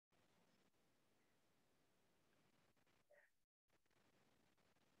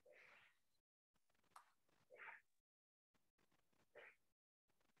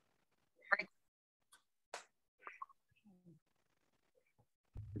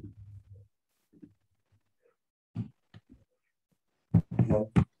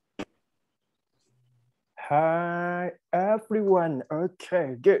everyone.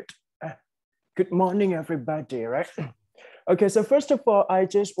 Okay, good. Good morning, everybody, right? Okay, so first of all, I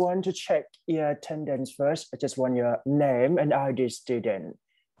just want to check your attendance first. I just want your name and ID student.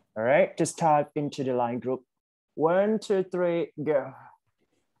 All right, just type into the line group. 1, 2, 3, go.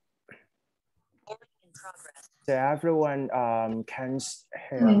 So everyone can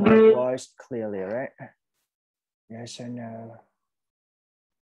hear my voice clearly, right? Yes or no?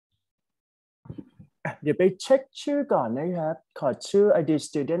 เดี๋ยวไปเช็คชื่อก่อนนะครับขอชื่อ ID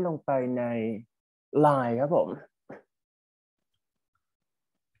student ลงไปใน Line ครับผม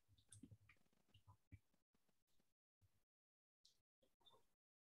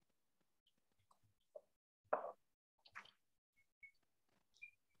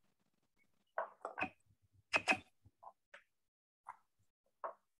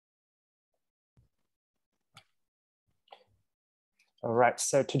All right,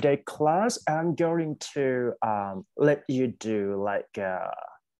 so today class, I'm going to let you do like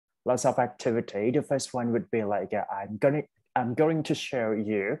lots of activity. The first one would be like I'm going to show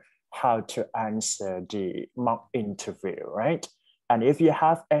you how to answer the mock interview, right? And if you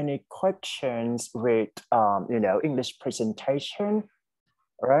have any questions with English presentation,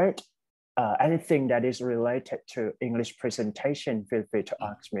 right? Anything that is related to English presentation, feel free to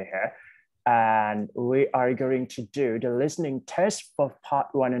ask me here. And we are going to do the listening test for part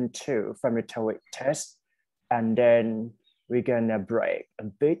 1 and 2 from the TOEIC test. And then we're gonna break a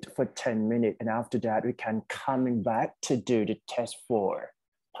bit for 10 minutes. And after that, we can coming back to do the test for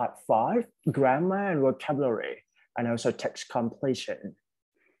part 5, grammar and vocabulary, and also text completion.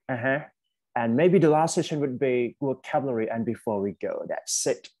 And maybe the last session would be vocabulary. And before we go, that's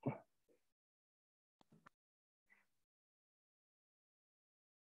it.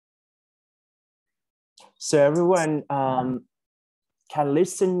 So everyone can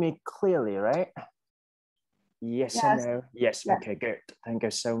listen me clearly, right? Yes or no? Yes, okay, good. Thank you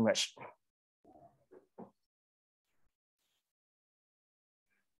so much.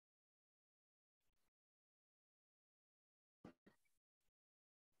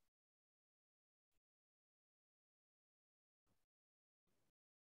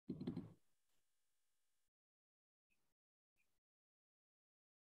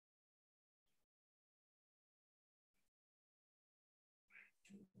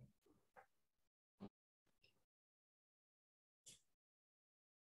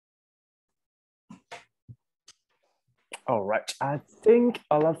 All right, I think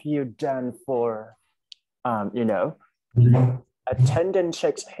all of you done for, attendance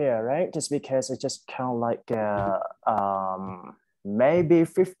checks here, right? Just because I just count like maybe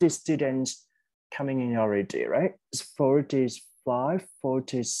 50 students coming in already, right? It's 45,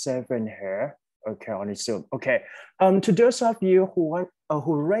 47 here. Okay, on Zoom. Okay, to those of you who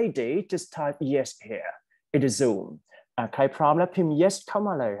ready, just type yes here in the Zoom. ใครพร้อมแล้วพิมพ์ yes เข้าม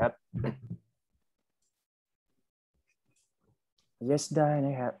าเลยครับ yes ได้น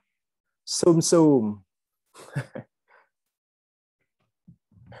ะครับ zoom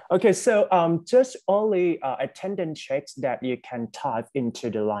Okay, so just only attendance checks that you can type into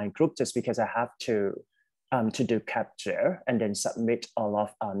the line group, just because I have to do capture and then submit all of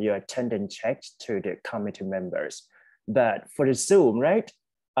your attendance checks to the committee members. But for the Zoom, right?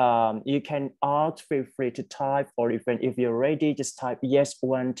 You can all feel free to type, or even if you're ready, just type yes,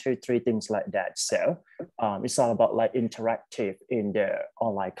 1, 2, 3, things like that. So it's all about like interactive in the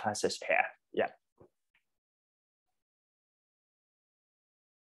online classes here. Yeah.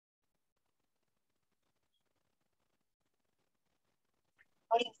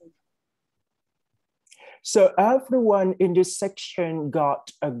 So everyone in this section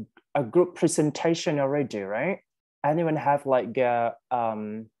got a group presentation already, right? Anyone have like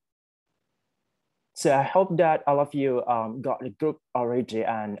so I hope that all of you got the group already,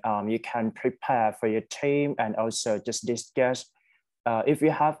 and you can prepare for your team and also just discuss if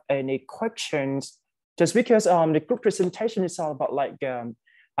you have any questions, just because the group presentation is all about like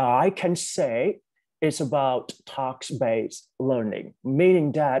I can say it's about task-based learning,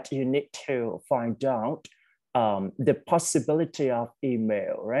 meaning that you need to find out the possibility of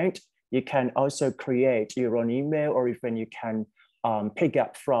email, right? You can also create your own email, or even you can pick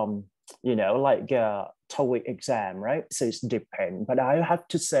up from, like a TOEIC exam, right? So it's depends. But I have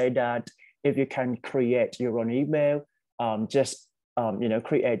to say that if you can create your own email, just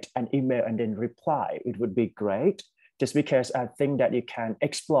create an email and then reply, it would be great. Just because I think that you can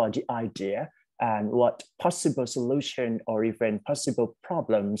explore the idea and what possible solution or even possible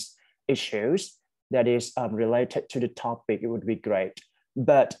problems, issues that is related to the topic, it would be great.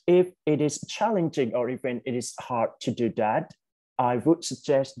 But if it is challenging or even it is hard to do that, I would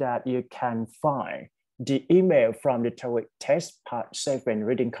suggest that you can find the email from the TOEIC test part 7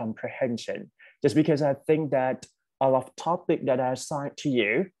 reading comprehension, just because I think that a lot of topics that I assigned to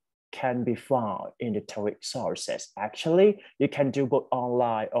you can be found in the TOEIC sources. Actually, you can do both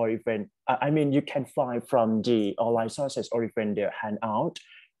online or even, you can find from the online sources or even the handout.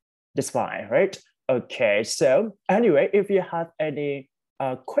 That's fine, right? Okay, so anyway, if you have any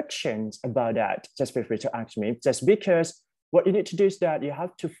questions about that, just feel free to ask me. Just because what you need to do is that you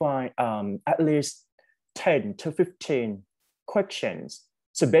have to find at least 10 to 15 questions.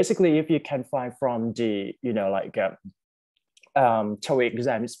 So basically, if you can find from the, TOEIC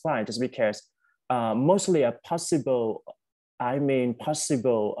exam, it's fine, just because mostly a possible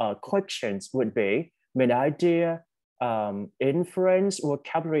questions would be main idea, inference,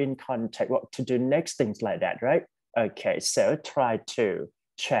 vocabulary in context, what to do next, things like that, right? Okay, so try to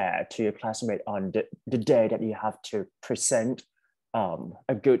share to your classmate on the day that you have to present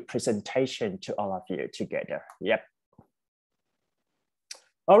a good presentation to all of you together. Yep.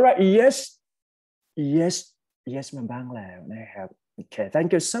 All right, yes, mà bang lèoนะครับ. Okay,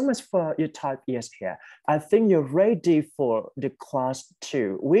 thank you so much for your type yes here. I think you're ready for the class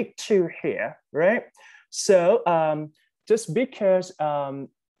 2, week 2 here, right? So just because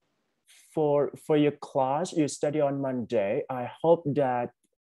for your class, you study on Monday, I hope that,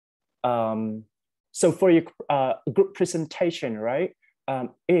 so for your group presentation, right?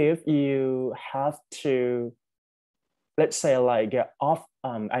 If you have to, let's say like off,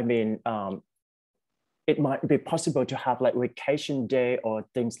 it might be possible to have like vacation day or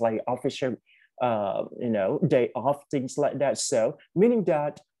things like official, day off, things like that. So meaning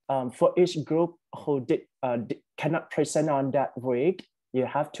that for each group who cannot present on that week, you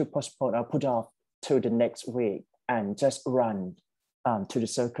have to postpone or put off to the next week and just run to the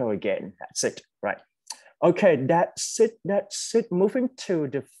circle again. That's it, right? Okay, that's it. Moving to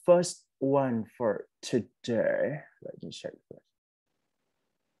the first one for today. Let me check first.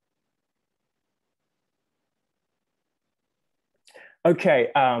 Okay,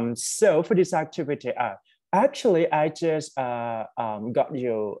 so for this activity, actually, I just got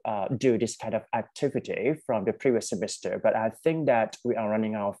you do this kind of activity from the previous semester, but I think that we are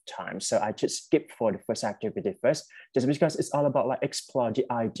running out of time. So I just skip for the first activity first, just because it's all about like explore the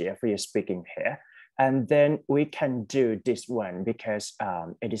idea for your speaking here. And then we can do this one because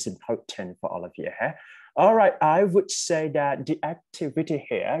it is important for all of you here. All right, I would say that the activity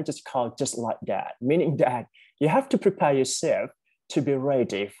here just called just like that, meaning that you have to prepare yourself to be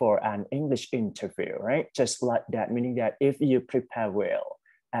ready for an English interview, right? Just like that, meaning that if you prepare well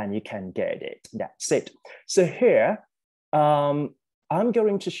and you can get it, that's it. So here, I'm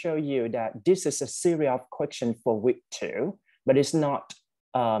going to show you that this is a series of questions for week 2, but it's not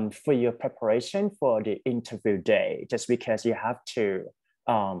for your preparation for the interview day, just because you have to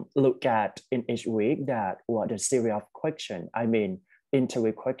look at in each week that what the series of questions,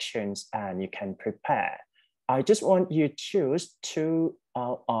 interview questions, and you can prepare. I just want you to choose 2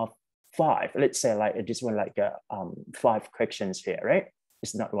 out of 5. Let's say like this one, like 5 questions here, right?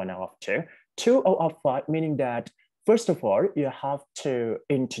 It's not 1 out of 2. 2 out of 5, meaning that first of all, you have to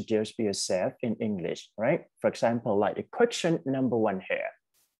introduce yourself in English, right? For example, like the question number 1 here.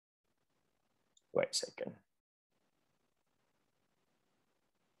 Wait a second.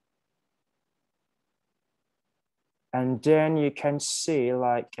 And then you can see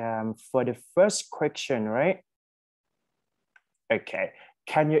like for the first question, right? Okay,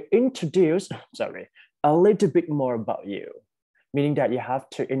 can you introduce, a little bit more about you? Meaning that you have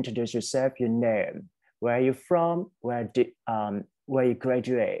to introduce yourself, your name, where you're from, where you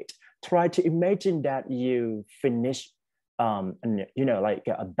graduate. Try to imagine that you finish, like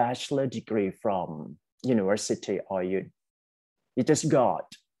a bachelor degree from university, or you just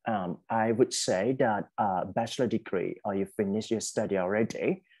got, I would say that a bachelor degree, or you finish your study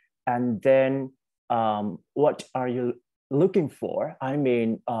already. And then what are you looking for?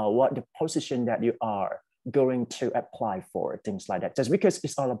 What the position that you are going to apply for, things like that. Just because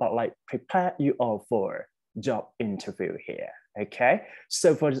it's all about like prepare you all for job interview here, okay?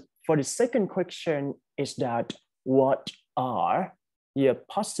 So for the second question is that what are your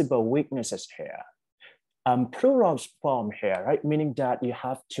possible weaknesses here? Plural form here, right? Meaning that you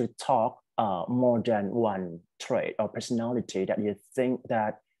have to talk more than one trait or personality that you think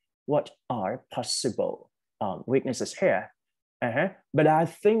that what are possible weaknesses here. But I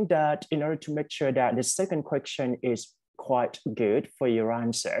think that in order to make sure that the second question is quite good for your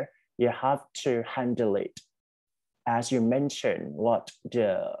answer, you have to handle it. As you mentioned, what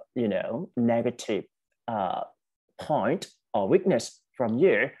the negative point or weakness from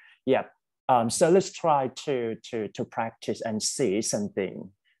you. Yeah. So let's try to practice and see something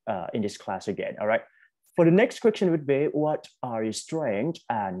in this class again. All right. For the next question would be, what are your strengths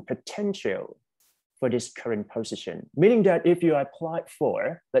and potential for this current position? Meaning that if you applied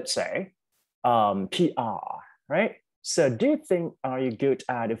for, let's say, PR, right? So do you think, are you good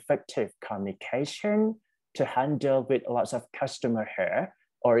at effective communication to handle with lots of customer here?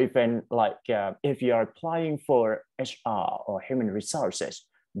 Or even like if you are applying for HR or human resources,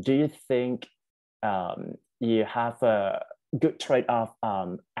 do you think you have a good trait of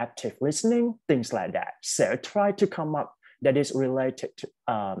active listening, things like that? So try to come up that is related to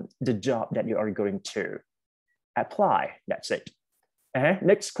the job that you are going to apply. That's it.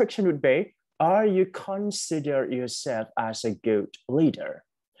 Next question would be, are you consider yourself as a good leader?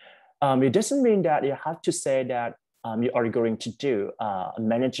 It doesn't mean that you have to say that you are going to do a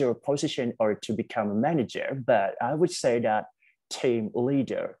managerial position or to become a manager, but I would say that team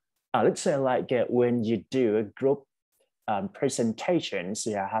leader. Let's say like when you do a group presentations,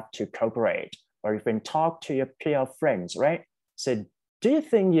 you have to cooperate or even talk to your peer friends, right? So do you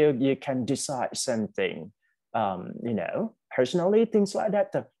think you can decide something, personally, things like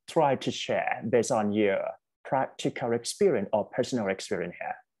that, to try to share based on your practical experience or personal experience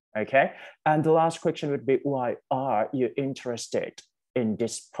here? Okay. And the last question would be, why are you interested in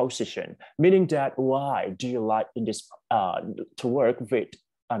this position? Meaning that why do you like in this to work with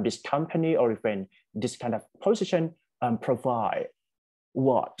this company or even this kind of position provide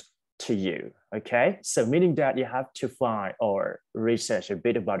what to you? Okay. So meaning that you have to find or research a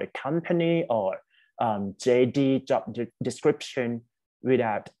bit about the company or JD job description with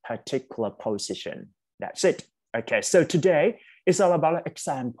that particular position. That's it. Okay. So today, it's all about an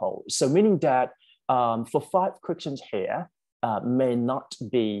example. So meaning that for 5 questions here may not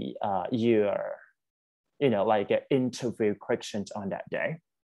be your, like interview questions on that day.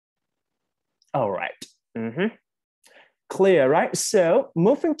 All right. Clear, right? So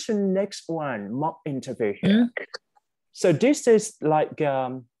moving to next one, mock interview here. So this is like,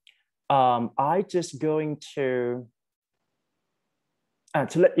 I just going to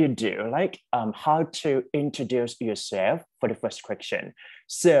let you do like how to introduce yourself for the first question.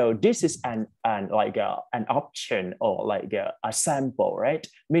 So this is an option or like a sample, right?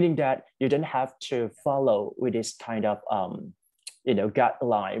 Meaning that you don't have to follow with this kind of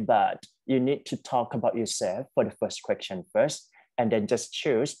guideline, but you need to talk about yourself for the first question first, and then just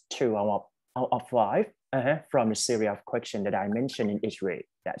choose 2 out of 5 from the series of questions that I mentioned in each week.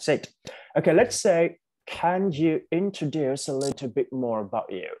 That's it. Okay, let's say, can you introduce a little bit more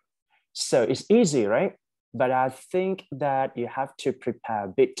about you? So it's easy, right? But I think that you have to prepare a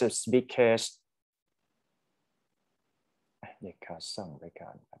bit just because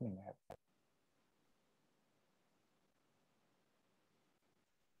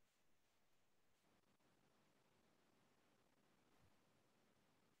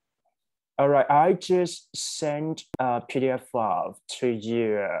all right, I just sent a PDF file to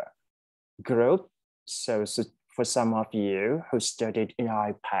your group. So for some of you who studied in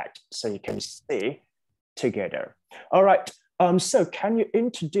iPad, so you can see together. All right, so can you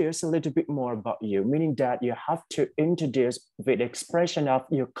introduce a little bit more about you? Meaning that you have to introduce with expression of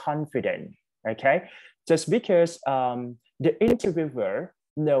your confidence, okay? Just because the interviewer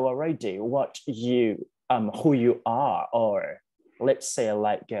know already what you, who you are, or let's say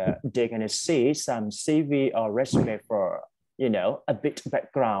like they're gonna see some CV or resume for, a bit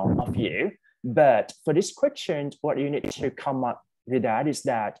background of you. But for this question, what you need to come up with that is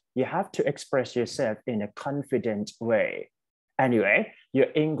that you have to express yourself in a confident way. Anyway, your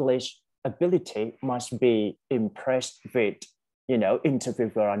English ability must be impressed with,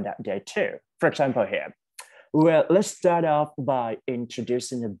 interviewer on that day too. For example here, well, let's start off by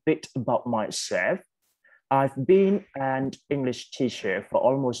introducing a bit about myself. I've been an English teacher for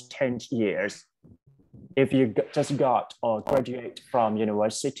almost 10 years. If you just got or graduated from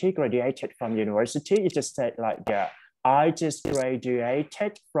university, you just said like, I just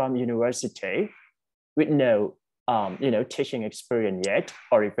graduated from university with no, teaching experience yet,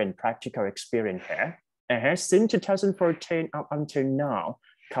 or even practical experience here. Since 2014 up until now,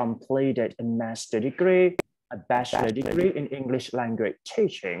 completed a master's degree, a bachelor degree in English language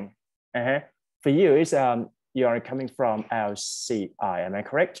teaching. For you, is you are coming from LCI, am I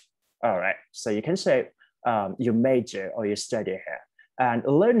correct? All right, so you can say your major or your study here. And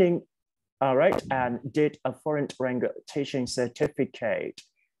learning, all right, and did a foreign language teaching certificate,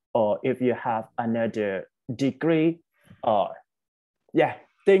 or if you have another degree, or yeah,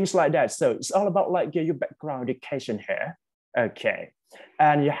 things like that. So it's all about like your background education here. Okay,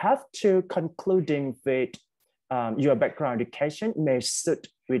 and you have to concluding with your background education may suit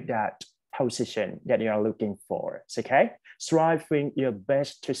with that position that you are looking for. Okay, striving your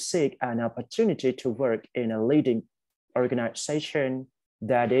best to seek an opportunity to work in a leading organization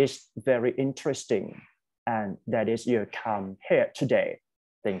that is very interesting and that is you come here today,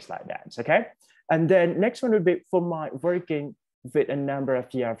 things like that. Okay, and then next one would be for my working with a number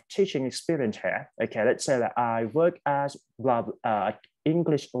of years of teaching experience here. Okay, let's say that I work as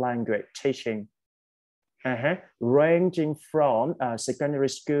English language teaching, ranging from secondary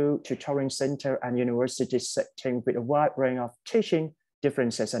school, tutoring center, and university setting with a wide range of teaching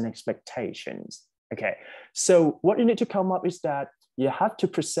differences and expectations. Okay, so what you need to come up is that you have to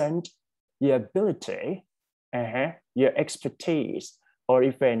present your ability, your expertise, or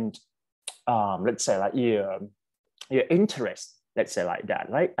even let's say like your interest, let's say like that,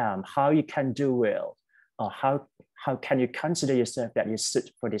 right? How you can do well, or how can you consider yourself that you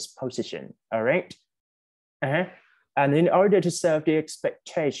suit for this position, all right? And in order to serve the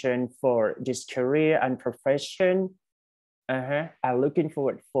expectation for this career and profession, I'm looking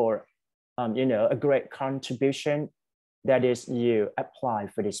forward for, a great contribution that is you apply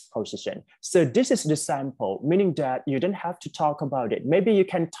for this position. So this is the sample, meaning that you don't have to talk about it. Maybe you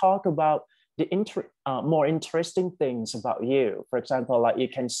can talk about the more interesting things about you. For example, like you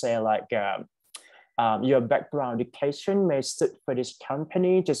can say like your background education may suit for this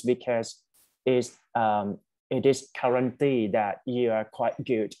company just because it is currently that you are quite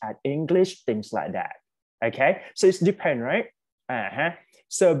good at English, things like that. Okay, so it's depend, right?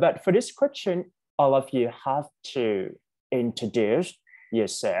 So, but for this question, all of you have to introduce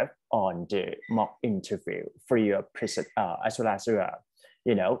yourself on the mock interview for your as well as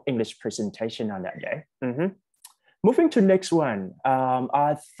your English presentation on that day. Moving to next one,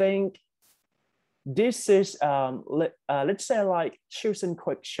 I think this is let's say like choosing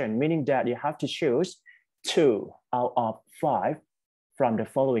question, meaning that you have to choose 2 out of 5 from the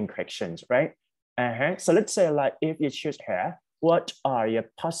following questions, right? So let's say like if you choose here, what are your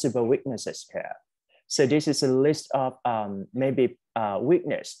possible weaknesses here? So this is a list of maybe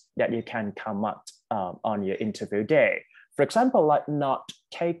weakness that you can come up on your interview day. For example, like not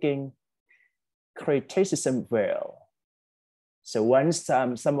taking criticism well. So once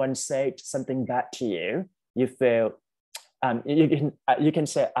someone said something bad to you, you feel you can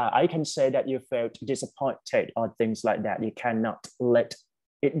say I can say that you felt disappointed or things like that. You cannot let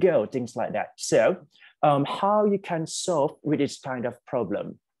it go, things like that. So how you can solve with this kind of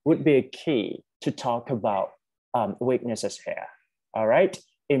problem would be a key to talk about weaknesses here. All right,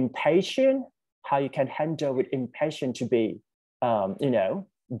 impatient, how you can handle with impatient to be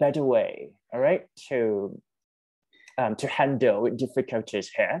better way, all right, to handle with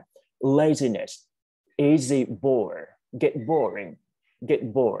difficulties here. Laziness, easy bore, get bored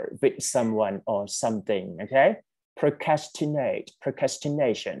with someone or something. Okay, procrastination,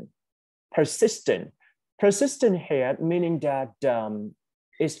 persistent here, meaning that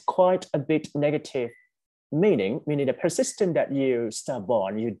is quite a bit negative meaning the persistent that you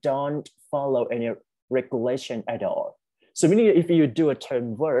stubborn, you don't follow any regulation at all. So meaning if you do a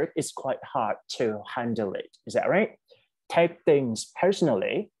term work, it's quite hard to handle it. Is that right? Take things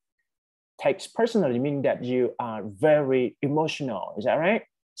personally. Takes personally meaning that you are very emotional. Is that right?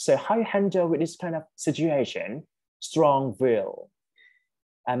 So how you handle with this kind of situation? Strong will.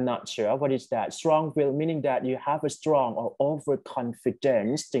 I'm not sure what is that. Strong will meaning that you have a strong or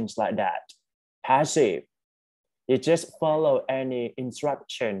overconfidence, things like that. Passive. You just follow any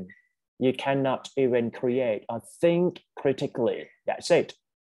instruction. You cannot even create or think critically. That's it.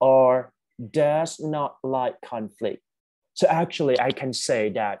 Or does not like conflict. So actually, I can say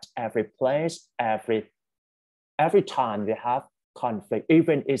that every place, every time you have conflict,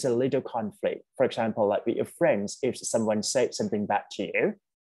 even is a little conflict. For example, like with your friends, if someone said something bad to you,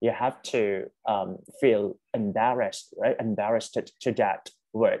 you have to feel embarrassed, right? Embarrassed to that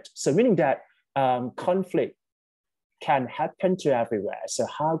word. So meaning that conflict can happen to everywhere. So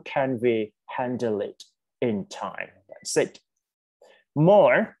how can we handle it in time? That's it.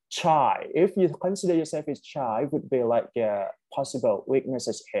 More shy. If you consider yourself as shy, would be like possible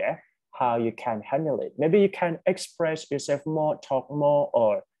weaknesses here. How you can handle it. Maybe you can express yourself more, talk more,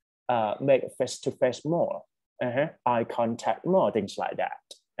 or make face-to-face more. Eye contact more, things like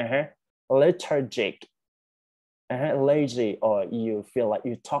that. Lethargic, lazy, or you feel like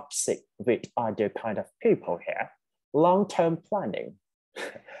you're toxic with other kind of people here. Long-term planning.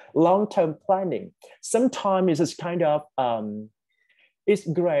 Long-term planning. Sometimes it's kind of, it's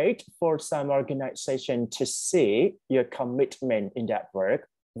great for some organization to see your commitment in that work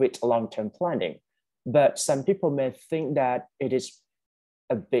with long-term planning. But some people may think that it is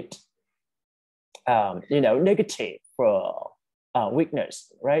a bit, negative for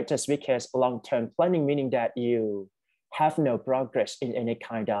weakness, right? Just because long-term planning, meaning that you have no progress in any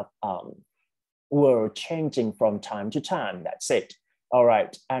kind of world changing from time to time. That's it. All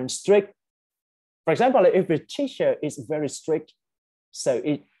right. And strict, for example, if the teacher is very strict, so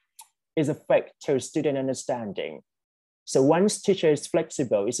it is affect to student understanding. So once teacher is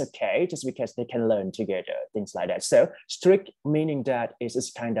flexible, it's okay, just because they can learn together, things like that. So strict meaning that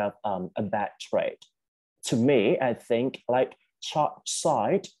is kind of a bad trait. To me, I think like short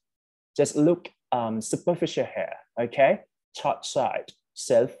sight, just look superficial here, okay? Short sight,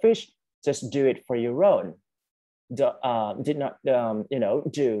 selfish, just do it for your own. Did not,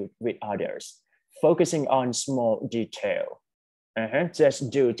 do with others. Focusing on small detail. Just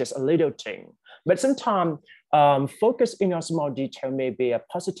do just a little thing. But sometimes focusing on small detail may be a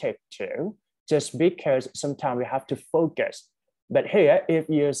positive too, just because sometimes we have to focus. But here, if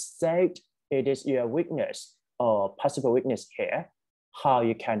you say it is your weakness or possible weakness here, how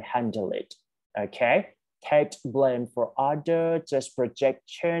you can handle it, okay? Take blame for other, just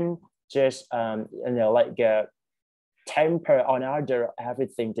projection, just, like temper on other,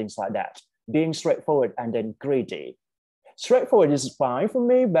 everything, things like that. Being straightforward and then greedy. Straightforward is fine for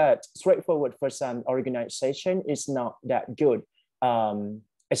me, but straightforward for some organization is not that good,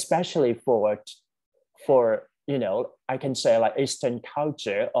 especially for I can say like Eastern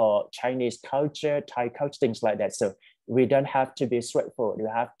culture or Chinese culture, Thai culture, things like that. So we don't have to be straightforward. We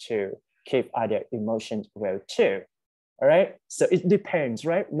have to keep other emotions well too. All right. So it depends,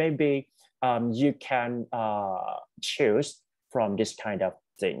 right? Maybe you can choose from this kind of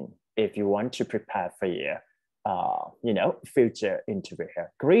thing if you want to prepare for your future interview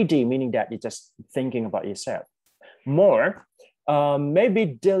here. Greedy meaning that you're just thinking about yourself more. Maybe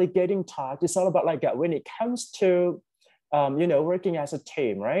delegating tasks. It's all about like when it comes to working as a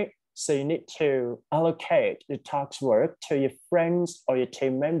team, right? So you need to allocate the task work to your friends or your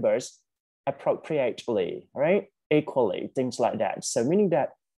team members appropriately, right? Equally, things like that. So meaning that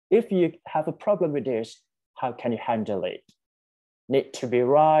if you have a problem with this, how can you handle it? Need to be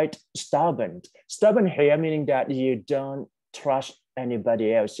right, stubborn. Stubborn here meaning that you don't trust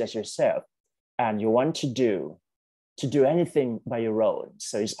anybody else, just yourself, and you want to do anything by your own.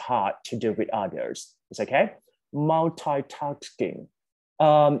 So it's hard to do with others. It's okay. Multitasking.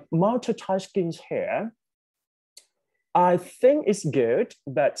 Multitasking here, I think it's good,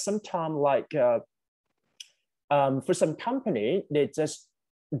 but sometimes like for some company, they just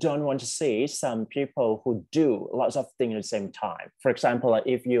don't want to see some people who do lots of things at the same time. For example, like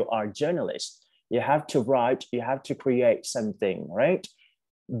if you are a journalist, you have to write, you have to create something, right?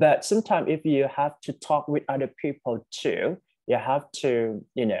 But sometimes if you have to talk with other people too, you have to,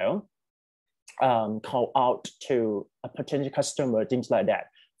 call out to a potential customer, things like that.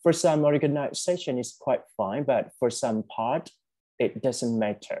 For some organization, it's quite fine, but for some part, it doesn't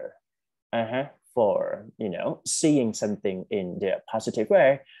matter. For seeing something in the positive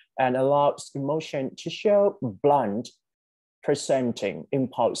way and allows emotion to show blunt, presenting,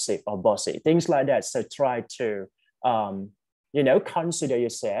 impulsive or bossy, things like that. So try to consider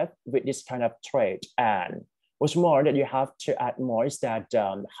yourself with this kind of trait. And what's more that you have to add more is that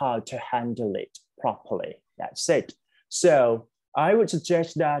how to handle it properly. That's it. So I would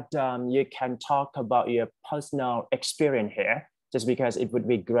suggest that you can talk about your personal experience here, just because it would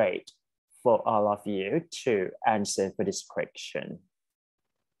be great for all of you to answer for this question.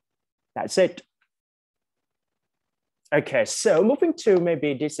 That's it. Okay, so moving to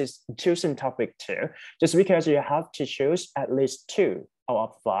maybe this is choosing topic 2, just because you have to choose at least 2 out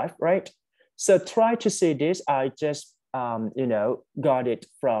of 5, right? So try to see this. I just, got it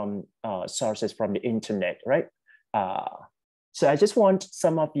from sources from the internet, right? So I just want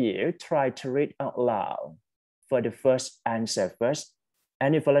some of you try to read out loud for the first answer first.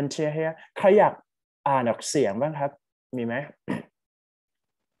 Any volunteer here? ใครอยากอ่านออกเสียงบ้างครับมีไหม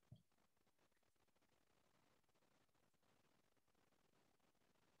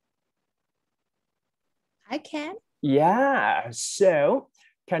I can. Yeah, so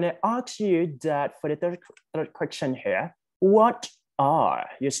can I ask you that for the third question here, what are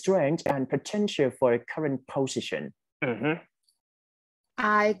your strengths and potential for a current position?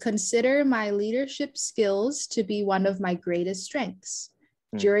 I consider my leadership skills to be one of my greatest strengths.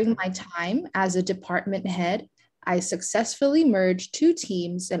 During my time as a department head, I successfully merged 2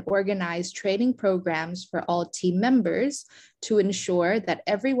 teams and organized training programs for all team members to ensure that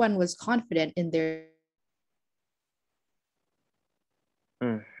everyone was confident in their.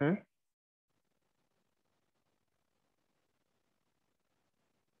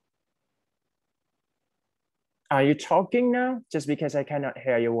 Are you talking now? Just because I cannot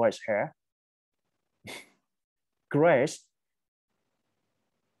hear your voice here. Grace,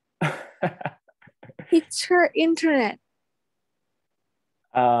 It's her internet.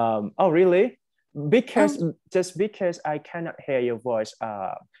 Oh, really? Because Um, just because I cannot hear your voice.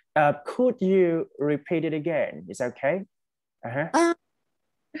 Could you repeat it again? Is that okay? Uh-huh.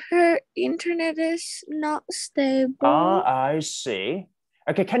 her internet is not Ah, stable. I see.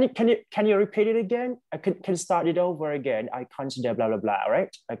 Okay, can you repeat it again? I can start it over again. I consider blah blah blah,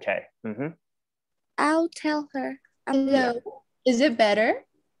 right? Okay. Mm-hmm. I'll tell her. Yeah. Hello. Is it better?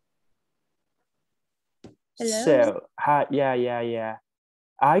 Hello. So, yeah.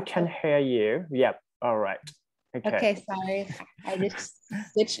 I can hear you. Yep. All right. Okay. Okay, sorry. I just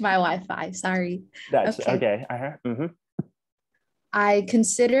switched my Wi-Fi. Sorry. That's Okay. okay. Uh-huh. Mm-hmm. I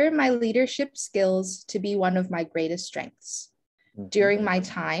consider my leadership skills to be one of my greatest strengths. Mm-hmm. During my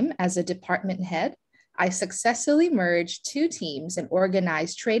time as a department head, I successfully merged two teams and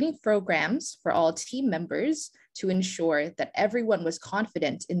organized training programs for all team members to ensure that everyone was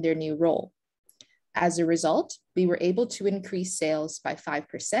confident in their new role. As a result, we were able to increase sales by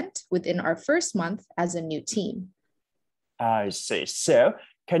 5% within our first month as a new team. I see. So,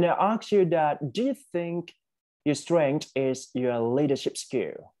 can I ask you that? Do you think your strength is your leadership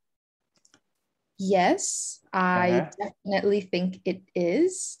skill? Yes, I Uh-huh. definitely think it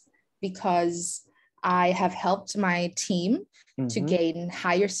is because I have helped my team to Mm-hmm. gain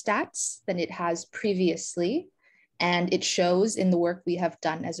higher stats than it has previously, and it shows in the work we have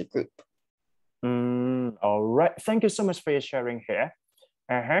done as a group. All right. Thank you so much for your sharing here.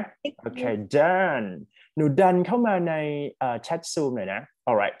 Uh-huh. Thank Okay, you. done. หนูดันเข้ามาในchat Zoom เลยนะ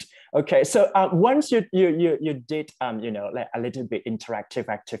All right. Okay, so once you did like a little bit interactive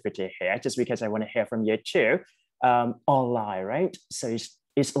activity here, just because I want to hear from you too, online, right? So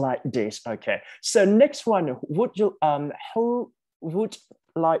it's like this. Okay. So next one, would you who would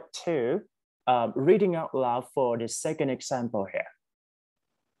like to reading out loud for the second example here?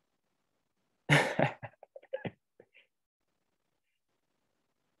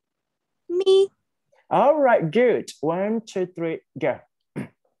 Me. All right, good. 1, 2, 3, go.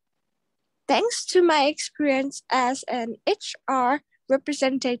 Thanks to my experience as an HR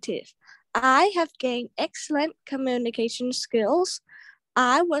representative, I have gained excellent communication skills.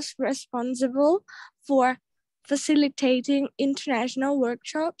 I was responsible for facilitating international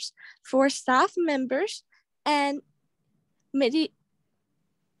workshops for staff members and mediated,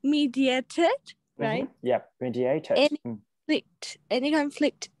 right? Yep, mediated. Any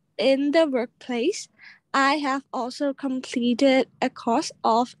conflict in the workplace. I have also completed a course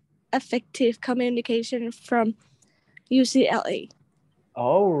of effective communication from UCLA.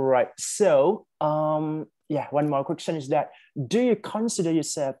 All right. So, yeah, one more question is that do you consider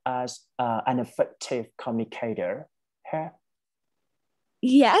yourself as an effective communicator? Here?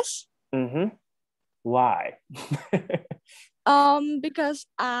 Yes. Why? Because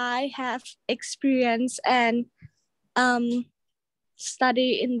I have experience and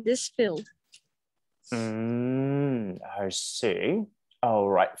study in this field. I see. All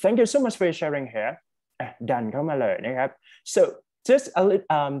right. Thank you so much for sharing here. ดันเข้ามาเลยนะครับ so just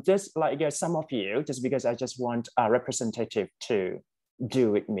like some of you, just because I just want a representative to do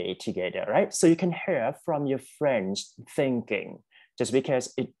with me together, right? So you can hear from your friends thinking, just because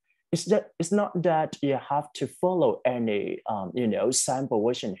it's not that you have to follow any sample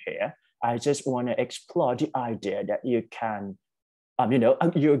version here. I just want to explore the idea that you can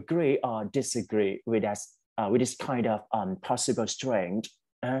you agree or disagree with us with this kind of possible strength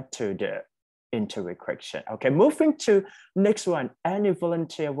to the interview question. Okay, moving to next one. Any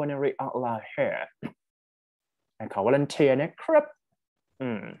volunteer want to read out loud here? I call volunteer นะครับ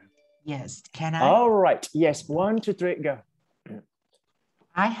Yes, can I? All right. Yes, 1, 2, 3, go.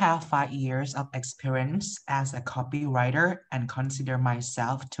 I have 5 years of experience as a copywriter and consider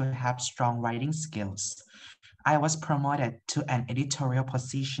myself to have strong writing skills. I was promoted to an editorial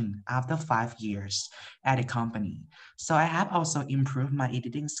position after 5 years at a company. So I have also improved my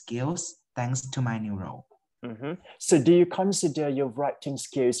editing skills thanks to my new role. So do you consider your writing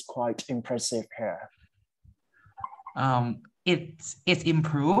skills quite impressive here? It's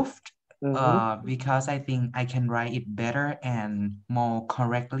improved because I think I can write it better and more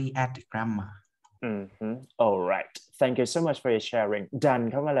correctly at grammar. All right. Thank you so much for your sharing. ดัน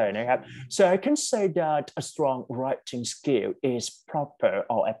เข้ามาเลยนะครับ So I can say that a strong writing skill is proper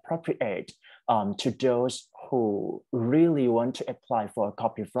or appropriate to those who really want to apply for a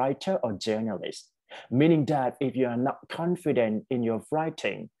copywriter or journalist. Meaning that if you are not confident in your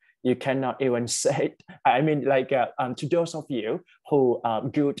writing, you cannot even say it. I mean, like to those of you who are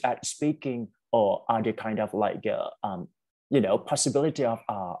good at speaking or other kind of like possibility of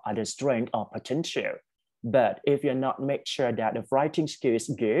other strength or potential. But if you're not make sure that the writing skill is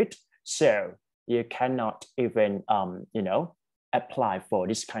good, So you cannot even, apply for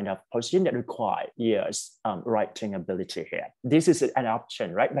this kind of position that require years writing ability here. This is an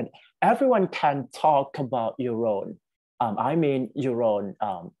option, right? But everyone can talk about your own, your own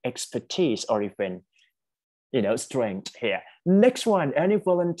expertise or even, strength here. Next one, any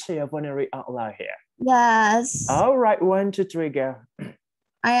volunteer want to read out loud here? Yes. All right, 1, 2, 3, go.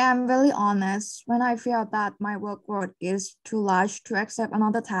 I am really honest when I feel that my workload is too large to accept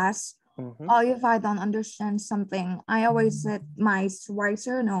another task. Or if I don't understand something, I always let my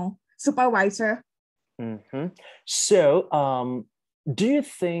supervisor. So, do you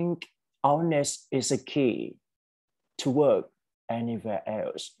think honest is a key to work anywhere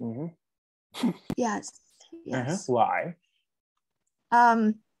else? Yes. Why?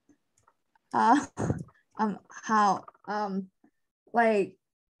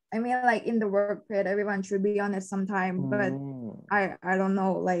 Like in the workplace, everyone should be honest sometime, but I don't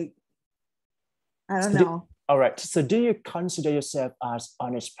know, I don't know. All right. So do you consider yourself as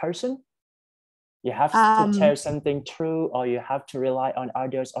honest person? You have to tell something true, or you have to rely on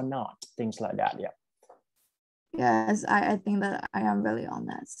others or not, things like that. Yeah. Yes, I think that I am really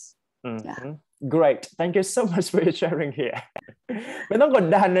honest. Yeah. Great. Thank you so much for your sharing here. ไม่ต้องกด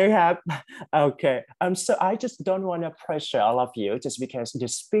ดันนะครับ Okay. So I just don't want to pressure all of you just because the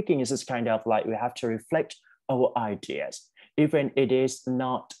speaking is just kind of like we have to reflect our ideas. Even it is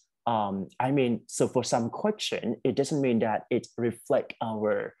not, so for some question, it doesn't mean that it reflects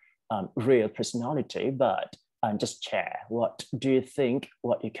our real personality, but just share. What do you think,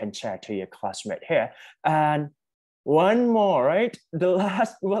 what you can share to your classmate here? And one more, right? The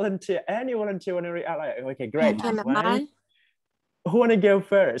last volunteer. Any volunteer want to read out? Okay, great. Who want to go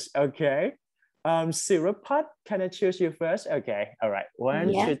first? Okay. Sirapat, can I choose you first? Okay. All right.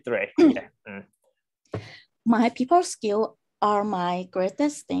 1, 2, 3. Yeah. My people skill are my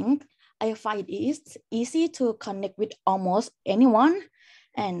greatest thing. I find it easy to connect with almost anyone,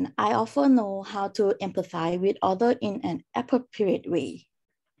 and I also know how to empathize with others in an appropriate way.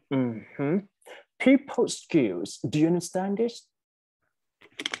 People skills, do you understand this?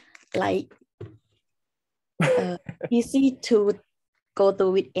 Like easy to go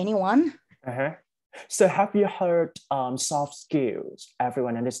through with anyone. So have you heard soft skills?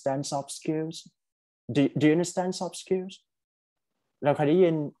 Everyone understand soft skills? Do you understand soft skills?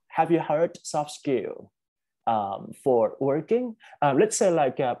 Have you heard soft skill for working? Let's say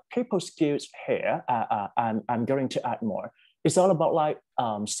like people skills here, I'm going to add more. It's all about like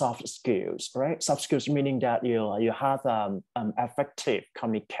soft skills, right? Soft skills meaning that you have effective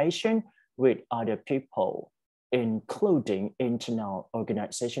communication with other people, including internal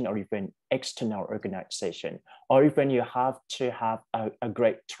organization or even external organization, or even you have to have a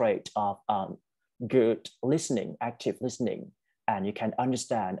great trait of good listening, active listening, and you can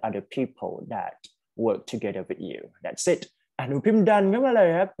understand other people that work together with you. That's it. หนูพิมพ์ดันเข้ามาเลย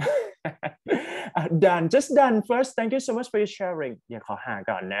ครับ just done first. Thank you so much for your sharing. เดี๋ยวขอหา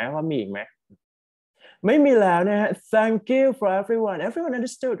ก่อนนะว่ามีอีกไหมไม่มีแล้วนะฮะ Thank you for everyone. Everyone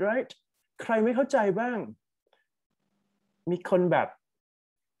understood, right? ใครไม่เข้าใจบ้างมีคนแบบ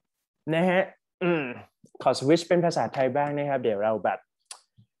นะฮะขอสวิตช์เป็นภาษาไทยบ้างนะครับเดี๋ยวเราแบบ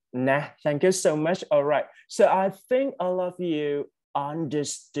นะ Thank you so much. All right. So I think all of you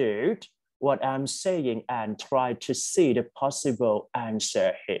understood what I'm saying and try to see the possible answer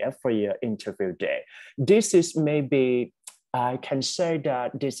here for your interview day. This is maybe, I can say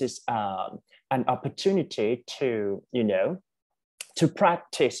that this is an opportunity to, to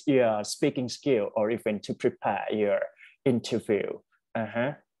practice your speaking skill or even to prepare your interview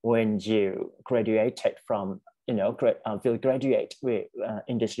when you graduated from, will graduate with,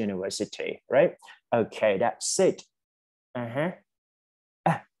 in this university, right? Okay, that's it.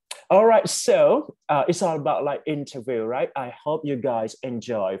 All right, so it's all about like interview, right? I hope you guys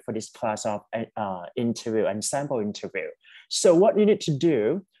enjoy for this class of interview and sample interview. So what you need to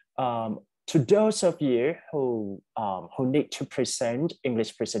do, to those of you who need to present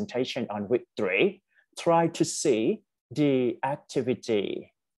English presentation on week 3, try to see the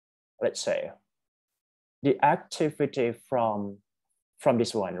activity, let's say, the activity from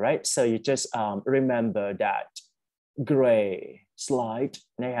this one, right? So you just remember that gray slide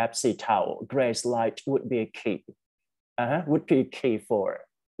นะครับสีเทา gray slide would be a key would be a key for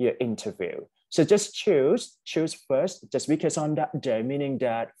your interview. So just choose first, just because on that day, meaning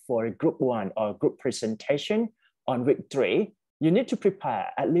that for group 1 or group presentation on week 3, you need to prepare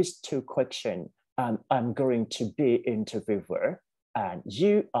at least 2 questions. I'm going to be interviewer and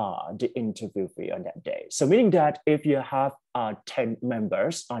you are the interviewee on that day. So meaning that if you have 10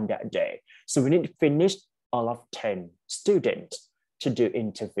 members on that day, so we need to finish all of 10 students to do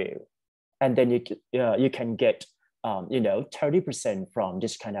interview. And then you can get 30% from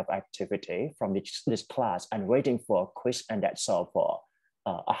this kind of activity from this class, and waiting for a quiz, and that's all for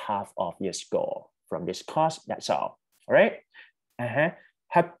a half of your score from this class. That's all. All right.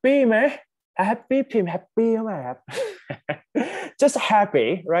 Happy ไหม happy พิมพ์ happy เข้ามาครับ just happy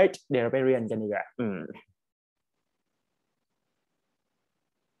right เดี๋ยวเราไปเรียนกันดีกว่า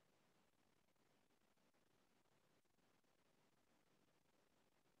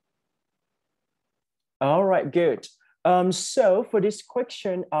All right, good. So for this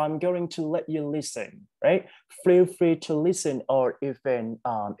question, I'm going to let you listen, right? Feel free to listen, or even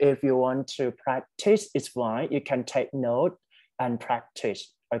if you want to practice, it's fine. You can take note and practice,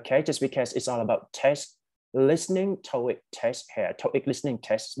 okay? Just because it's all about test, listening, TOEIC test here, TOEIC listening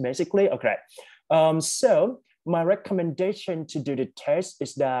test, basically, okay. So my recommendation to do the test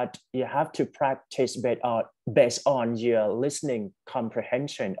is that you have to practice based on your listening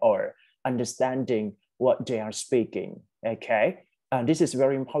comprehension or understanding what they are speaking, okay? And this is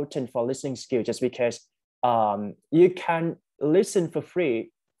very important for listening skill, just because you can listen for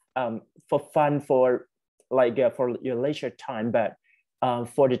free, for fun, for your leisure time, but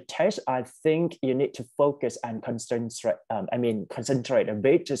for the test, I think you need to focus and concentrate a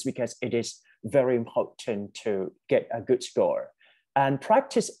bit, just because it is very important to get a good score. And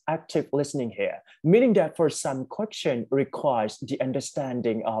practice active listening here, meaning that for some question requires the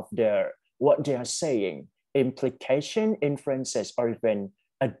understanding of what they are saying, implication, inferences, or even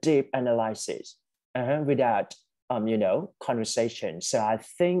a deep analysis without, conversation. So I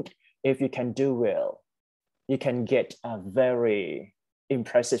think if you can do well, you can get a very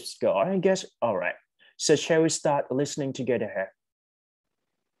impressive score, I guess. All right. So shall we start listening together here?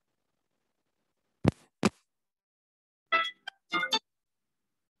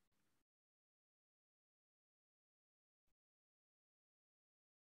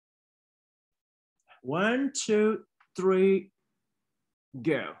 One, two, three,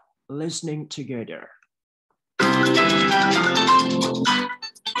 go. Listening together.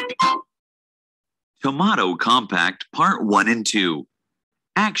 Tomato Compact Part 1 and 2.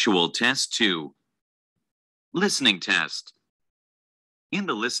 Actual Test 2. Listening Test. In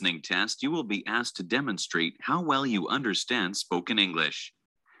the listening test, you will be asked to demonstrate how well you understand spoken English.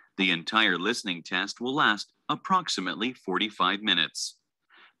 The entire listening test will last approximately 45 minutes.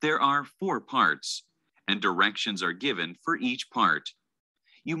 There are 4 parts, and directions are given for each part.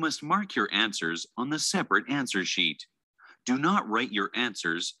 You must mark your answers on the separate answer sheet. Do not write your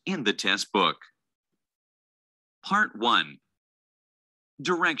answers in the test book. Part 1.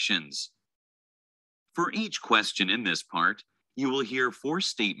 Directions. For each question in this part, you will hear 4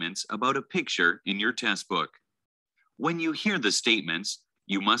 statements about a picture in your test book. When you hear the statements,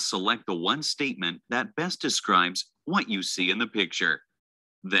 you must select the one statement that best describes what you see in the picture.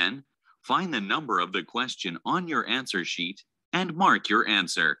 Then, find the number of the question on your answer sheet and mark your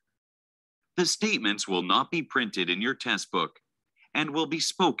answer. The statements will not be printed in your test book and will be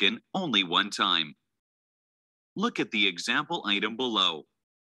spoken only one time. Look at the example item below.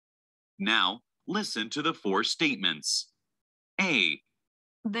 Now, listen to the 4 statements. A.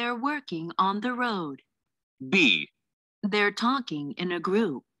 They're working on the road. B. They're talking in a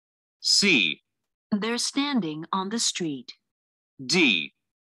group. C. They're standing on the street. D.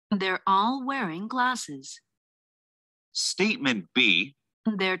 They're all wearing glasses. Statement B.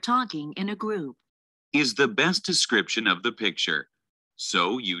 They're talking in a group. Is the best description of the picture.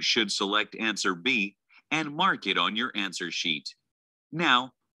 So you should select answer B and mark it on your answer sheet.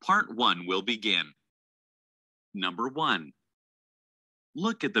 Now, part 1 will begin. Number 1.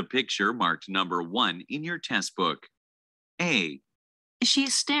 Look at the picture marked number 1 in your test book. A.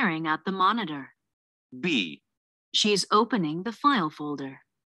 She's staring at the monitor. B. She's opening the file folder.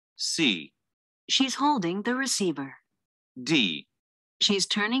 C. She's holding the receiver. D. She's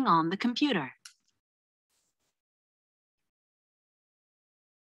turning on the computer.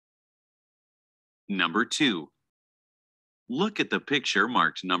 Number 2. Look at the picture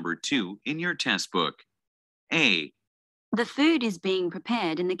marked number 2 in your test book. A. The food is being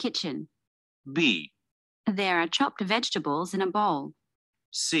prepared in the kitchen. B. There are chopped vegetables in a bowl.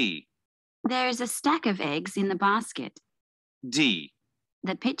 C. There is a stack of eggs in the basket. D.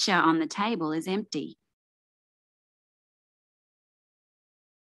 The pitcher on the table is empty.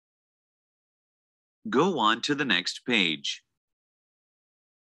 Go on to the next page.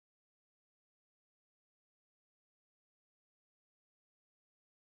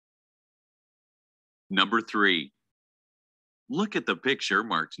 Number 3. Look at the picture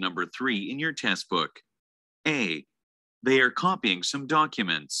marked number 3 in your test book. A. They are copying some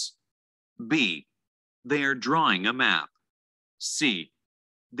documents. B. They are drawing a map. C.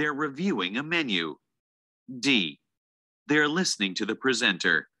 They're reviewing a menu. D. They're listening to the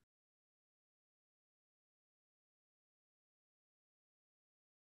presenter.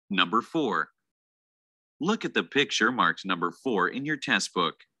 Number 4. Look at the picture marked number 4 in your test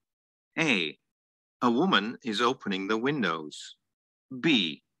book. A. A woman is opening the windows.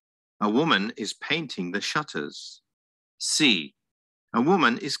 B. A woman is painting the shutters. C. A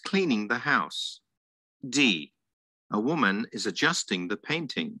woman is cleaning the house. D. A woman is adjusting the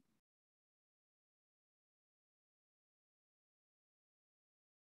painting.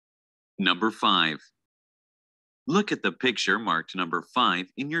 Number 5. Look at the picture marked number 5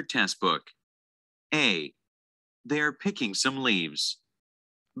 in your test book. A. They're picking some leaves.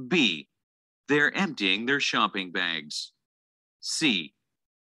 B. They're emptying their shopping bags. C.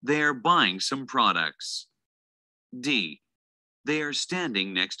 They're buying some products. D. They are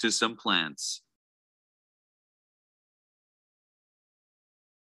standing next to some plants.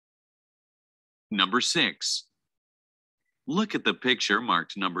 Number 6. Look at the picture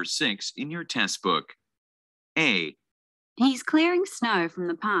marked number 6 in your test book. A. He's clearing snow from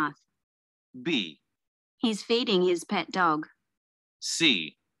the path. B. He's feeding his pet dog.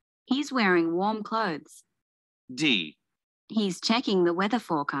 C. He's wearing warm clothes. D. He's checking the weather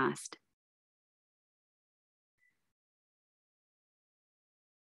forecast.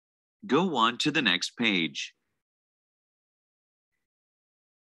 Go on to the next page.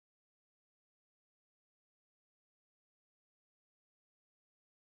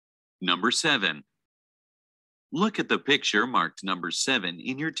 Number 7. Look at the picture marked number 7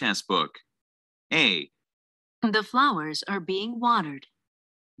 in your test book. A. The flowers are being watered.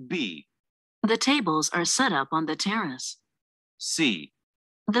 B. The tables are set up on the terrace. C.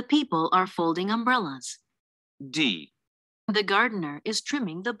 The people are folding umbrellas. D. The gardener is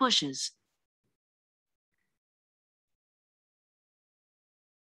trimming the bushes.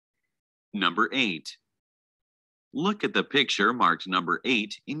 Number 8. Look at the picture marked number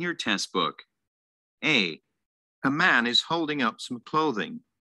 8 in your test book. A. A man is holding up some clothing.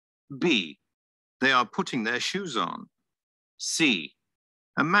 B. They are putting their shoes on. C.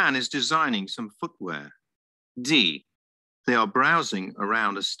 A man is designing some footwear. D. They are browsing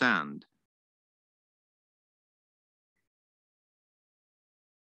around a stand.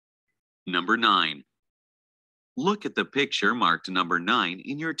 Number 9. Look at the picture marked number 9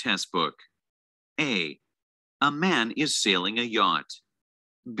 in your test book. A. A man is sailing a yacht.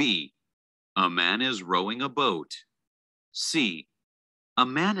 B. A man is rowing a boat. C. A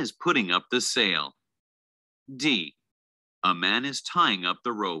man is putting up the sail. D. A man is tying up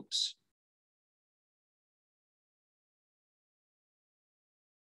the ropes.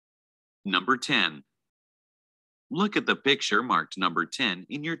 Number 10. Look at the picture marked number 10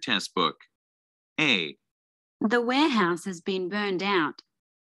 in your test book. A. The warehouse has been burned out.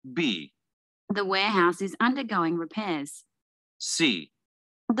 B. The warehouse is undergoing repairs. C.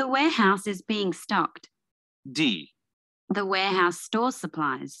 The warehouse is being stocked. D. The warehouse stores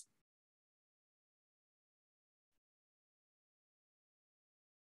supplies.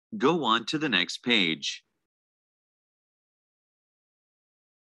 Go on to the next page.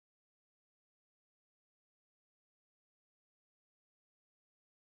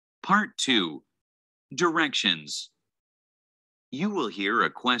 Part 2. Directions. You will hear a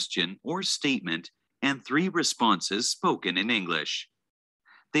question or statement and 3 responses spoken in English.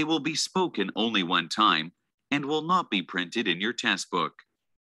 They will be spoken only one time and will not be printed in your test book.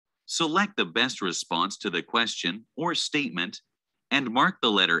 Select the best response to the question or statement and mark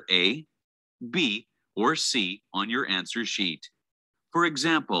the letter A, B, or C on your answer sheet. For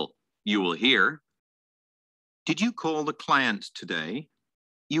example, you will hear, Did you call the client today?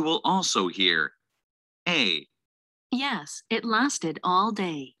 You will also hear A, Yes, it lasted all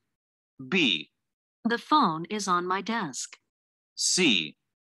day. B, The phone is on my desk. C.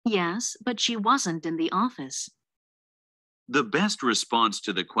 Yes, but she wasn't in the office. The best response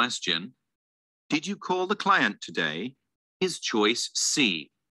to the question Did you call the client today? is choice C.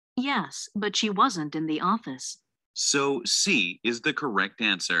 Yes, but she wasn't in the office. So C is the correct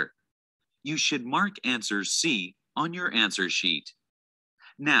answer. You should mark answer C on your answer sheet.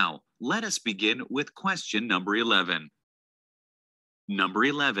 Now, let us begin with question number 11. Number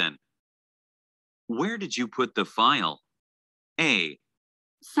 11. Where did you put the file? A,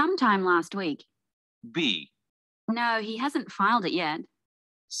 Sometime last week. B, No, he hasn't filed it yet.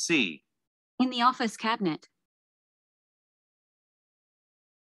 C. In the office cabinet.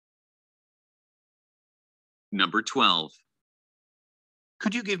 Number 12.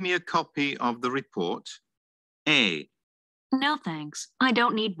 Could you give me a copy of the report? A, No thanks, I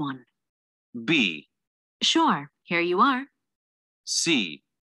don't need one. B, Sure, here you are. C.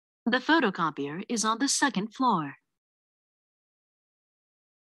 The photocopier is on the second floor.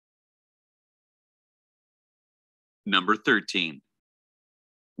 Number 13.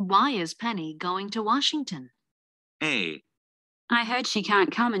 Why is Penny going to Washington? A. I heard she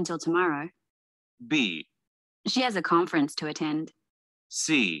can't come until tomorrow. B. She has a conference to attend.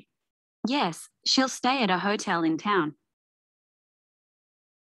 C. Yes, she'll stay at a hotel in town.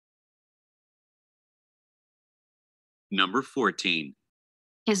 Number 14.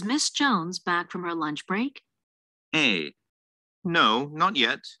 Is Miss Jones back from her lunch break? A. No, not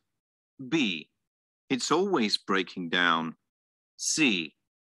yet. B. It's always breaking down. C.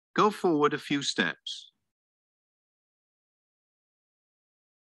 Go forward a few steps.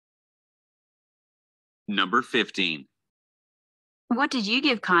 Number 15. What did you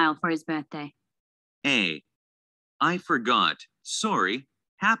give Kyle for his birthday? A. I forgot. Sorry.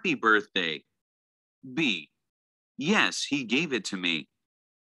 Happy birthday. B. Yes, he gave it to me.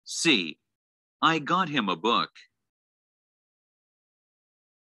 C. I got him a book.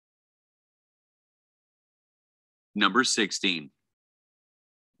 Number 16.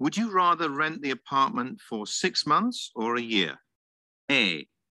 Would you rather rent the apartment for 6 months or a year? A.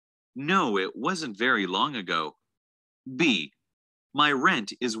 No, it wasn't very long ago. B. My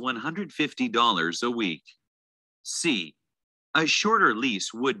rent is $150 a week. C. A shorter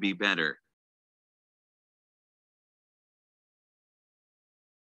lease would be better.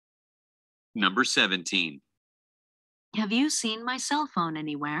 Number 17. Have you seen my cell phone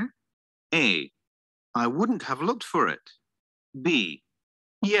anywhere? A. I wouldn't have looked for it. B.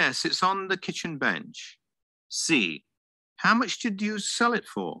 Yes, it's on the kitchen bench. C. How much did you sell it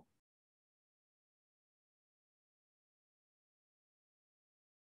for?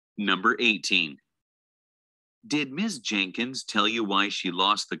 Number 18. Did Ms. Jenkins tell you why she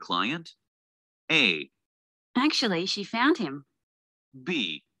lost the client? A. Actually, she found him.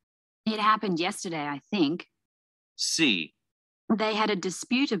 B. It happened yesterday, I think. C. They had a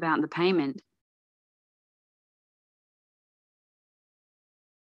dispute about the payment.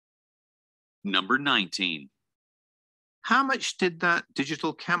 Number 19. How much did that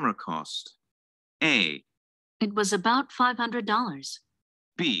digital camera cost? A. It was about $500.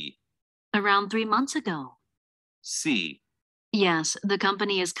 B. Around 3 months ago. C. Yes, the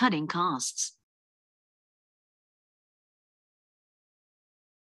company is cutting costs.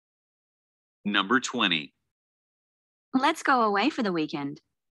 Number 20. Let's go away for the weekend.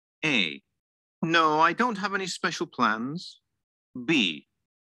 A. No, I don't have any special plans. B.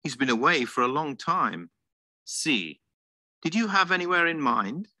 He's been away for a long time. C. Did you have anywhere in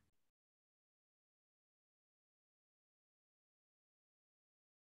mind?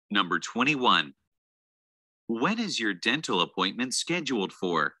 Number 21. When is your dental appointment scheduled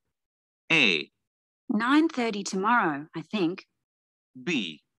for? A. 9:30 tomorrow, I think.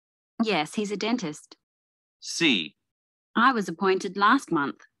 B. Yes, he's a dentist. C. I was appointed last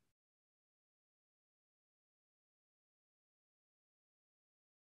month.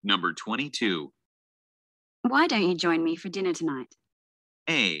 Number 22. Why don't you join me for dinner tonight?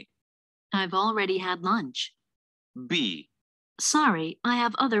 A. I've already had lunch. B. Sorry, I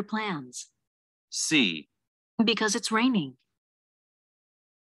have other plans. C. Because it's raining.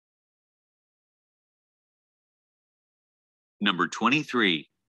 Number 23.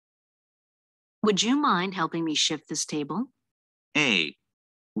 Would you mind helping me shift this table? A.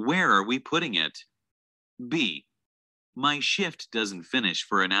 Where are we putting it? B. My shift doesn't finish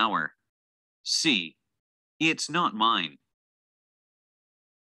for an hour. C. It's not mine.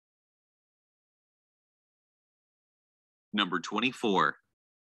 Number 24.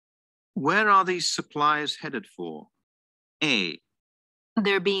 Where are these supplies headed for? A.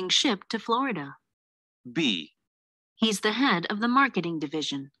 They're being shipped to Florida. B. He's the head of the marketing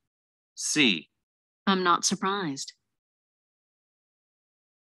division. C. I'm not surprised.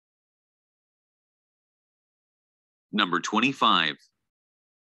 Number 25.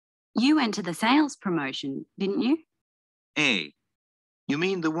 You went to the sales promotion, didn't you? A. You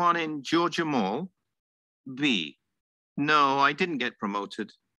mean the one in Georgia Mall? B. No, I didn't get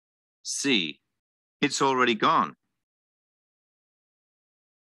promoted. C. It's already gone.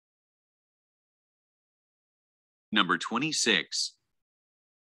 Number 26.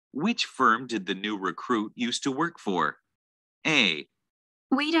 Which firm did the new recruit used to work for? A.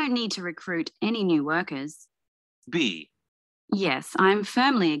 We don't need to recruit any new workers. B. Yes, I'm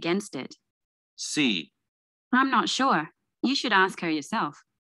firmly against it. C. I'm not sure. You should ask her yourself.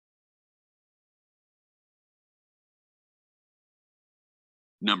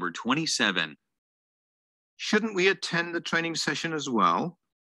 Number 27. Shouldn't we attend the training session as well?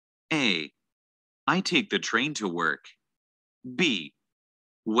 A. I take the train to work. B.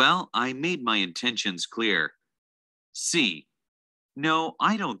 Well, I made my intentions clear. C. No,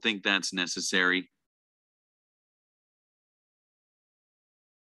 I don't think that's necessary.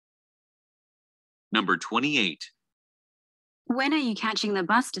 Number 28. When are you catching the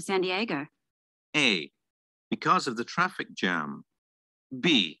bus to San Diego? A. Because of the traffic jam.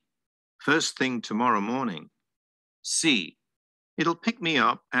 B. First thing tomorrow morning. C. It'll pick me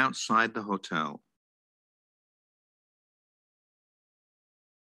up outside the hotel.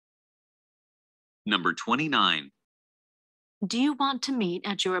 Number 29. Do you want to meet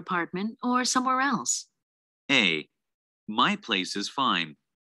at your apartment or somewhere else? A. My place is fine.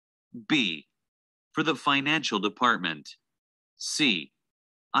 B. For the financial department. C.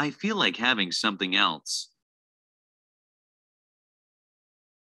 I feel like having something else.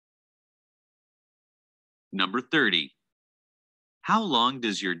 Number 30. How long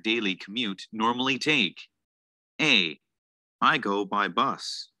does your daily commute normally take? A. I go by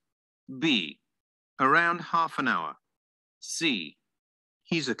bus. B. Around half an hour. C.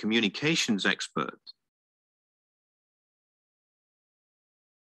 He's a communications expert.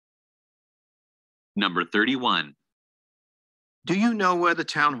 Number 31. Do you know where the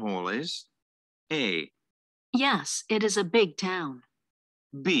town hall is? A. Yes, it is a big town.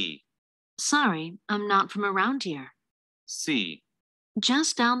 B. Sorry, I'm not from around here. C.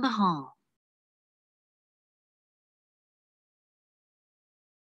 Just down the hall.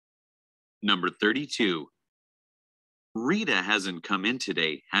 Number 32. Rita hasn't come in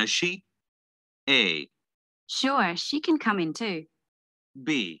today, has she? A. Sure, she can come in too.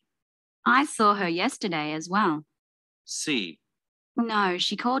 B. I saw her yesterday as well. C. No,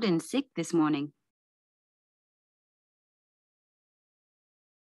 she called in sick this morning.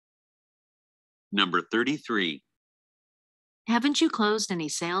 Number 33. Haven't you closed any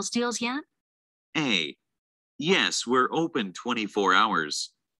sales deals yet? A. Yes, we're open 24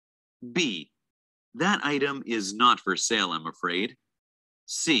 hours. B. That item is not for sale, I'm afraid.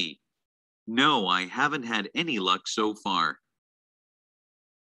 C. No, I haven't had any luck so far.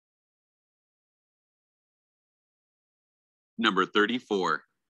 Number 34.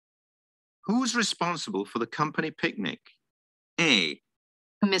 Who's responsible for the company picnic? A.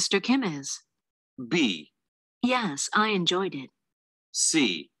 Mr. Kim is. B. Yes, I enjoyed it.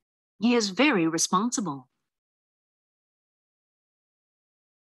 C. He is very responsible.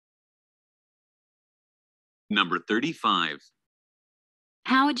 Number 35.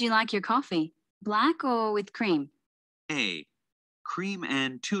 How would you like your coffee? Black or with cream? A. Cream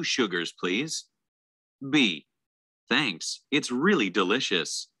and 2 sugars, please. B. Thanks, it's really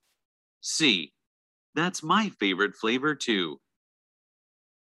delicious. C. That's my favorite flavor too.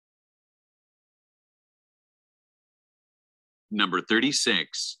 Number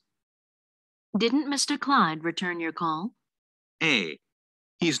 36. Didn't Mr. Clyde return your call? A.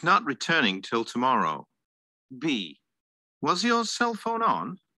 He's not returning till tomorrow. B. Was your cell phone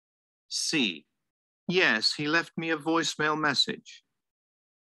on? C. Yes, he left me a voicemail message.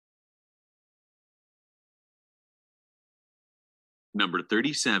 Number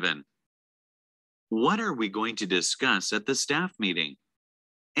 37. What are we going to discuss at the staff meeting?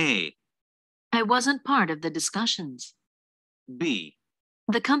 A. I wasn't part of the discussions. B.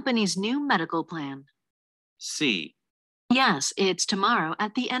 The company's new medical plan. C. Yes, it's tomorrow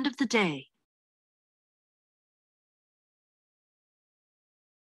at the end of the day.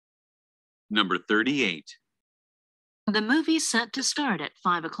 Number 38. The movie's set to start at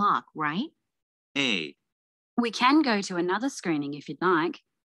 5 o'clock, right? A. We can go to another screening if you'd like.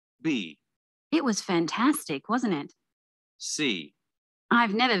 B. It was fantastic, wasn't it? C.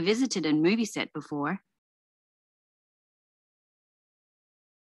 I've never visited a movie set before.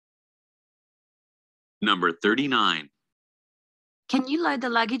 Number 39. Can you load the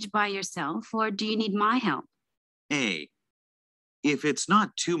luggage by yourself or do you need my help? A. If it's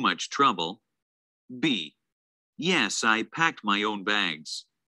not too much trouble. B. Yes, I packed my own bags.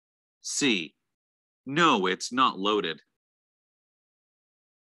 C. No, it's not loaded.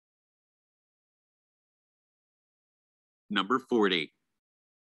 Number 40.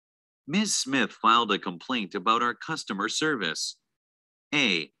 Ms. Smith filed a complaint about our customer service.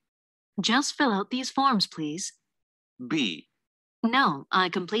 A. Just fill out these forms, please. B. No, I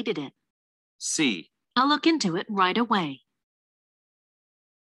completed it. C. I'll look into it right away.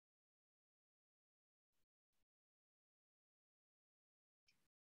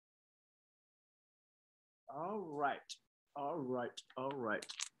 All right.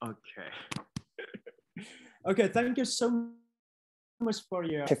 Okay. Okay, thank you so much for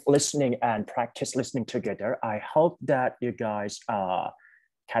your listening and practice listening together. I hope that you guys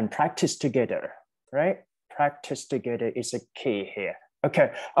can practice together, right? practice together is a key here. Okay,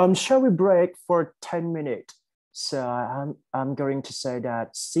 shall we break for 10 minutes? So I'm going to say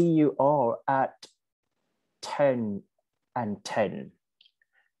that see you all at 10 and 10.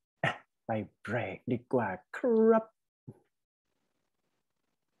 ไปเบรกดีกว่าครับ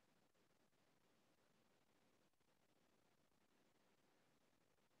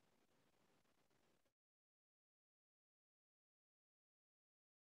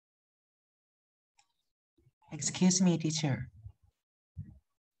Excuse me, teacher.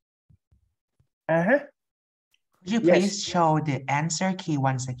 Uh-huh. Could you please show the answer key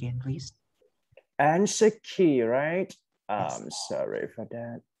once again, please? Answer key, right? Yes. Sorry for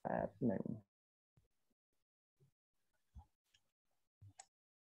that.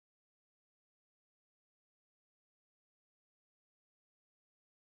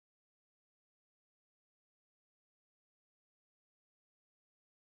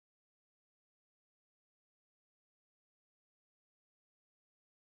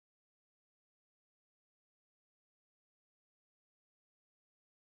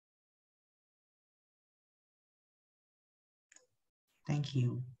 Thank you.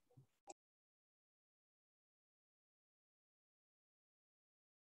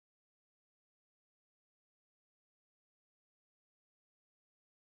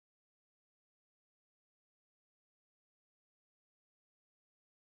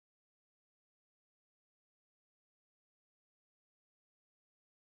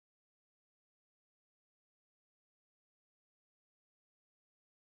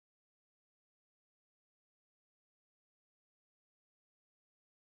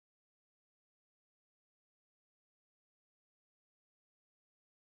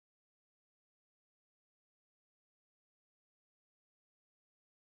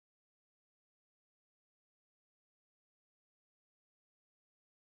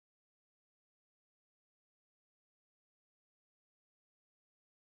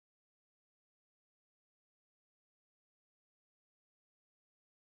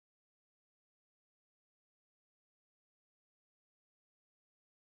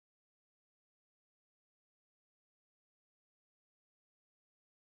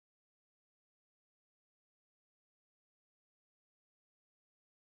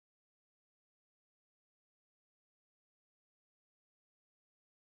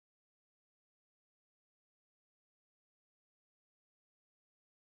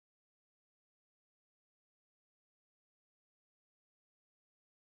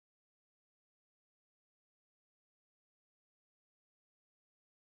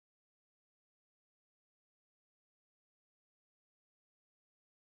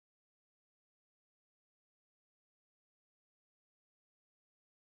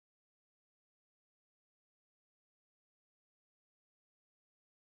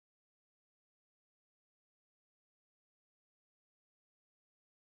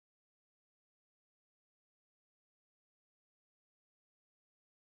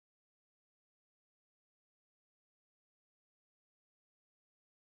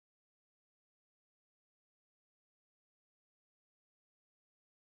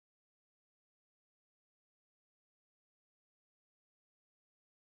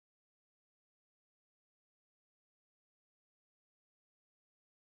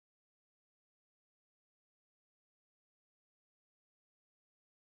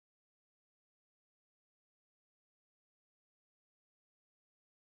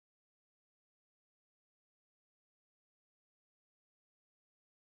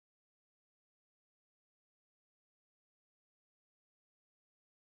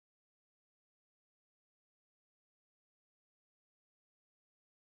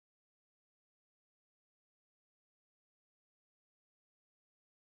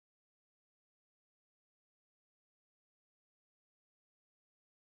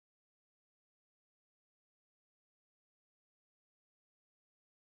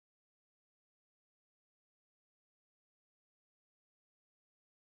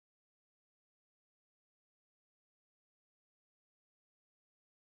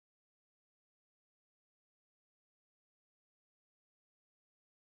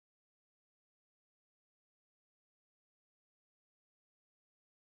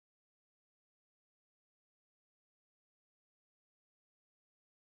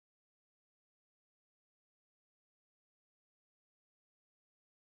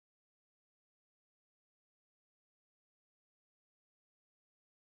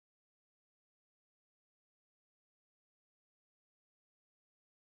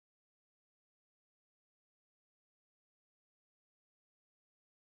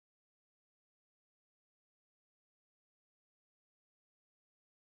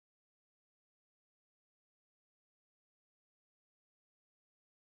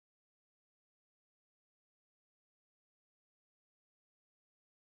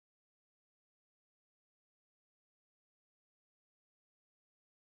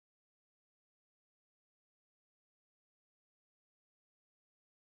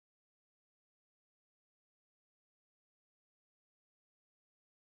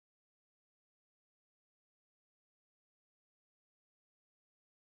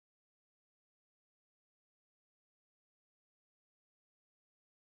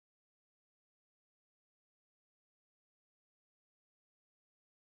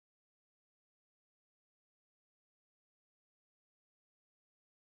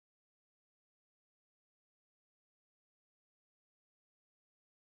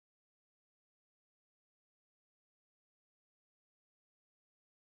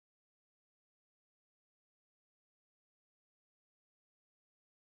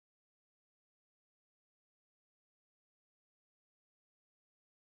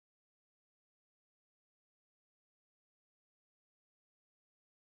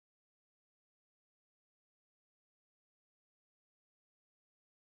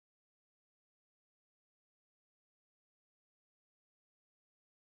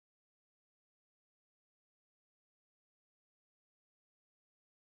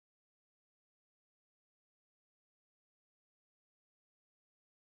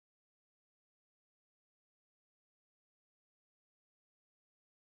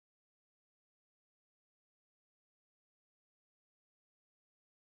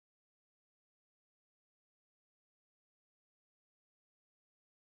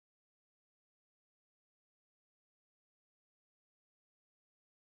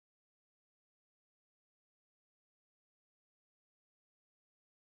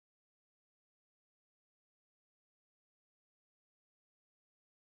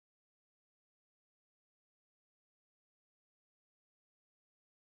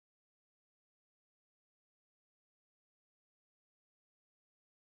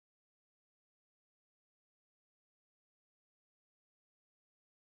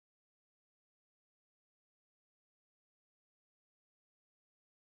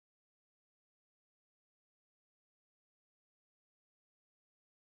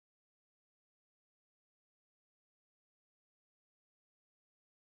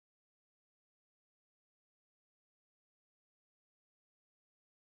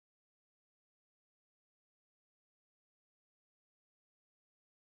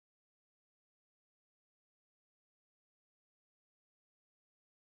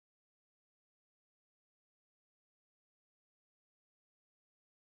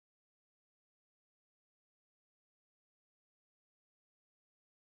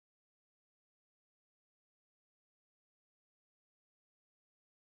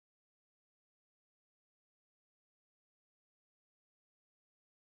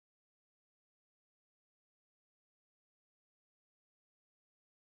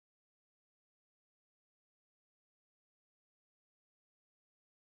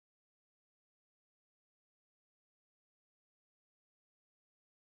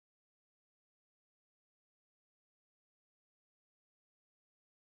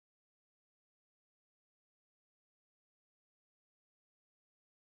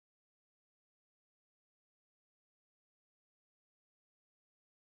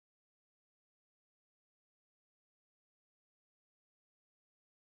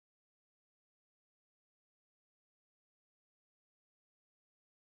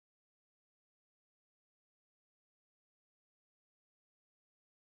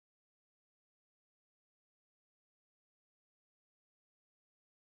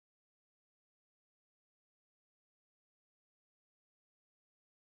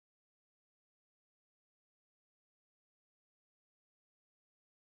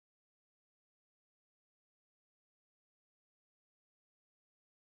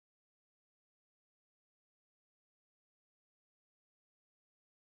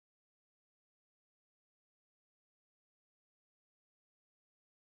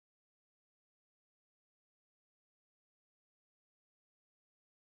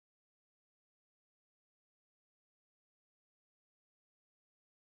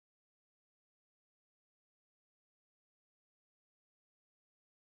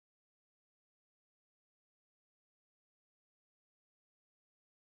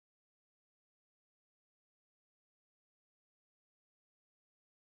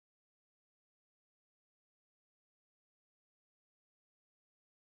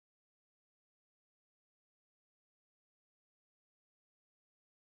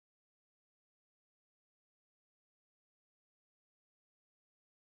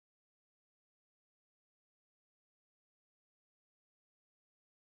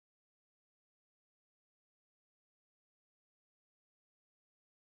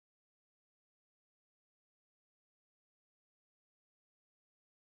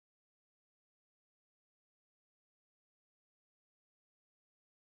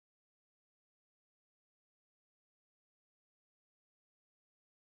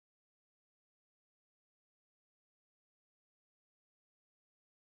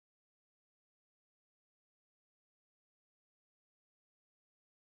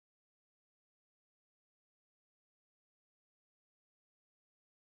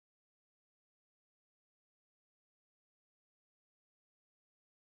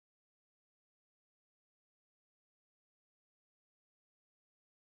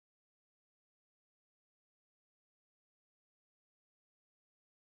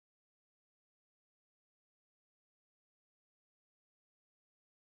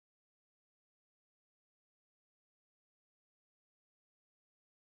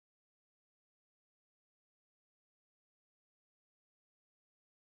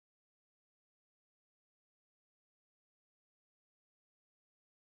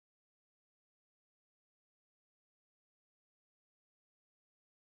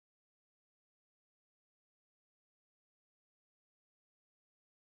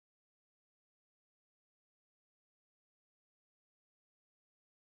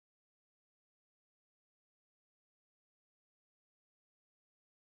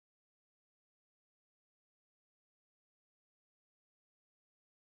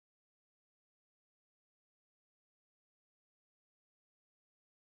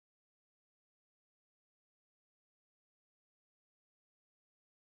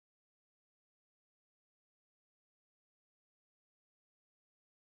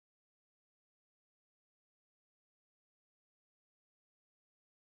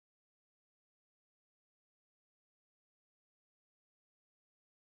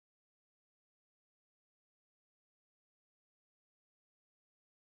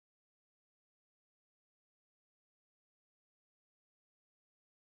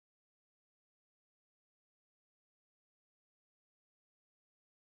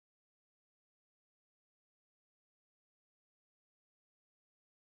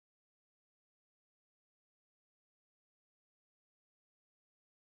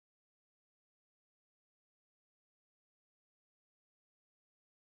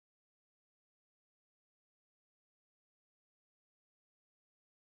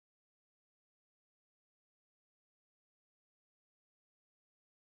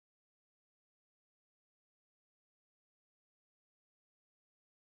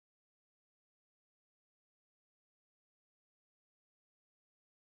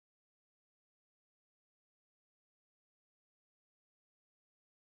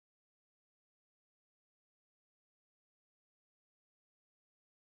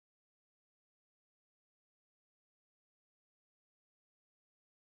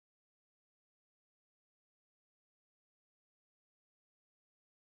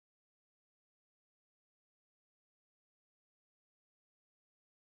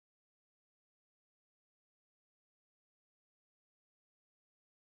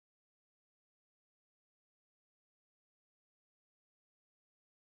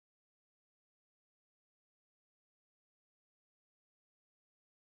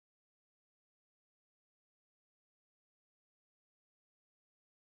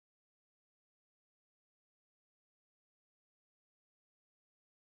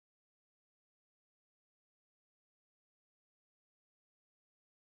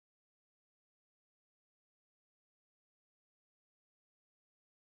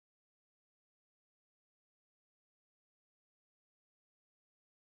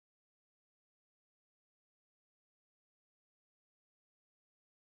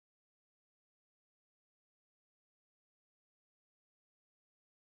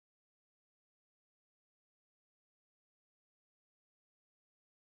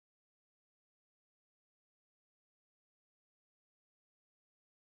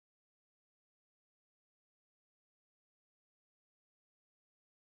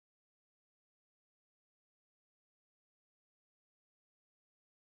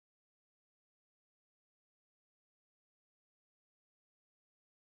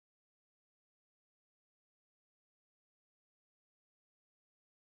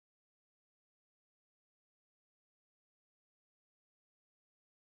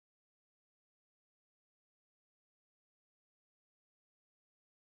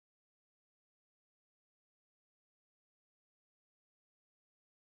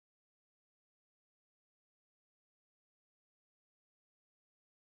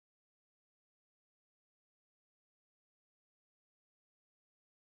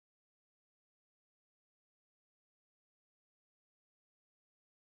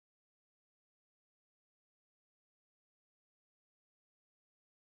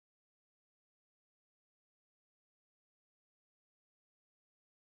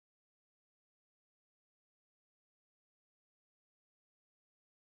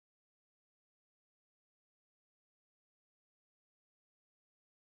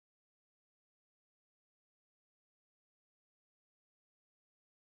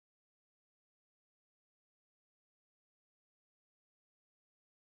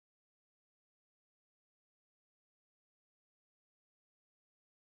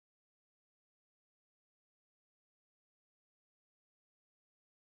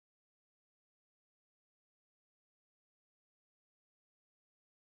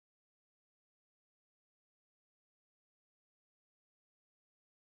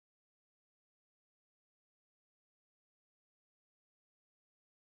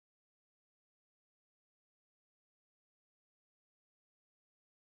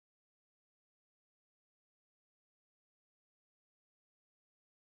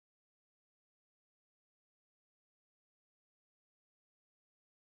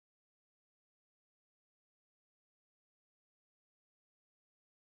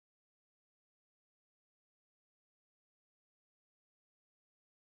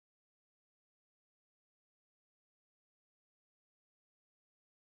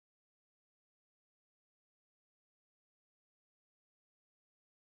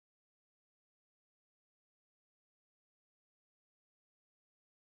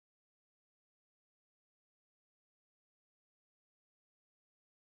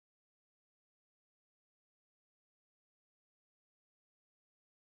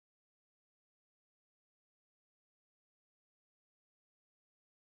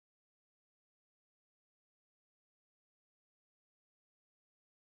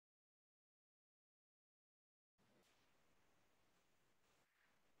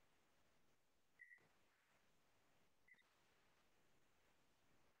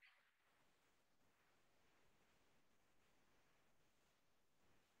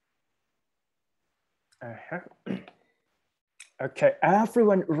 Okay,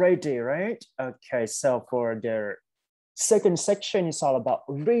 everyone ready, right? Okay, so for the second section is all about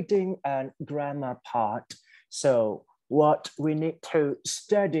reading and grammar part. So what we need to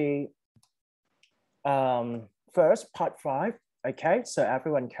study first, part 5. Okay, so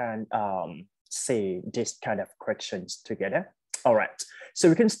everyone can see this kind of questions together. All right, so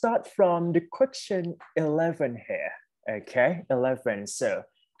we can start from the question 11 here. Okay, 11. So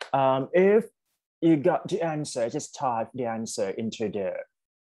if you got the answer, just type the answer into the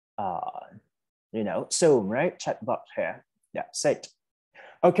Zoom, right? Chat box here. That's it.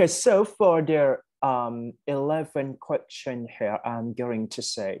 Okay, so for the 11 question here, I'm going to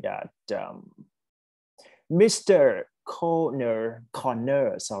say that Mr. Connor,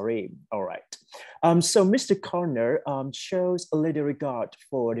 sorry. All right. So Mr. Connor shows a little regard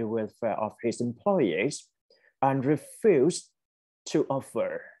for the welfare of his employees and refused to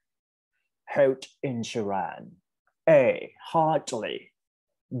offer health insurance. A, hardly.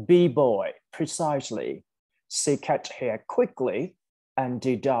 B, boy, precisely. C, cut hair quickly. And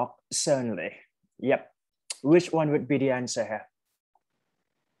D, dog, certainly. Yep. Which one would be the answer here?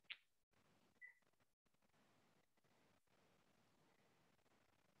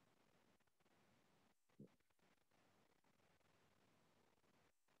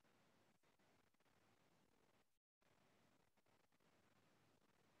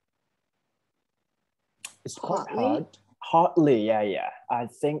 It's quite hard. Hardly, yeah. I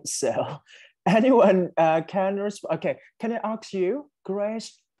think so. Anyone can respond? Okay, can I ask you,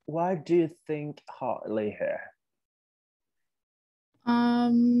 Grace, why do you think hardly here?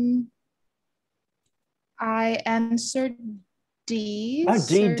 I answered D.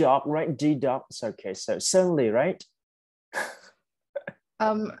 D dog, right? D dog. It's okay. So certainly, right?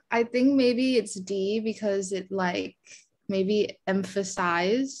 I think maybe it's D because it like maybe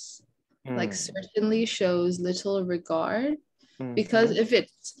emphasize, like certainly shows little regard. Because if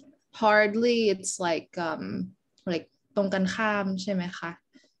it's hardly, it's like ตรงกันข้ามใช่ไหมคะ?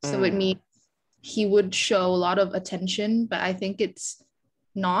 So it means he would show a lot of attention, but I think it's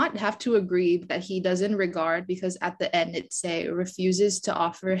not have to agree that he doesn't regard because at the end it say refuses to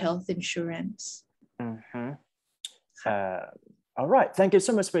offer health insurance. All right, thank you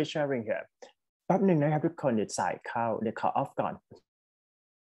so much for sharing here. แป๊บหนึ่งนะครับทุกคนเดี๋ยวสายเข้าเดี๋ยวขอ off ก่อน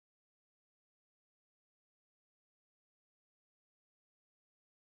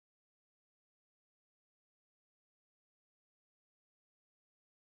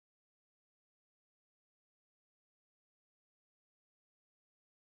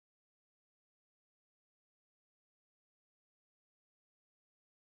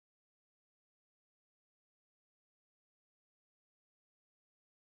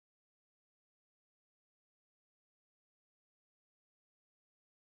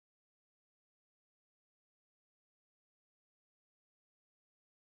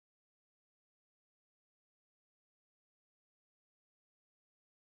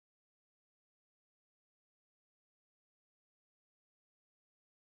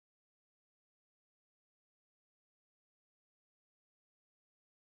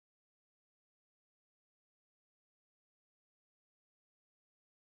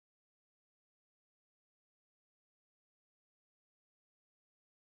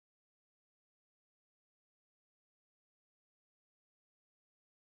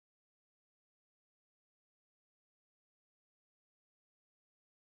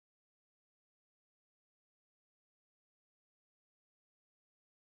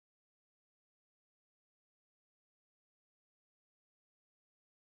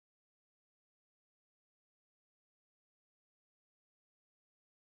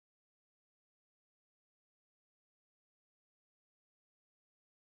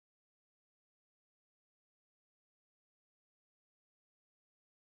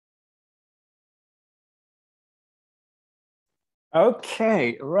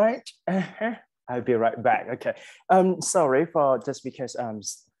Okay, right. I'll be right back. Okay. Sorry for just because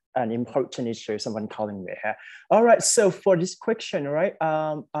an important issue, someone calling me here. All right. So for this question, right,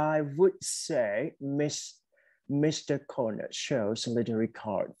 I would say Mr. Connor shows a little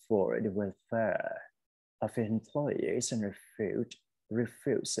regard for the welfare of employees and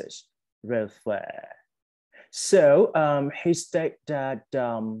refuses welfare. So he stated that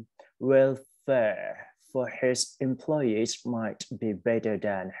welfare for his employees might be better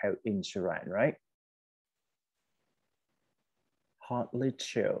than health insurance, right? Hardly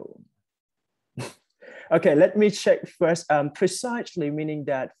true. Okay, let me check first. Precisely meaning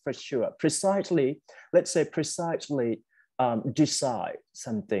that for sure. Precisely, let's say precisely decide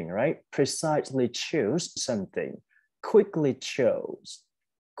something, right? Precisely choose something. Quickly chose.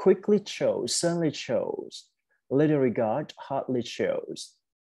 quickly chose, suddenly chose, little regard, hardly chose,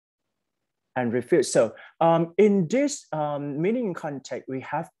 and refuse. So in this meaning context, we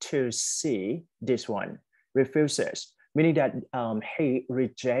have to see this one, refuses, meaning that he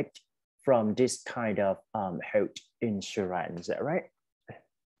reject from this kind of health insurance, is that right?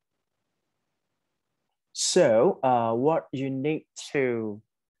 So what you need to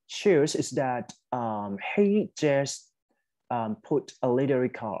choose is that he just put a little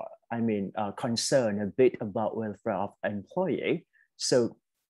regard, concern a bit about welfare of employee. So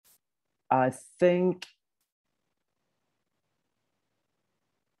I think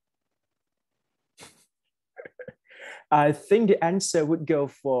the answer would go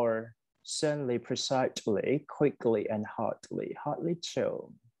for certainly, precisely, quickly, and hardly. Hardly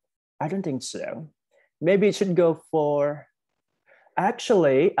show. I don't think so. Maybe it should go for,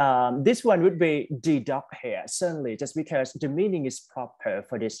 actually, this one would be deduct here, certainly, just because the meaning is proper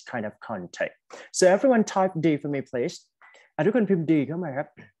for this kind of context. So everyone type D for me, please. ทุกคนพิมพ์ D เข้ามาครับ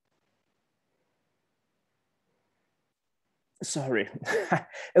Sorry,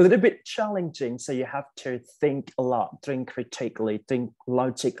 a little bit challenging. So you have to think a lot, think critically, think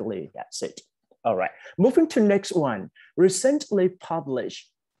logically. That's it. All right. Moving to next one. Recently published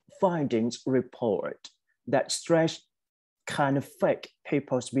findings report that stress can affect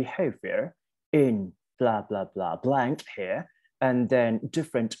people's behavior in blah, blah, blah, blank here, and then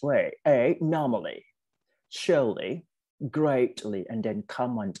different way. A, normally, surely, greatly, and then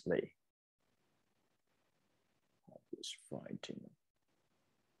commonly. Fighting.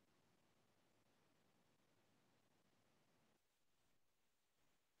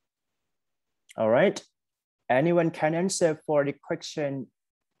 All right. Anyone can answer for the question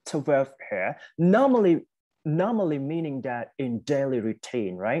 12 here. Normally meaning that in daily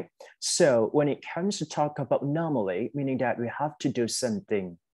routine, right? So when it comes to talk about normally, meaning that we have to do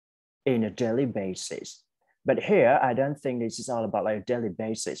something in a daily basis. But here, I don't think this is all about like a daily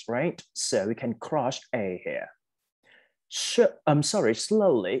basis, right? So we can cross A here.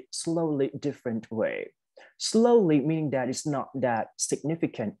 Slowly, different way. Slowly meaning that it's not that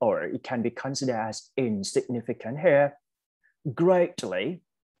significant, or it can be considered as insignificant here. Greatly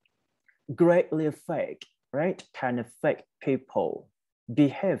affect, right? Can affect people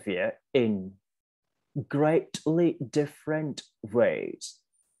behavior in greatly different ways.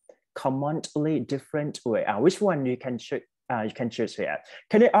 Commonly different way. Which one you can choose here?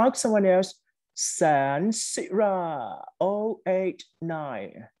 Can I ask someone else? San Sira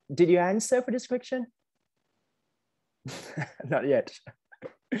 089. Did you answer for this question? Not yet.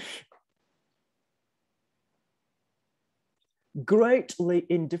 Greatly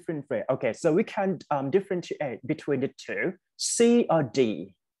in different way. Okay, so we can differentiate between the two. C or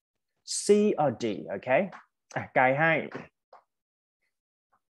D? C or D, okay? Guy hai.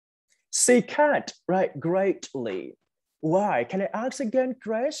 C cat, right? Greatly. Why? Can I ask again,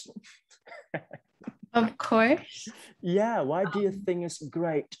 Grace? Of course. Yeah, why do you think it's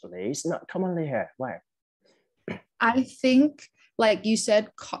greatly? It's not commonly here. Why? I think, like you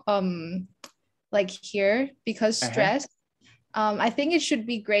said, like here, because stress, I think it should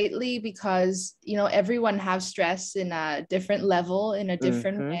be greatly because, you know, everyone has stress in a different level, in a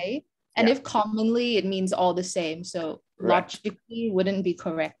different way. And if commonly, it means all the same. So logically wouldn't be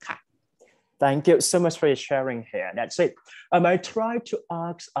correct. Thank you so much for your sharing here. That's it. I try to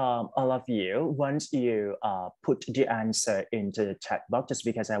ask all of you once you put the answer into the chat box, just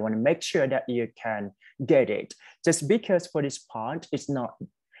because I want to make sure that you can get it. Just because for this part, it's not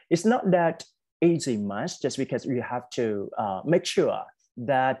that easy much, just because you have to make sure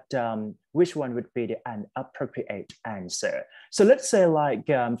that which one would be an appropriate answer. So let's say like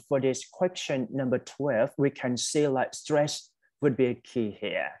for this question number 12, we can see like stress would be a key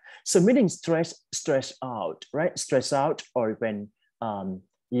here. So meaning stress out, right? Stress out, or when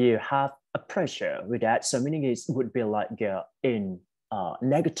you have a pressure with that. So meaning it would be like in a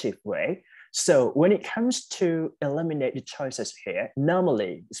negative way. So when it comes to eliminate the choices here,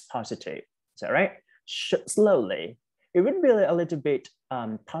 normally it's positive. Is that right? Slowly, it would be a little bit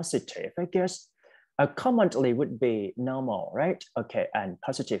positive, I guess. Commonly would be normal, right? Okay, and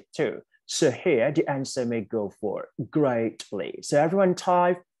positive too. So here the answer may go for greatly. So everyone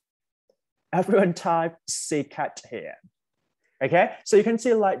type C cat here. Okay, so you can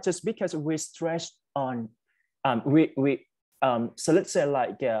see like just because we stress on so let's say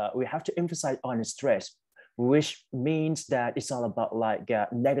like we have to emphasize on stress, which means that it's all about like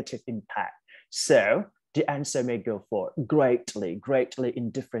negative impact. So the answer may go for greatly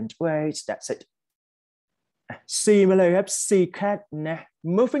in different ways. That's it. C มาเลยครับ C cat นะ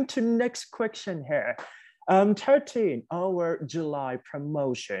Moving to next question here. 13, our July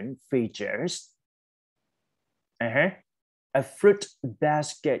promotion features a fruit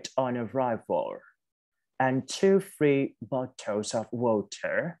basket on arrival and 2 free bottles of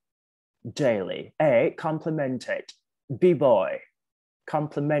water daily. A, complimented. B, boy,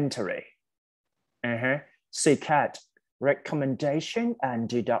 complimentary. C, cat, recommendation, and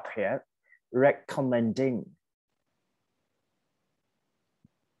D dot here, recommending.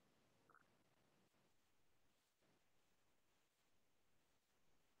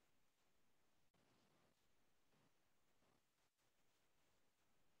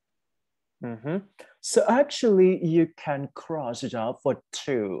 So actually, you can cross it out for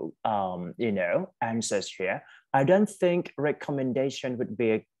 2, answers here. I don't think recommendation would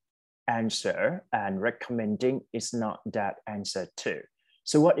be an answer, and recommending is not that answer too.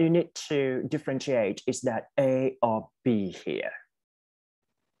 So what you need to differentiate is that A or B here.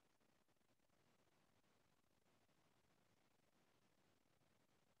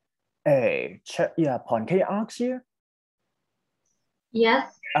 A, Yapon, can I ask you?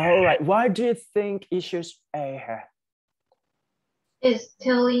 Yes. All right, why do you think you choose A here? It's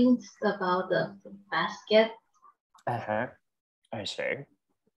telling about the basket. I see.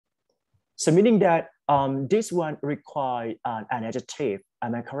 So meaning that this one requires an adjective,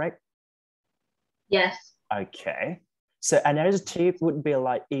 am I correct? Yes. Okay. So an adjective would be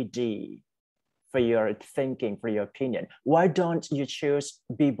like ED for your thinking, for your opinion. Why don't you choose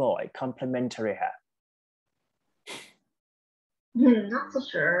B-boy, complimentary here? Not so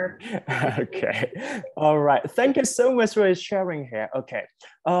sure. Okay. All right. Thank you so much for sharing here. Okay.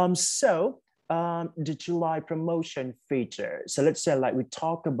 The July promotion feature. So let's say like we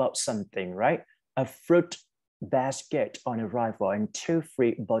talk about something, right? A fruit basket on arrival and 2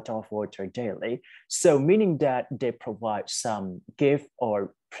 free bottles of water daily. So meaning that they provide some gift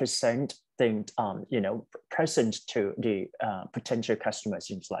or present things, presents to the potential customers,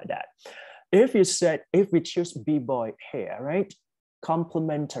 things like that. If we choose B-boy here, right?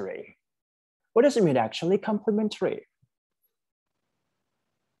 Complimentary. What does it mean actually, complimentary?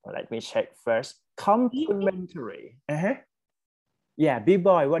 Well, let me check first. Complimentary. Yeah,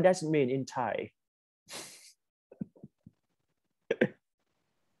 B-boy, what does it mean in Thai?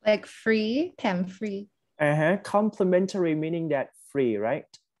 Like free, chem free. Complimentary meaning that free, right?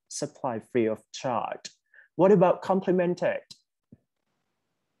 Supply free of charge. What about complimented?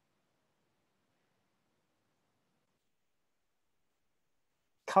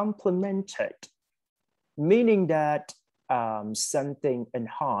 Complemented, meaning that something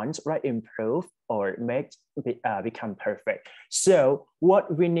enhanced, right? Improve or make become perfect. So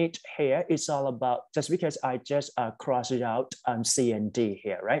what we need here is all about, just because I just crossed it out C and D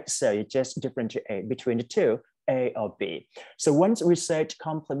here, right? So you just differentiate between the two, A or B. So once we said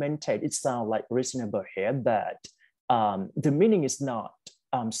complemented, it sounds like reasonable here, but the meaning is not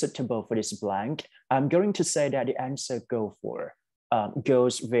suitable for this blank. I'm going to say that the answer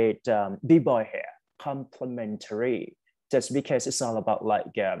goes with B-boy here, complementary, just because it's all about like,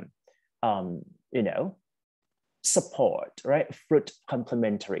 support, right? Fruit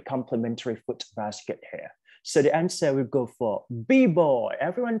complementary fruit basket here. So the answer will go for B-boy.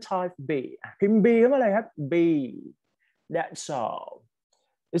 Everyone type B. Him B, B. That's all.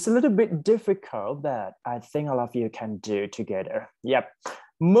 It's a little bit difficult, but I think all of you can do together. Yep.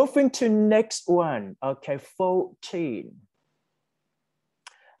 Moving to next one. Okay, 14.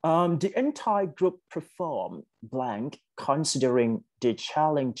 The entire group performed blank considering the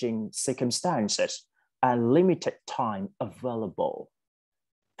challenging circumstances and limited time available.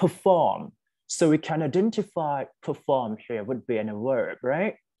 Perform. So we can identify perform here would be a verb,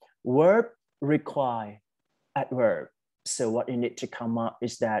 right? Verb require adverb. So what you need to come up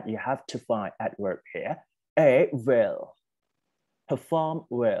is that you have to find adverb here. A, will. Perform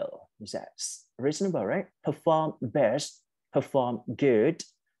well. Is that reasonable, right? Perform best, perform good,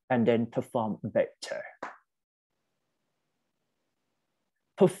 and then perform better.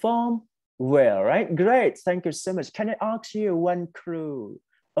 Perform well, right? Great, thank you so much. Can I ask you one crew?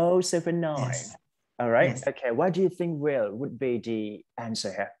 079. Yes. All right, Yes. okay. What do you think well would be the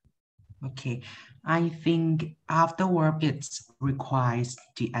answer here? Okay, I think after verb it requires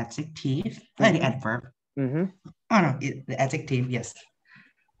the adjective, the adverb. Oh no, the adjective, yes.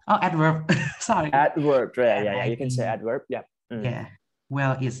 Oh, adverb, sorry. Adverb, yeah, you can say adverb, yeah. Yeah,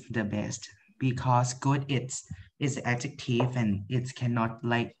 well, it's the best because good is the adjective and it cannot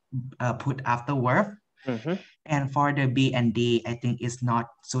like put after verb. And for the B and D, I think it's not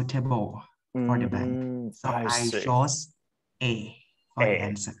suitable for the blank. So I chose A for the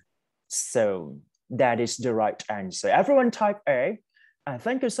answer. So that is the right answer. Everyone type A.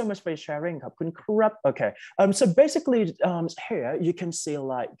 Thank you so much for sharing. ขอบคุณครับ Okay. So basically, here you can see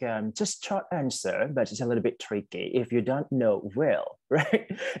like just short answer, but it's a little bit tricky if you don't know well, right?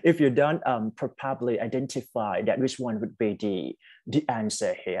 If you don't probably identify that which one would be the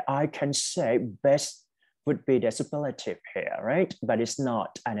answer here. I can say best would be the superlative here, right? But it's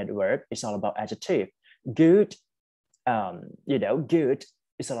not an adverb. It's all about adjective. Good, good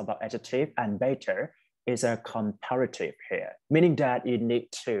is all about adjective, and better is a comparative here, meaning that you need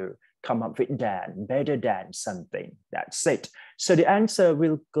to come up with better than something. That's it. So the answer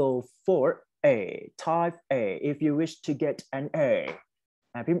will go for A, type A. If you wish to get an A,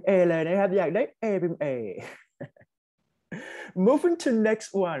 พิมพ์ A เลยนะครับ อยากได้ A พิมพ์ A. Moving to next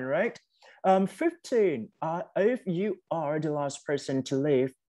one, right? 15. If you are the last person to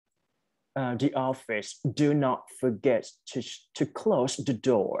leave the office, do not forget to close the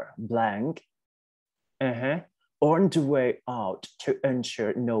door, blank. On the way out to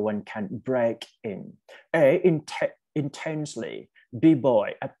ensure no one can break in. A, intensely. B, boy,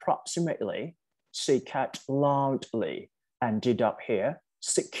 approximately. C, cat, loudly. And D, dog here,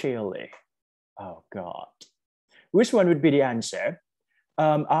 securely. Oh God. Which one would be the answer?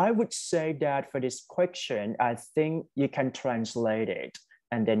 I would say that for this question, I think you can translate it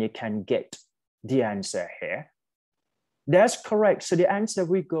and then you can get the answer here. That's correct. So the answer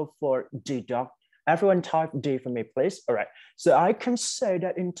we go for D, dog. Everyone type D for me, please. All right. So I can say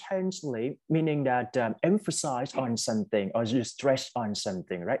that intensely, meaning that emphasize on something or you stress on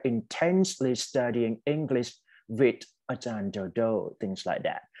something, right? Intensely studying English with Ajahn Dodo, things like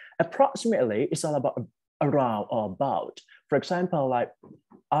that. Approximately, it's all about around or about. For example, like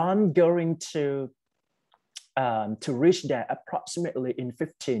I'm going to reach there approximately in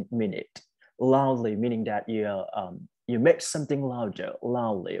 15 minutes. Loudly, meaning that you make something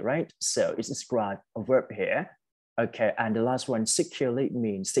loudly, right? So it's described a verb here. Okay, and the last one, securely,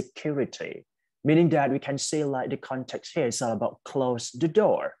 means security, meaning that we can see like the context here is all about close the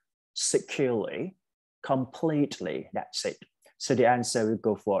door, securely, completely, that's it. So the answer will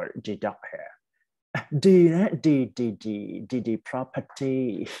go for D, dog here. D,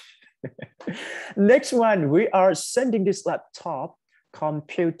 property. Next one, we are sending this laptop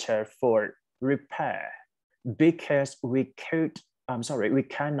computer for repair because we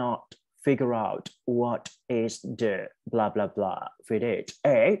cannot figure out what is the blah blah blah with it.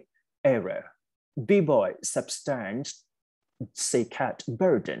 A, error. B, boy, substance. C, cat,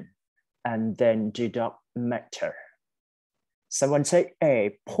 burden. And then D, dog, matter. Someone say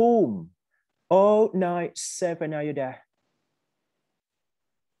A, Poom. 097, are you there?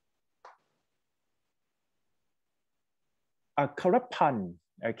 A corrupt pun,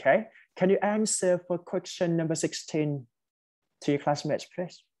 okay? Can you answer for question number 16 to your classmates,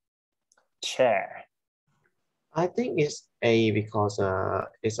 please? Chair. I think it's A because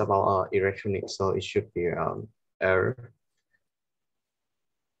it's about electronics, so it should be error.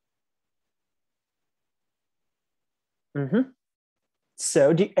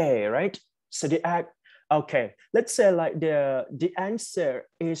 So the A, right? So the okay. Let's say like the answer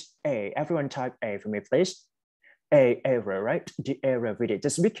is A. Everyone type A for me, please. A, error, right? The error with it,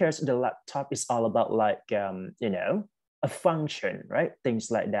 just because the laptop is all about like a function, right? Things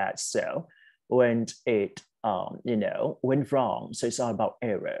like that. So when it went wrong, so it's all about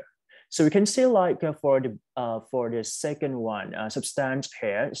error. So we can see like for the second one, substance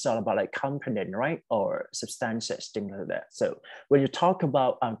here, it's all about like component, right? Or substances, things like that. So when you talk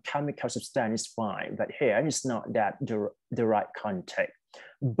about chemical substance, it's fine, but here it's not that the right context.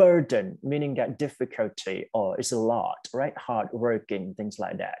 Burden, meaning that difficulty or it's a lot, right? Hard working, things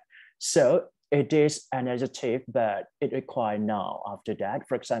like that. So it is an adjective, but it requires now after that.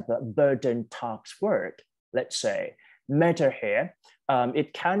 For example, burden task work, let's say. Matter here,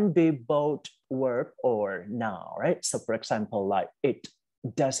 it can be both verb or noun, right? So for example, like it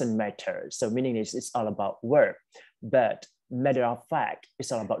doesn't matter. So meaning it's all about verb, but matter of fact,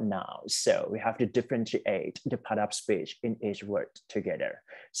 it's all about noun. So we have to differentiate the part of speech in each word together.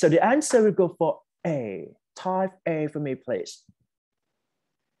 So the answer will go for A. Type A for me, please.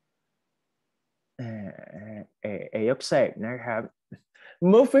 A ยกเสกนะครับ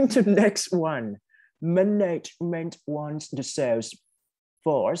Moving to the next one. Management wants the sales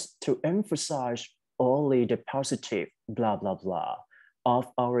force to emphasize only the positive blah blah blah of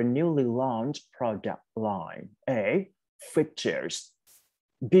our newly launched product line. A, features.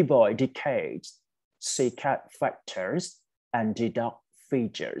 B, boy, decades. C, cat, factors. And D, dog,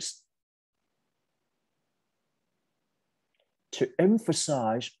 features. To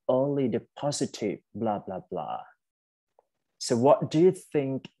emphasize only the positive blah blah blah. So what do you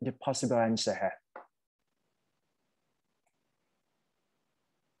think the possible answer here?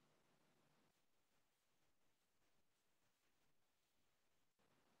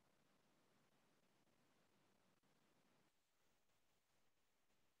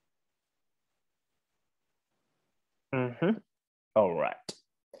 All right.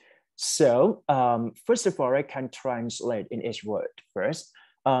 So first of all, I can translate in each word first.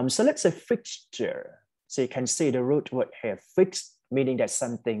 So let's say fixture. So you can see the root word here, fixed, meaning that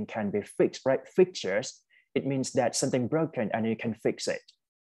something can be fixed, right? Fixtures, it means that something broken and you can fix it.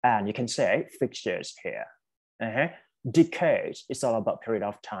 And you can say fixtures here. Decades, it's all about period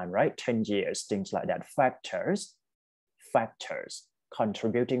of time, right? 10 years, things like that. Factors,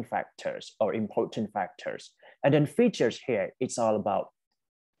 contributing factors or important factors. And then features here, it's all about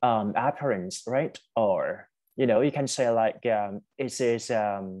appearance, right? Or, you know, you can say like, it is,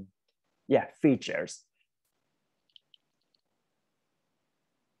 yeah, features.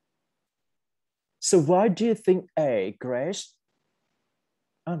 So why do you think A, Grace?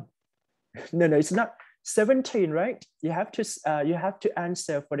 No, it's not 17, right? You have to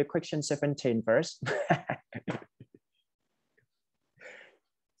answer for the question 17 first.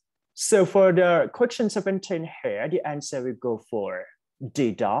 So for the question 17 here, the answer will go for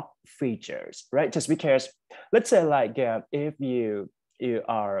deduct features, right? Just because, let's say like if you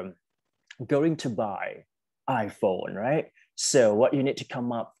are going to buy iPhone, right? So what you need to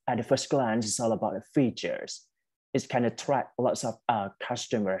come up at the first glance is all about the features. It's kind of attract lots of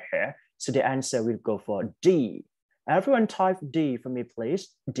customer here. So the answer will go for D. Everyone type D for me, please.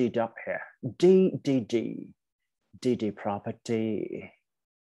 Deduct here. D property.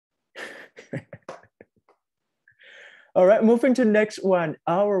 All right, moving to next one.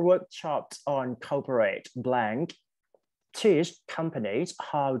 Our workshops on corporate blank teach companies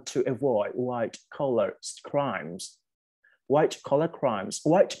how to avoid white-collar crimes. White-collar crimes.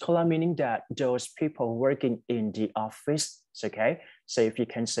 White-collar meaning that those people working in the office, okay? So if you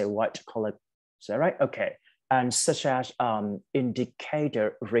can say white-collar, is that right? Okay. And such as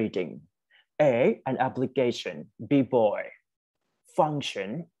indicator reading. A, an obligation. B, boy.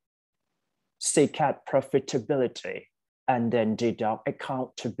 Function. C, cat profitability. And then deduct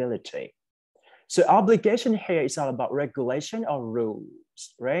accountability. So obligation here is all about regulation or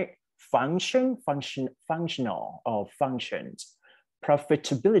rules, right? Functional or functions.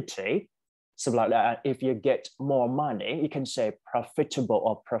 Profitability, so like that, if you get more money, you can say profitable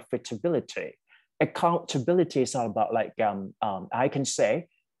or profitability. Accountability is all about like, I can say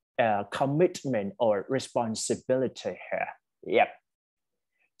commitment or responsibility here. Yep.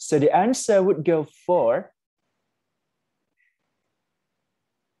 So the answer would go for,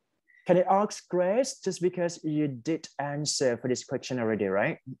 can I ask Grace, just because you did answer for this question already,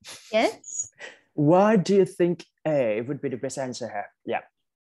 right? Yes. Why do you think A would be the best answer here? Yeah.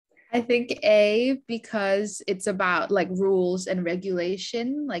 I think A, because it's about like rules and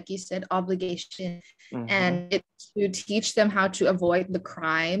regulation, like you said, obligation, and it's to teach them how to avoid the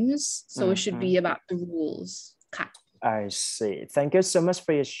crimes. So it should be about the rules. I see. Thank you so much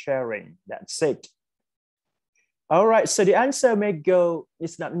for your sharing. That's it. All right, so the answer may go,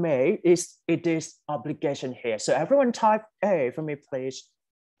 it's not may, it is obligation here. So everyone type A for me, please.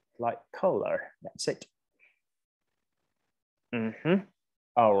 Like color, that's it.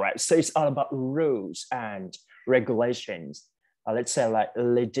 All right, so it's all about rules and regulations. Let's say like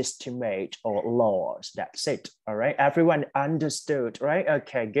legitimate or laws, that's it. All right, everyone understood, right?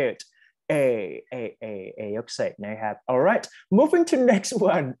 Okay, good. A, okay, now have. All right, moving to next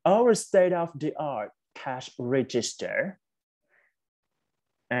one, our state-of-the-art cash register.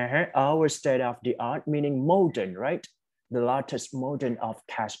 Our state-of-the-art, meaning modern, right? The latest modern of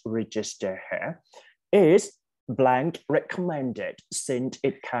cash register here is blank recommended, since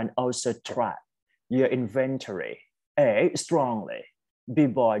it can also track your inventory. A, strongly. B,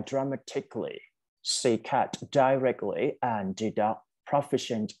 boy, dramatically. C, cut directly, and deduct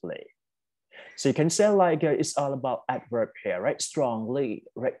proficiently. So you can say like it's all about adverb here, right? Strongly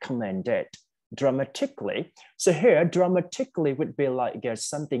recommended. Dramatically. So here, dramatically would be like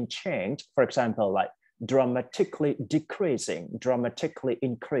something changed. For example, like dramatically decreasing, dramatically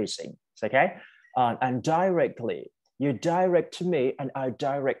increasing. Okay. And directly, you direct to me and I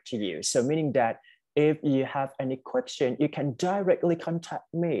direct to you. So meaning that if you have any question, you can directly contact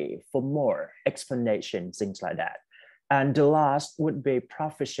me for more explanation, things like that. And the last would be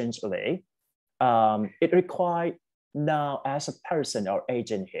proficiently. It requires now as a person or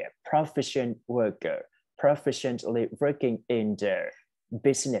agent here, proficient worker, proficiently working in the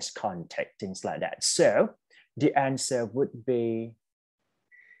business context, things like that. So the answer would be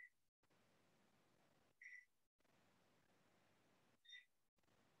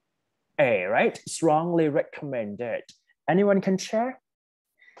A, right? Strongly recommended. Anyone can share?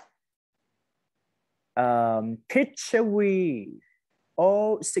 Picture we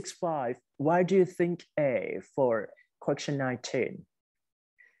 065. Why do you think A for question 19?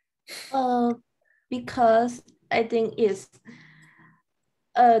 Because I think is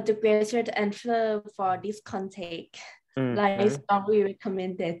the greatest answer for this context. Like strongly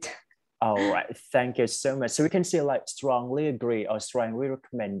recommended. All right, thank you so much. So we can say like strongly agree or strongly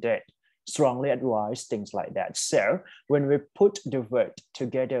recommended, strongly advised, things like that. So when we put the word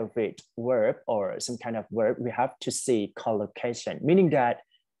together with verb or some kind of verb, we have to see collocation, meaning that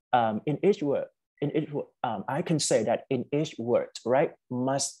in each word, I can say that in each word, right,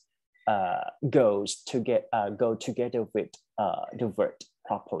 must go together with the word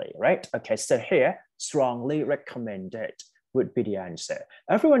properly, right? Okay, so here, strongly recommended would be the answer.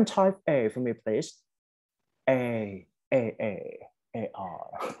 Everyone type A for me, please. A,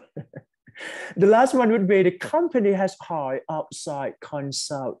 R. The last one would be the company has hired outside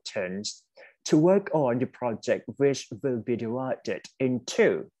consultants to work on the project, which will be divided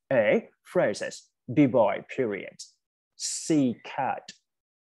into A, phrases, B-boy, periods, C, cat,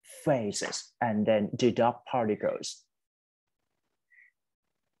 phases, and then deduct particles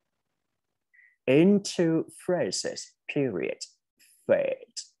into phrases, periods,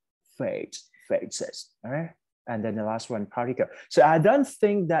 phases, all right? And then the last one, particle. So I don't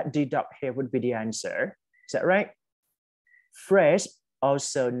think that deduct here would be the answer. Is that right? Phrase,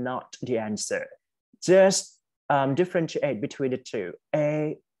 also not the answer. Just differentiate between the two.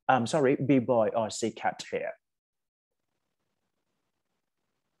 B-boy or C, cat here.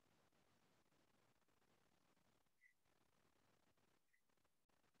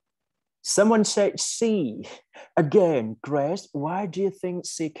 Someone said C. Again, Grace, why do you think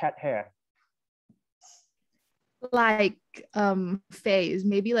C, cat here? Like phase,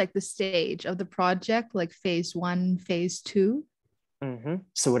 maybe like the stage of the project, like phase 1, phase 2.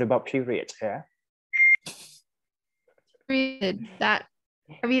 So what about period here? Period. That,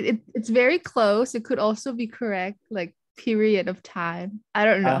 I mean, it's very close. It could also be correct, like period of time. I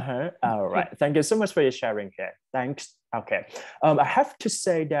don't know. All right. Thank you so much for your sharing here. Thanks. Okay. I have to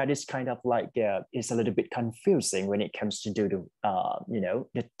say that it's kind of like it's a little bit confusing when it comes to do the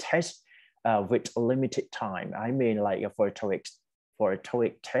the test with limited time. I mean, like for a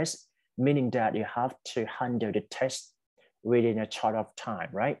TOEIC test, meaning that you have to handle the test within a short of time,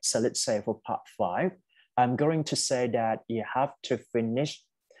 right? So let's say for part 5, I'm going to say that you have to finish.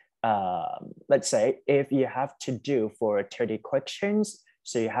 Let's say if you have to do for 30 questions,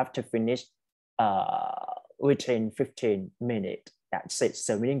 so you have to finish within 15 minutes. That's it.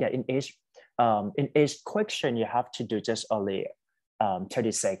 So meaning that in each question, you have to do just only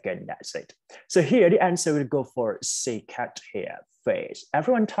 30 seconds. That's it. So here the answer will go for C, cat here, phase.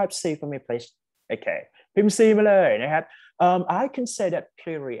 Everyone type C for me, please. Okay. พิมพ์ C มาเลยนะครับ I can say that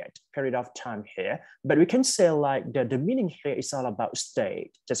period of time here, but we can say like the meaning here is all about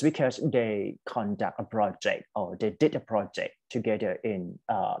state, just because they conduct a project or they did a project together in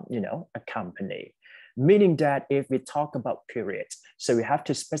a company. Meaning that if we talk about periods, so we have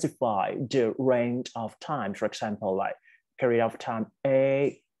to specify the range of time. For example, like period of time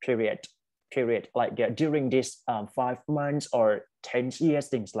A, period like during this 5 months or 10 years,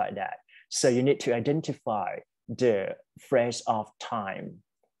 things like that. So you need to identify the phrase of time.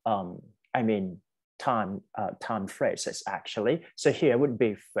 Time phrases actually. So here would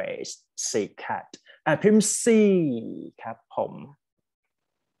be phrase C, cat. พิมพ์ C ครับผม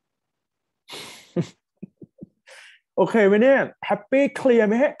โอเคไหมเนี่ยแฮปปี้เคลียร์ไ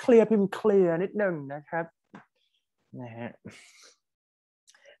หมฮะเคลียร์พิมพ์เคลียร์นิดนึงนะครับนะฮะ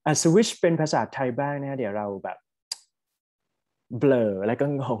สวิชเป็นภาษาไทยบ้างนะเดี๋ยวเราแบบเบลอแล้วก็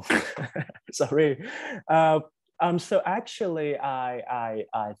งง sorry so actually I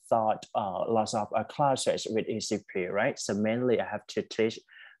thought lots of classes with ECP, right? So mainly I have to teach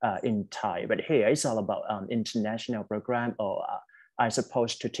in Thai, but here it's all about international program, or I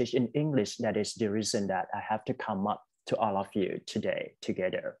supposed to teach in English. That is the reason that I have to come up to all of you today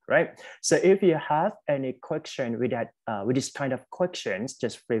together, right? So if you have any question with that, with this kind of questions,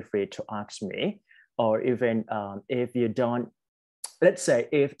 just feel free to ask me, or even if you don't, let's say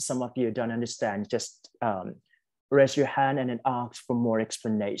if some of you don't understand, just raise your hand and then ask for more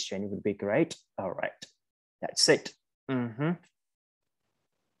explanation. It would be great. All right, that's it.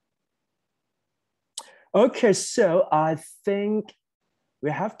 Okay, so I think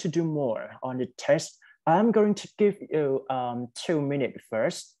we have to do more on the test. I'm going to give you 2 minutes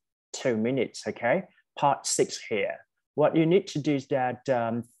first, 2 minutes, okay? Part 6 here. What you need to do is that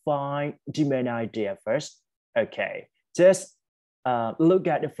find the main idea first. Okay, just look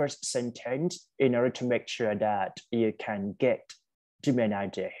at the first sentence in order to make sure that you can get the main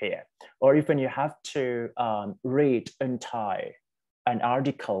idea here. Or even you have to read an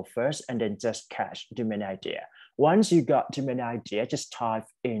article first and then just catch the main idea. Once you got the main idea, just type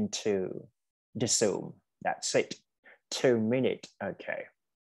into the Zoom, That's it. 2 minutes. Okay.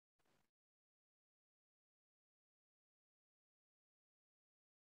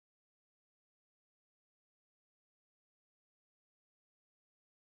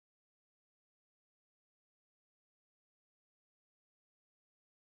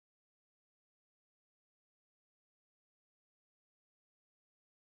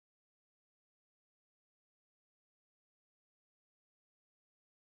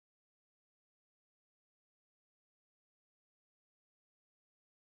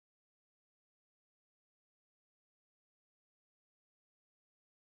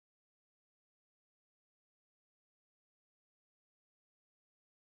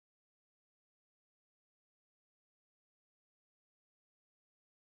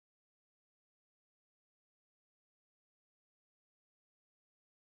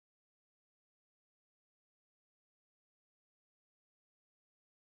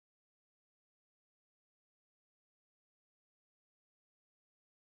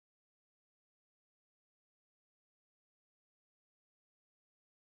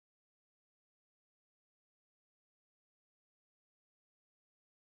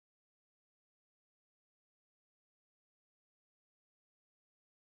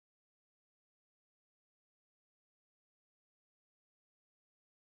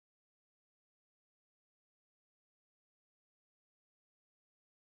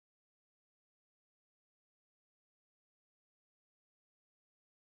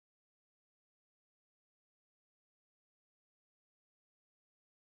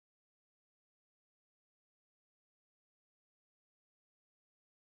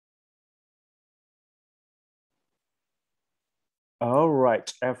 All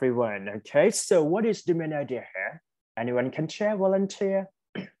right, everyone. Okay, so what is the main idea here? Anyone can share, volunteer?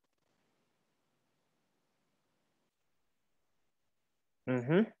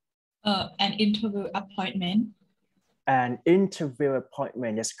 An interview appointment. An interview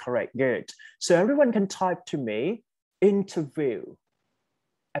appointment is correct. Good. So everyone can type to me, interview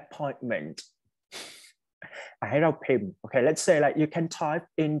appointment. I hate our pim. Okay, let's say like you can type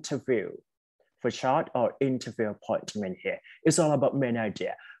interview for short or interview appointment here. It's all about main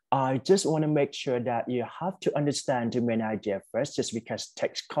idea. I just want to make sure that you have to understand the main idea first, just because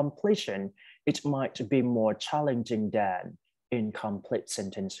text completion, it might be more challenging than incomplete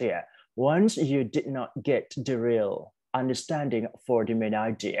sentence here. Once you did not get the real understanding for the main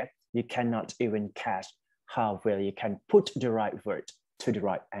idea, you cannot even catch how well you can put the right word to the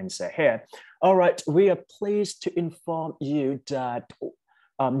right answer here. All right, we are pleased to inform you that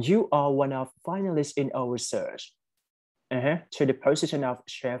you are one of finalists in our search to the position of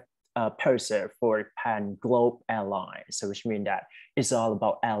chef purser for Pan Globe Airline. So which means that it's all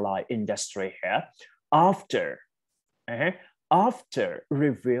about airline industry here. After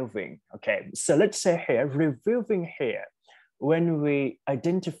reviewing, okay, so let's say here, reviewing here, when we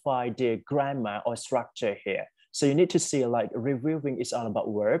identify the grammar or structure here, so you need to see like reviewing is all about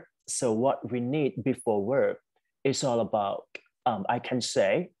verb. So what we need before verb is all about, I can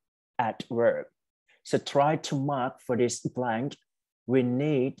say, adverb. So try to mark for this blank, we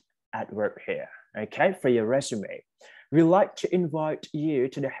need adverb here, okay, for your resume. We'd like to invite you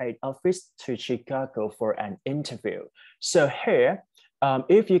to the head office to Chicago for an interview. So here,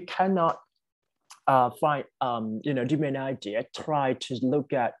 if you cannot find, the main idea, try to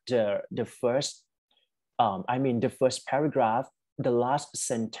look at the first, the first paragraph, the last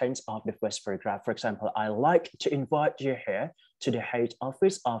sentence of the first paragraph. For example, I'd like to invite you here to the head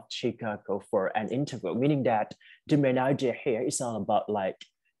office of Chicago for an interview, meaning that the main idea here is all about like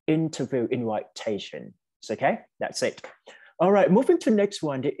interview invitation. So, okay, that's it. All right, moving to next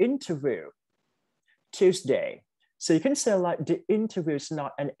one, the interview, Tuesday. So you can say like the interview is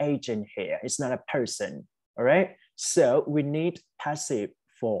not an agent here, it's not a person, all right? So we need passive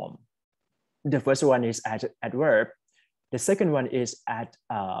form. The first one is adverb. The second one is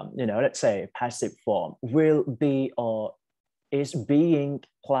let's say passive form, will be or is being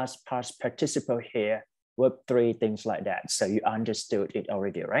plus past participle here, verb 3, things like that. So you understood it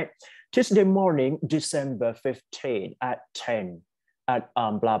already, right? Tuesday morning, December 15 at 10 at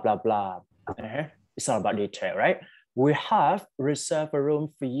blah, blah, blah. It's all about detail, right? We have reserved a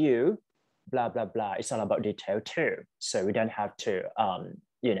room for you, blah, blah, blah. It's all about detail too. So we don't have to,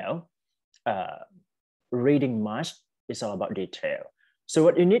 reading much. It's all about detail. So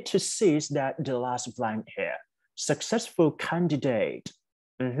what you need to see is that the last blank here, successful candidate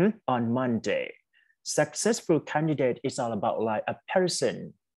on Monday. Successful candidate is all about like a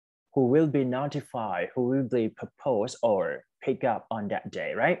person who will be notified, who will be proposed or pick up on that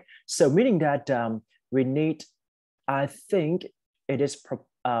day, right? So meaning that we need, I think it is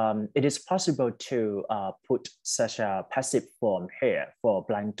it is possible to put such a passive form here for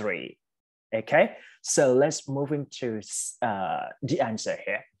blank 3. Okay, so let's move into the answer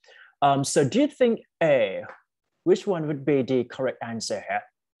here. So do you think A, which one would be the correct answer here?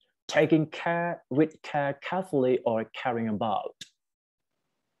 Taking care with care carefully or caring about?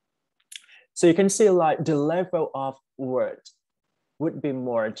 So you can see like the level of word would be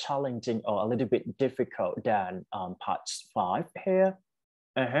more challenging or a little bit difficult than part 5 here.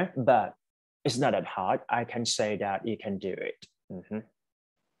 But it's not that hard. I can say that you can do it.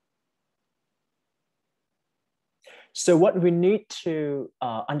 So what we need to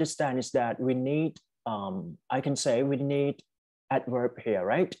understand is that we need, I can say we need adverb here,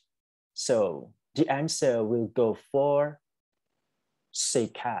 right? So the answer will go for see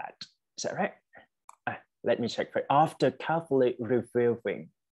cat. Is that right? Let me check for after carefully reviewing.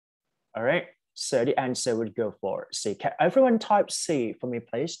 All right. So the answer would go for see cat. Everyone type C for me,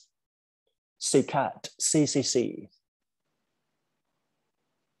 please. See cat. C.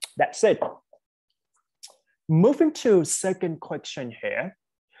 That's it. Moving to second question here.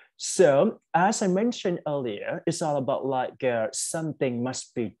 So as I mentioned earlier, it's all about like something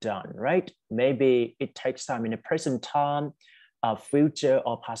must be done, right? Maybe it takes time in the present time, future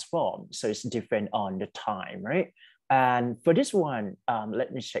or past form. So it's different on the time, right? And for this one,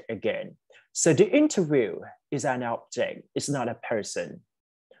 let me check again. So the interview is an object, it's not a person.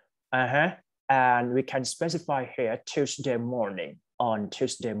 And we can specify here Tuesday morning, on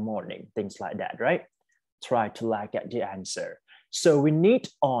Tuesday morning, things like that, right? Try to like get the answer. So we need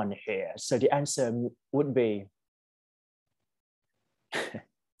on here. So the answer would be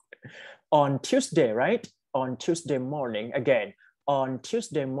on Tuesday, right? On Tuesday morning, again, on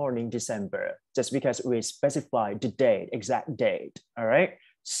Tuesday morning, December, just because we specify the date, exact date, all right?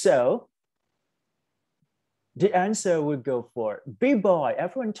 So the answer would go for B boy.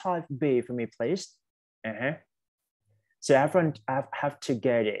 Everyone type B for me, please. So everyone have to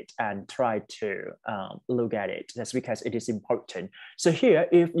get it and try to look at it. That's because it is important. So here,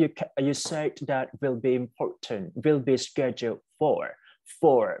 if you said that will be important, will be scheduled for,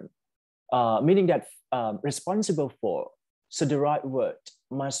 meaning that responsible for. So the right word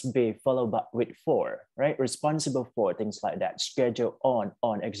must be followed by with for, right? Responsible for, things like that. Schedule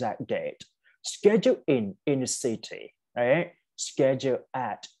on exact date. Schedule in the city, right? Schedule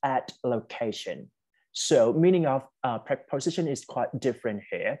at location. So meaning of preposition is quite different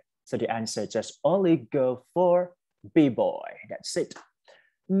here. So the answer just only go for B-boy. That's it.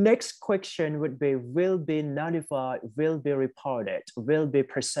 Next question would be will be notified, will be reported, will be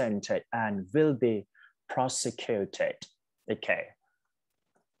presented, and will be prosecuted. Okay.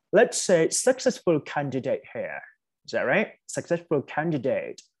 Let's say successful candidate here. Is that right? Successful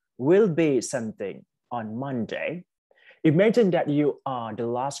candidate will be something on Monday. Imagine that you are the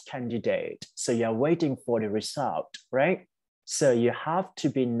last candidate, so you're waiting for the result, right? So you have to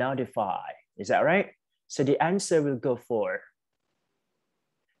be notified, is that right? So the answer will go for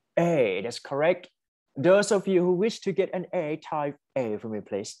A, that's correct. Those of you who wish to get an A, type A for me,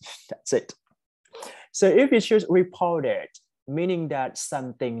 please. That's it. So if you choose reported, meaning that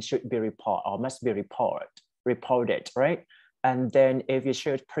something should be reported or must be reported, right? And then if you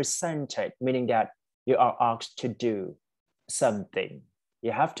choose presented, meaning that you are asked to do something,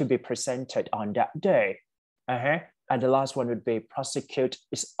 you have to be presented on that day. And the last one would be prosecute.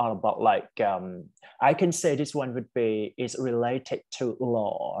 It's all about like I can say this one would be is related to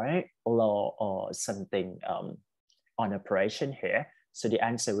law, right? Law or something on operation here. So the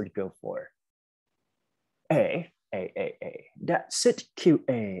answer would go for A. That's it.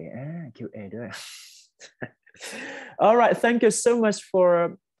 QA. QA. All right. Thank you so much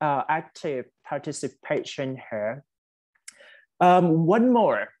for active participation here. One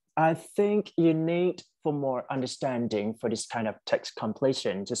more. I think you need for more understanding for this kind of text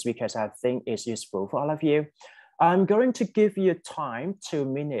completion, just because I think it's useful for all of you. I'm going to give you time, 2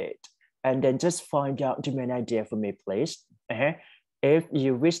 minutes, and then just find out the main idea for me, please. If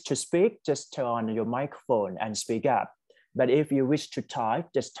you wish to speak, just turn on your microphone and speak up. But if you wish to type,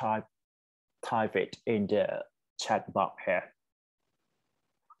 just type it in the chat box here.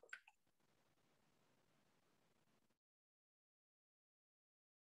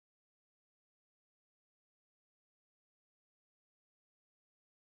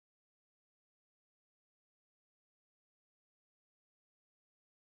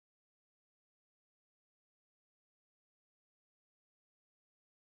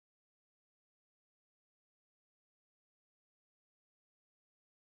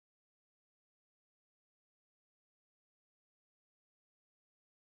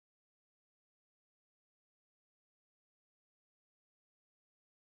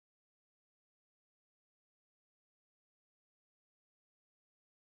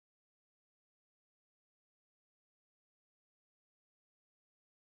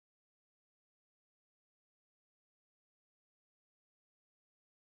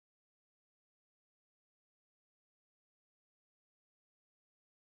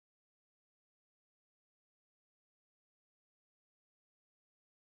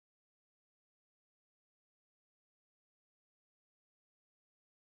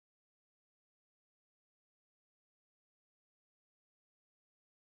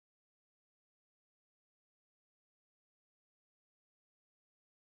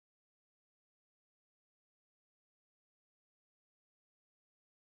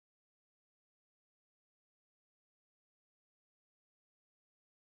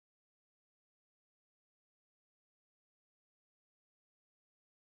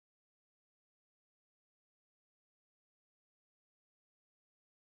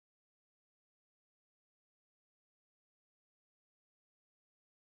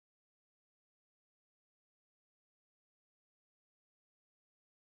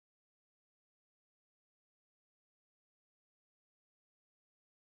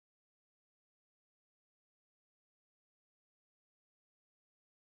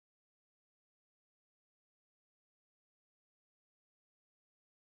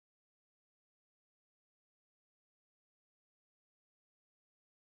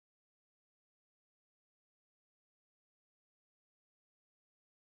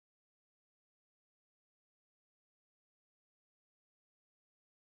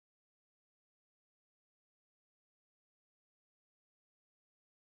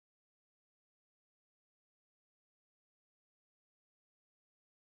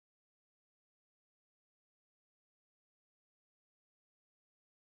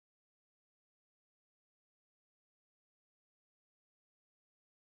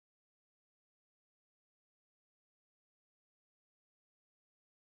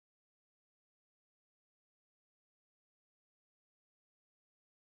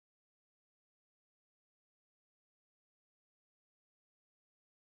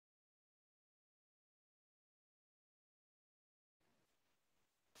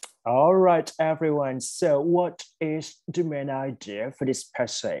 All right, everyone. So what is the main idea for this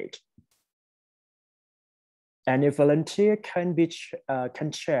passage? Any volunteer can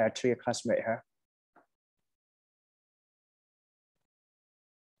share to your classmate here.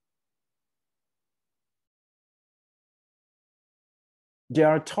 They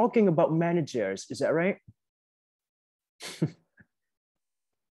are talking about managers, is that right?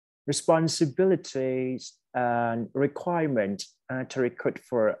 Responsibilities and requirements to recruit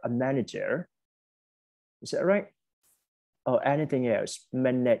for a manager. Is that right? Or anything else?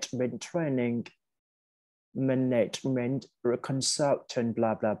 Management training, management consultant,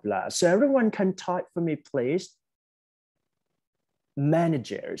 blah, blah, blah. So everyone can type for me, please.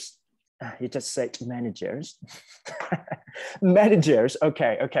 Managers. You just said managers. Managers,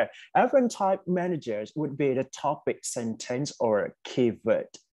 okay. Everyone type managers would be the topic sentence or keyword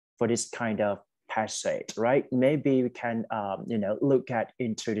for this kind of passage, right? Maybe we can, look at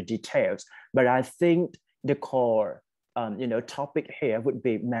into the details, but I think the core, topic here would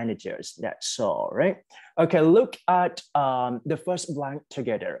be managers. That's all, right? Okay, look at the first blank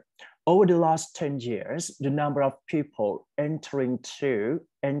together. Over the last 10 years, the number of people entering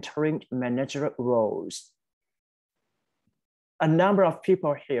managerial roles. A number of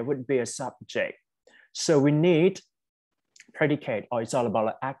people here would be a subject. So we need predicate, or it's all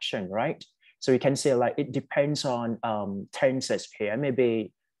about action, right? So we can say like it depends on tenses here,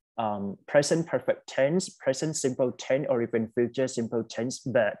 maybe present perfect tense, present simple tense, or even future simple tense,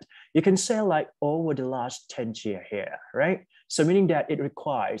 but you can say like over the last 10 years here, right? So meaning that it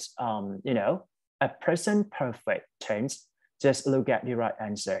requires, a present perfect tense. Just look at the right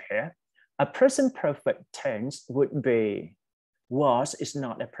answer here. A present perfect tense would be was is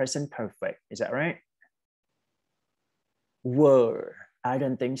not a present perfect. Is that right? Were, I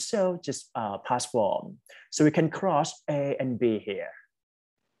don't think so, just past form. So we can cross A and B here.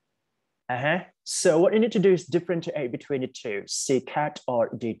 So what you need to do is differentiate between the two. C cat or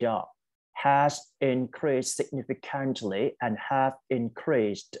D dog has increased significantly and have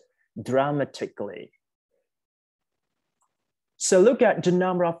increased dramatically. So look at the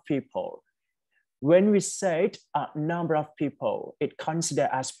number of people. When we say a number of people, it considered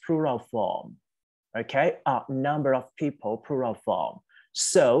as plural form. Okay, a number of people, plural form.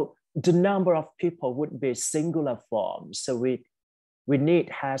 So the number of people would be singular form. So we need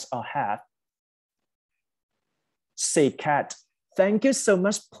has or have. C cat. Thank you so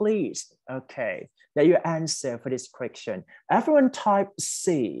much, please. Okay, that your answer for this question. Everyone type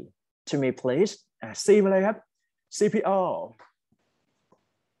C to me, please. C what I have? CPO.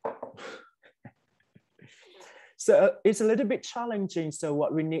 So it's a little bit challenging. So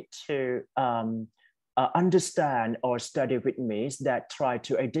what we need to understand or study with me is that try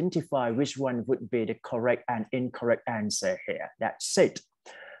to identify which one would be the correct and incorrect answer here. That's it.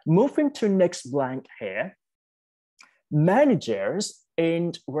 Moving to next blank here. Managers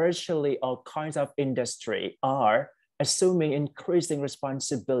in virtually all kinds of industry are assuming increasing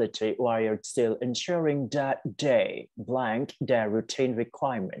responsibility while still ensuring that they blank their routine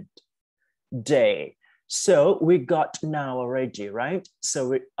requirement. They. So we got now already, right?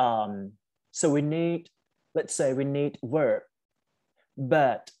 So we need, let's say we need verb,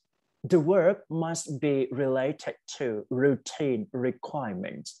 but the verb must be related to routine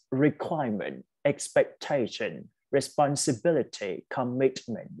requirements, requirement, expectation, responsibility,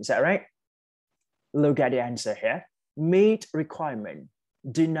 commitment. Is that right? Look at the answer here. Meet requirement,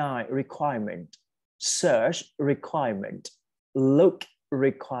 deny requirement, search requirement, look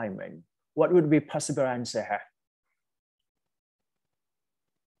requirement. What would be possible answer here?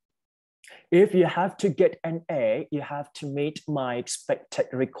 If you have to get an A, you have to meet my expected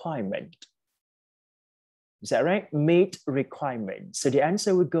requirement. Is that right? Meet requirement. So the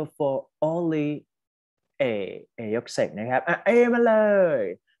answer would go for only A. A ยกเสร็จนะครับ A มาเลย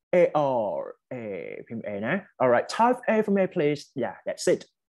A or A พิมพ์ A นะ All right, type A for me, please. Yeah, that's it.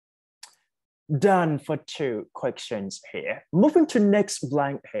 Done for 2 questions here. Moving to next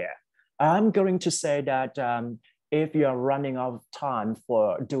blank here. I'm going to say that if you're running out of time for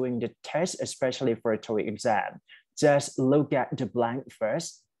doing the test, especially for a TOEIC exam, just look at the blank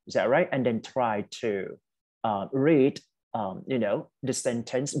first. Is that right? And then try to read, the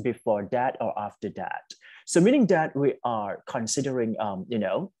sentence before that or after that. So meaning that we are considering,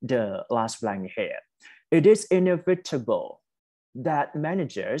 the last blank here. It is inevitable that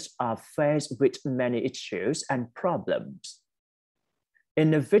managers are faced with many issues and problems.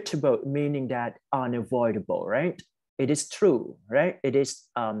 Inevitable meaning that unavoidable, right? It is true, right? It is,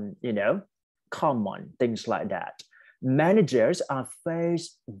 common, things like that. Managers are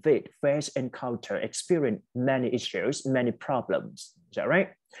encounter, experience many issues, many problems. Is that right?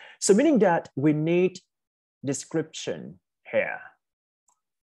 So meaning that we need description here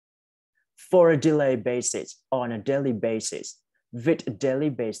for a daily basis, on a daily basis, with a daily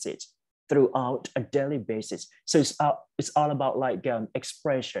basis, throughout a daily basis. So it's all about like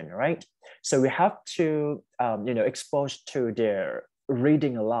expression, right? So we have to, expose to their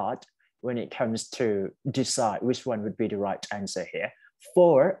reading a lot when it comes to decide which one would be the right answer here.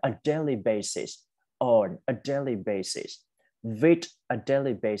 For a daily basis, on a daily basis, with a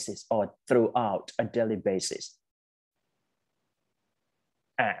daily basis, or throughout a daily basis.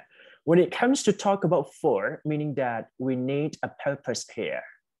 And when it comes to talk about for, meaning that we need a purpose here,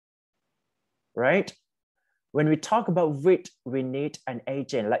 right? When we talk about with, we need an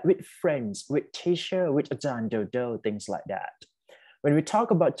agent, like with friends, with teacher, with Ajahn, things like that. When we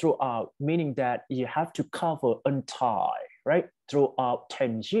talk about throughout, meaning that you have to cover entire, right? Throughout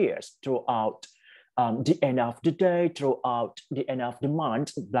 10 years, throughout the end of the day, throughout the end of the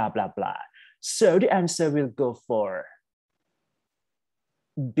month, blah, blah, blah. So the answer will go for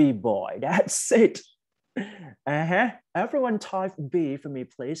B boy, that's it. Everyone type B for me,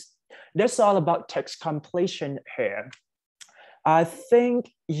 please. That's all about text completion here. I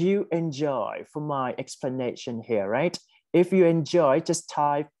think you enjoy for my explanation here, right? If you enjoy, just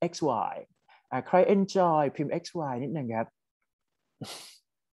type XY. ใคร enjoy พิมพ์ XY นิดนึงครับ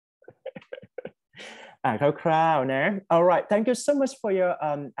คร่าวๆนะ All right, thank you so much for your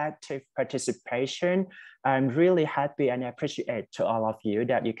active participation. I'm really happy and appreciate to all of you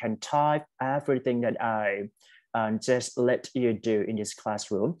that you can type everything that I just let you do in this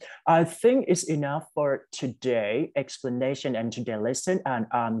classroom. I think it's enough for today explanation and today lesson, and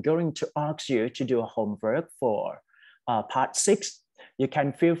I'm going to ask you to do a homework for part 6. You can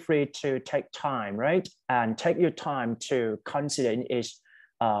feel free to take time, right? And take your time to consider in each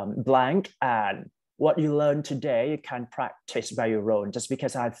blank, and what you learned today, you can practice by your own. Just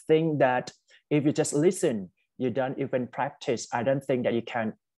because I think that if you just listen, you don't even practice, I don't think that you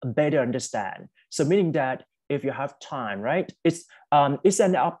can better understand. So meaning that if you have time, right? It's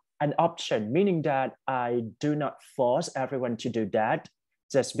an option, meaning that I do not force everyone to do that,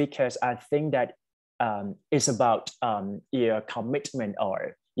 just because I think that it's about your commitment, or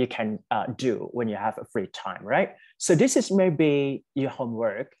you can do when you have a free time, right? So this is maybe your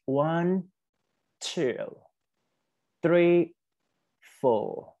homework. 1, 2, 3,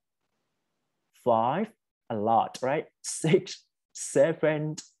 4, 5, a lot, right? 6,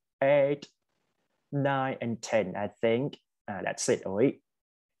 7, 8, 9, and 10, I think. That's it.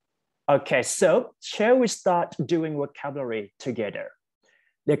 Okay, so shall we start doing vocabulary together?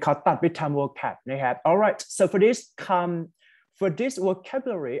 เดี๋ยวขอตัดไปทำ vocab นะครับ All right, so for this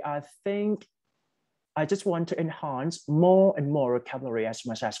vocabulary, I think I just want to enhance more and more vocabulary as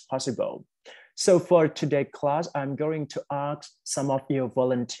much as possible. So for today's class, I'm going to ask some of you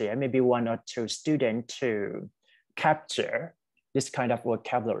volunteer, maybe 1 or 2 students to capture this kind of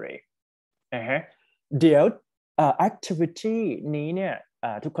vocabulary. เดี๋ยว activity นี้เนี่ย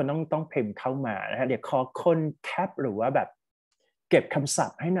ทุกคนต้องพิมพ์เข้ามานะฮะเดี๋ยวขอคนแคปหรือว่าแบบเก็บคำศั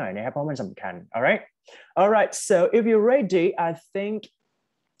พท์ให้หน่อยนะครับเพราะมันสำคัญ all right, so if you're ready, I think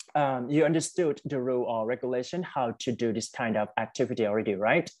you understood the rule or regulation how to do this kind of activity already,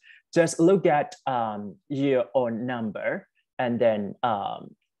 right? Just look at your own number and then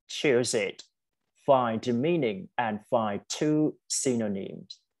choose it, find the meaning, and find 2 synonyms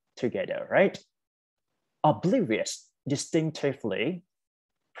together, right? Oblivious, distinctively,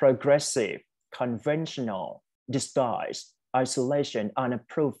 progressive, conventional, disguise, isolation,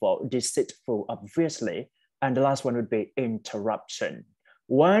 unapproval, deceitful, obviously, and the last one would be interruption.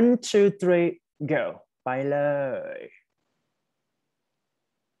 1, 2, 3, go. ไปเลย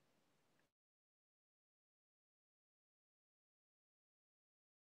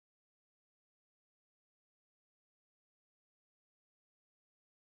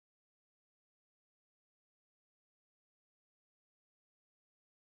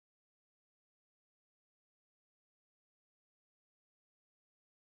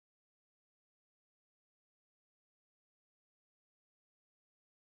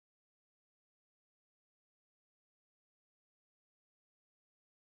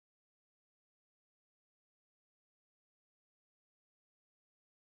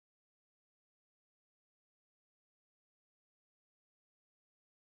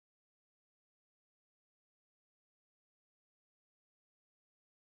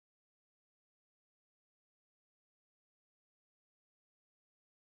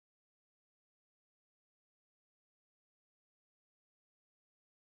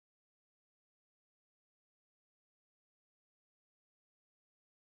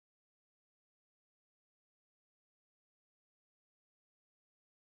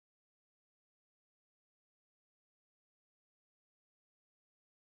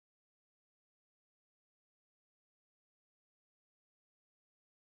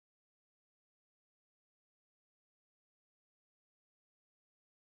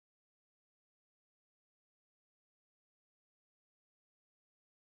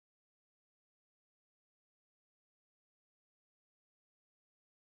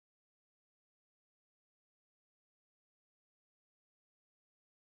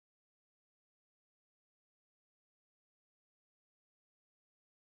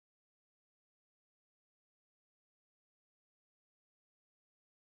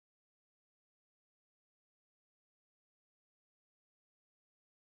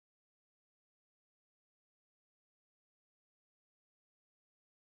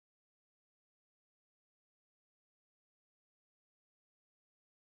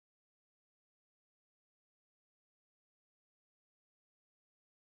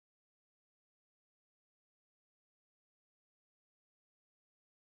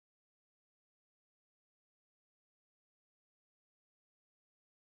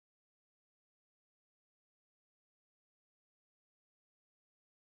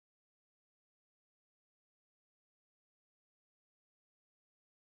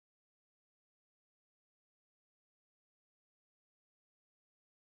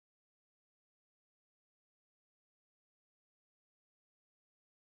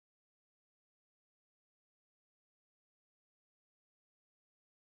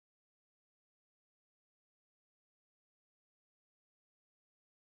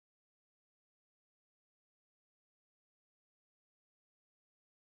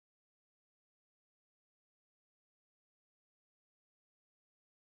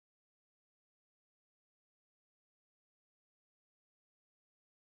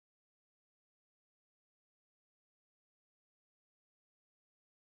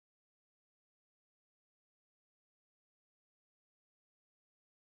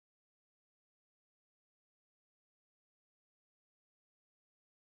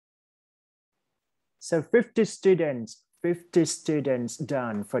So 50 students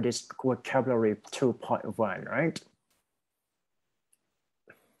done for this vocabulary 2.1, right?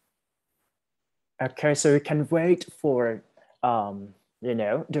 Okay, so we can wait for, you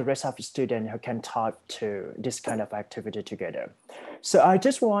know, the rest of the students who can type to this kind of activity together. So I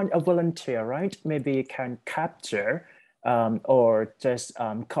just want a volunteer, right? Maybe you can capture or just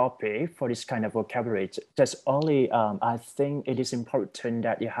copy for this kind of vocabulary. Just only, I think it is important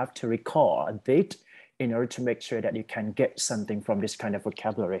that you have to record a bit in order to make sure that you can get something from this kind of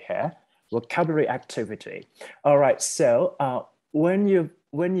vocabulary here, vocabulary activity. All right, so when you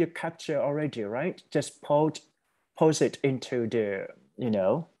capture already, right, just post it into the, you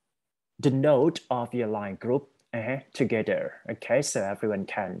know, the note of your line group together. Okay, so everyone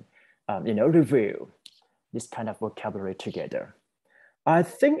can, you know, review this kind of vocabulary together. I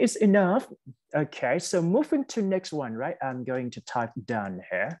think it's enough. Okay, so moving to next one, right? I'm going to type done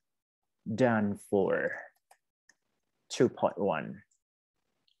here. Done for 2.1.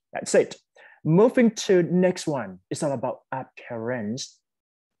 That's it. Moving to next one, it's all about appearance.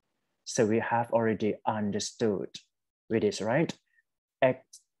 So we have already understood with this, right?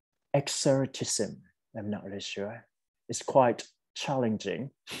 Exertism, I'm not really sure. It's quite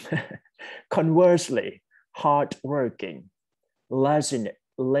challenging. Conversely, hardworking,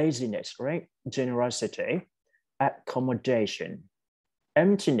 laziness, right? Generosity, accommodation,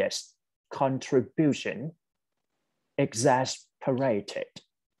 emptiness, contribution, exasperated,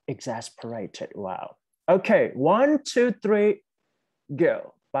 wow. Okay, 1, 2, 3,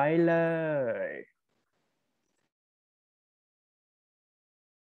 go. ไปเลย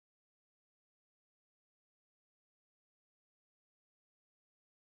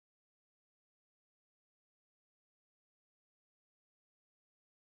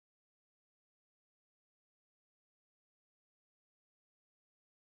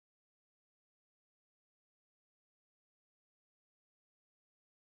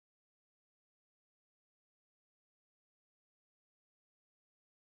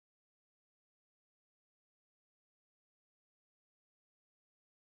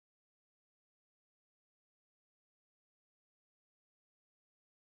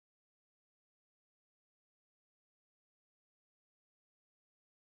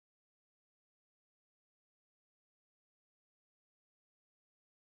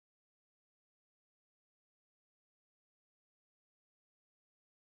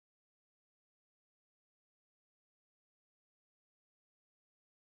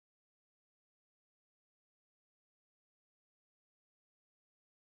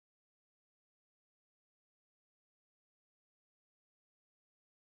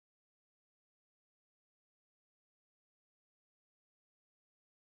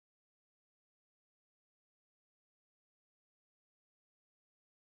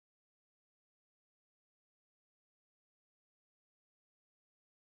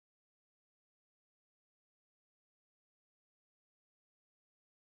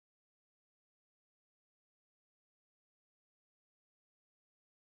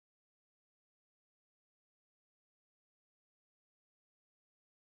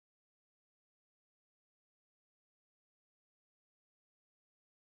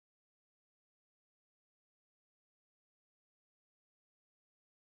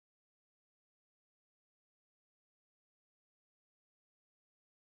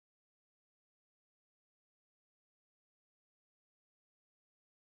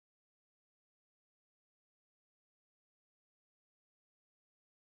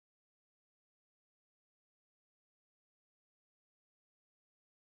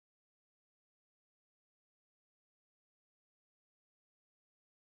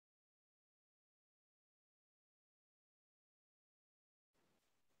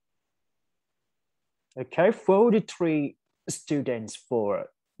Okay, 43 students for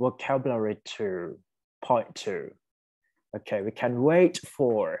vocabulary 2.2. Okay, we can wait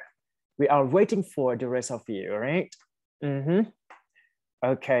for, we are waiting for the rest of you, right?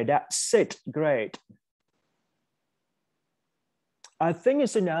 Okay, that's it, great. I think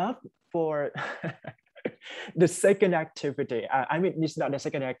it's enough for the second activity. I mean, it's not the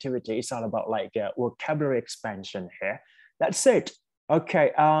second activity, it's all about like vocabulary expansion here. That's it.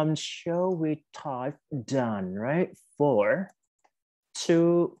 Okay, shall we type done, right? For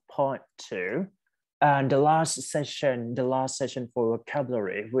 2.2. And the last session for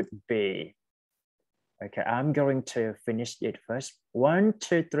vocabulary would be, okay, I'm going to finish it first. 1,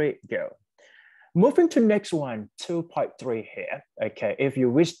 2, 3, go. Moving to next one, 2.3 here. Okay, if you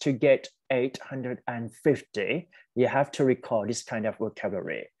wish to get 850, you have to recall this kind of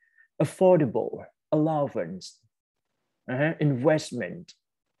vocabulary. Affordable, allowance, investment,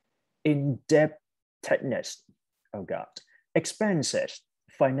 in-depth tetanus, oh God, expenses,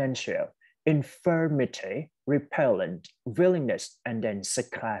 financial, infirmity, repellent, willingness, and then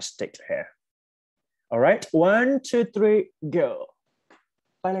sarcastic here. All right, 1, 2, 3, go.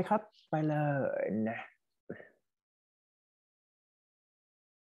 ไปเลยครับ ไปเลยนะ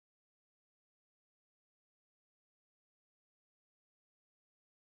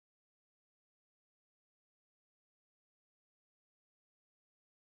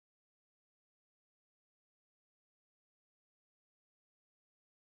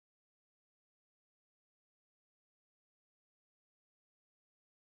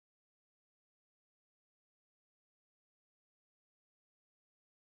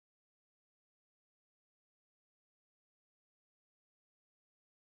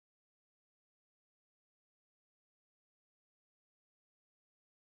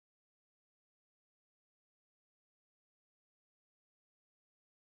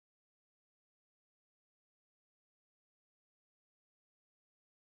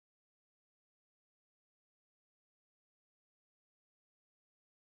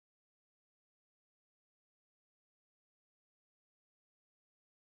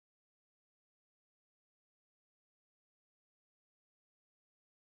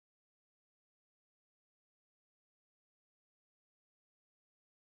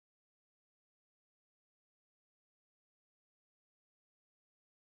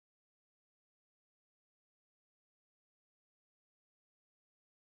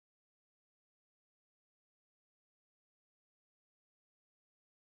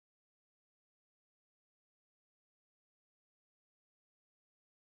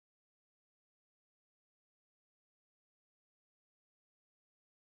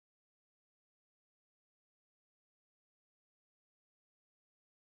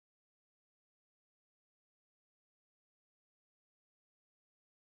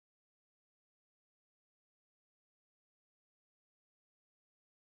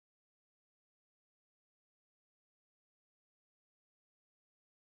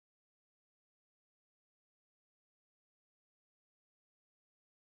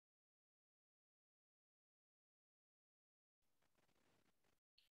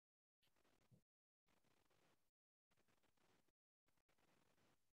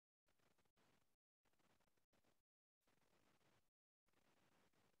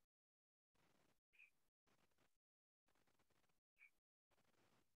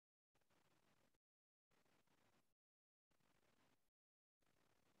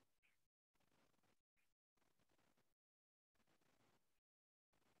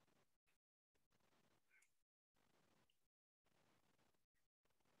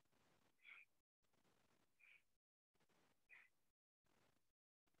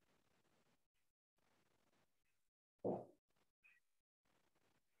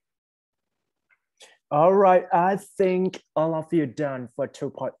All right, I think all of you done for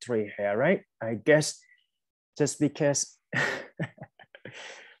 2.3 here, right? I guess just because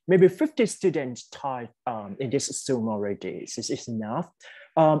maybe 50 students type in this Zoom already, this is enough.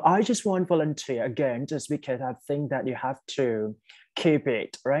 I just want volunteer again, just because I think that you have to keep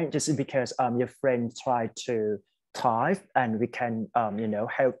it, right? Just because your friend tried to type and we can,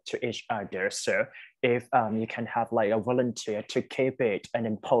 help to each other. So if you can have like a volunteer to keep it and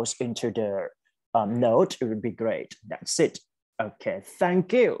then post into the note, it would be great. That's it. Okay,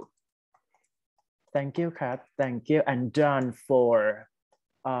 thank you. Thank you, Kat. Thank you. And done for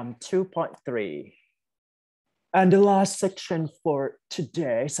 2.3. And the last section for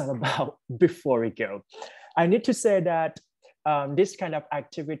today is all about before we go. I need to say that this kind of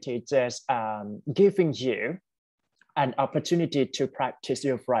activity just giving you an opportunity to practice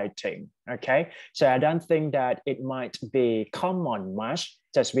your writing, okay? So I don't think that it might be common much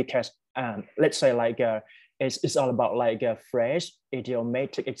just because, let's say like it's all about like a phrase,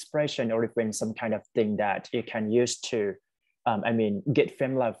 idiomatic expression, or even some kind of thing that you can use to, get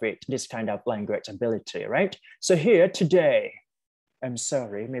familiar with this kind of language ability, right? So here today, I'm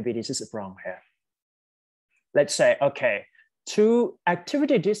sorry, maybe this is wrong here. Let's say, okay, to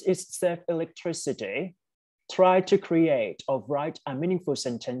activity, this is self-electricity. Try to create or write a meaningful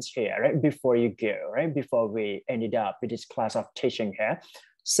sentence here, right? Before you go, right? Before we ended up with this class of teaching here.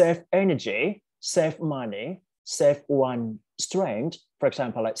 Save energy, save money, save one strength. For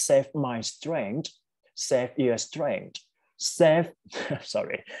example, like save my strength, save your strength, save,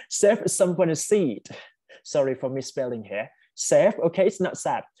 sorry, save someone's seed. Sorry for misspelling here. Save, okay, it's not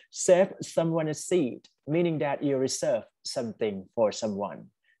sad. Save someone's seed, meaning that you reserve something for someone.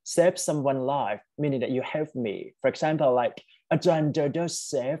 Save someone's life, meaning that you help me. For example, like Ajahn Dodo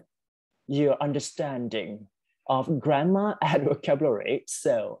save your understanding of grammar and vocabulary.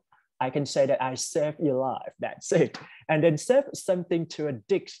 So I can say that I saved your life. That's it. And then save something to a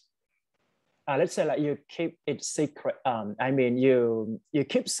dish. Let's say like you keep it secret. I mean, you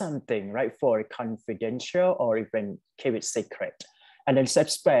keep something, right, for confidential or even keep it secret. And then save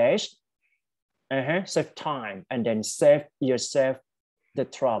space, save time, and then save yourself the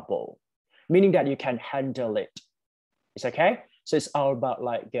trouble, meaning that you can handle it. It's okay? So it's all about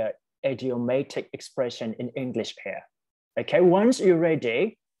like idiomatic expression in English here. Okay, once you're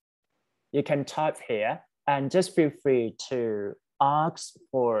ready, you can type here and just feel free to ask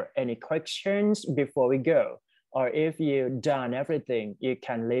for any questions before we go. Or if you've done everything, you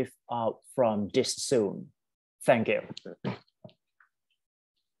can leave out from this Zoom. Thank you.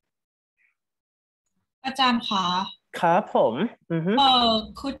 อาจารย์คะ ครับผม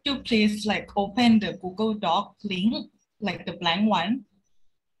could you please like open the Google Doc link, like the blank one?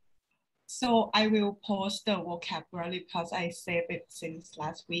 So I will post the vocabulary because I saved it since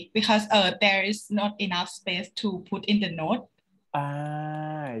last week because there is not enough space to put in the note.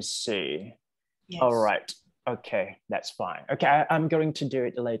 I see. Yes. All right. Okay, that's fine. Okay, I'm going to do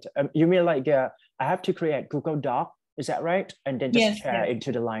it later. You mean like I have to create Google Doc? Is that right? And then just share into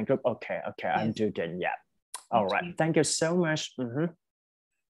the line group. Okay, I'm doing it. Yeah. All right. Thank you so much.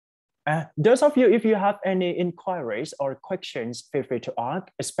 Those of you, if you have any inquiries or questions, feel free to ask,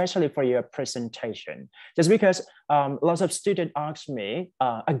 especially for your presentation. Just because lots of students ask me,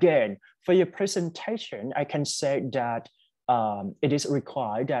 again, for your presentation, I can say that it is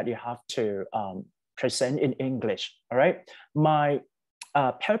required that you have to present in English, all right? My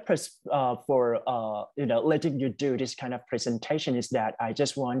purpose for letting you do this kind of presentation is that I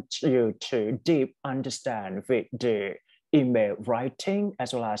just want you to deep understand with the email writing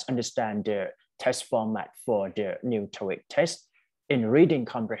as well as understand the test format for the new TOEIC test in reading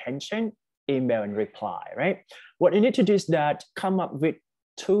comprehension, email and reply, right? What you need to do is that come up with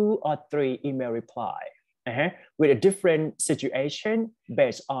 2 or 3 email reply with a different situation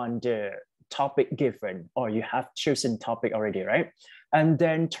based on the topic given, or you have chosen topic already, right? And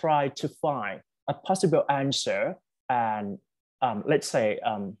then try to find a possible answer and let's say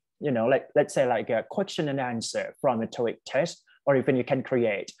like a question and answer from a TOEIC test, or even you can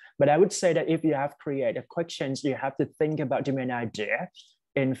create. But I would say that if you have created questions, you have to think about the main idea,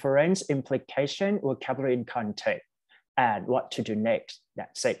 inference, implication, vocabulary in context, and what to do next.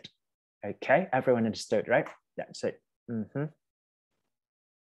 That's it. Okay, everyone understood, right? That's it.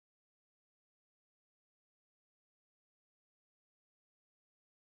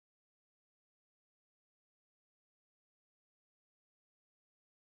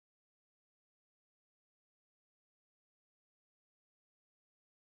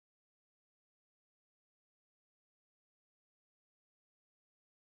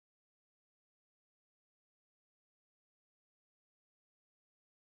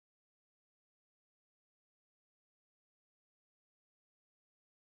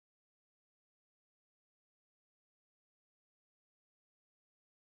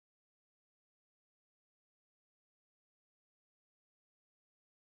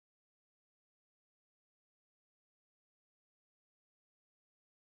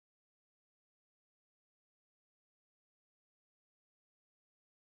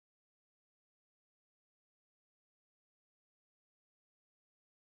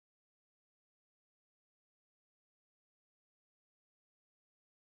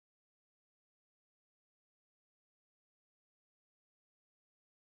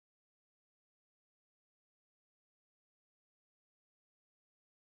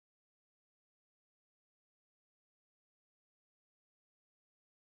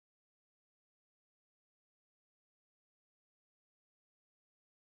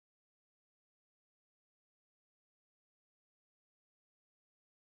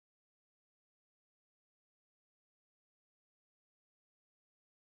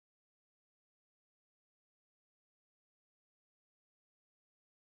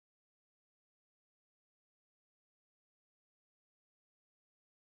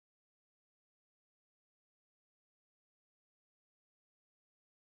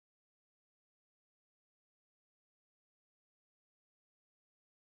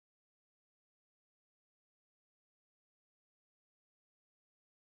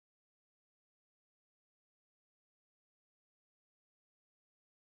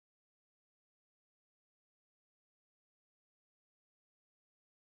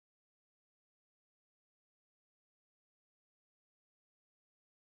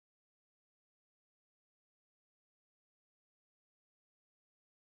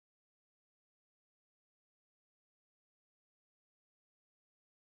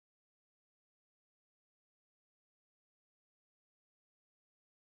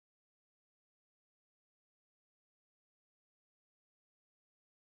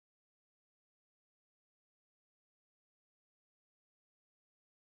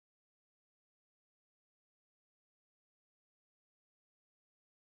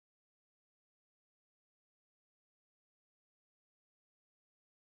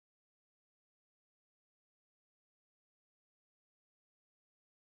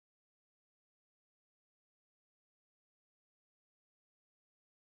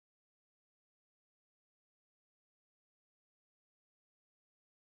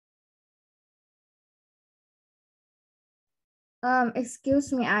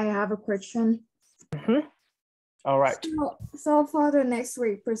 Excuse me, I have a question. All right. So for the next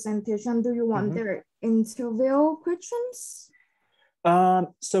week presentation, do you want the interview questions?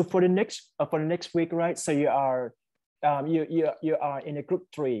 So for the next week, right? So you are you are in a group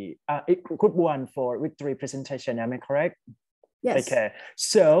 3, group 1 for week 3 presentation. Am I correct? Yes. Okay.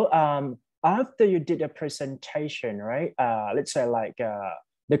 So after you did a presentation, right? Let's say like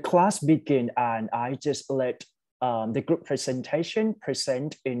the class begin and I just let the group presentation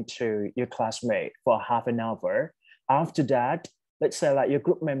present into your classmate for half an hour. After that, let's say like your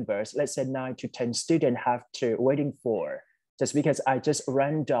group members, let's say 9 to 10 students have to waiting for, just because I just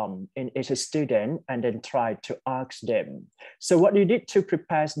random in each student and then try to ask them. So what you need to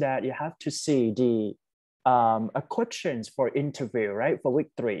prepare is that you have to see the questions for interview, right? For week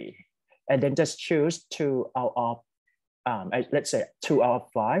 3, and then just choose 2 out of, let's say 2 out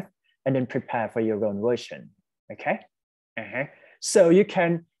of 5, and then prepare for your own version. Okay. So you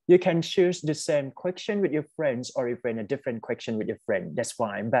can choose the same question with your friends or even a different question with your friend. That's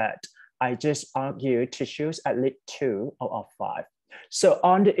fine. But I just ask you to choose at least 2 out of 5. So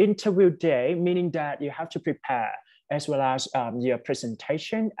on the interview day, meaning that you have to prepare as well as your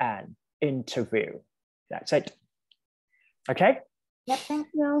presentation and interview. That's it. Okay. Yep. Thank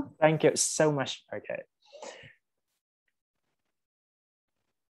you. Thank you so much. Okay.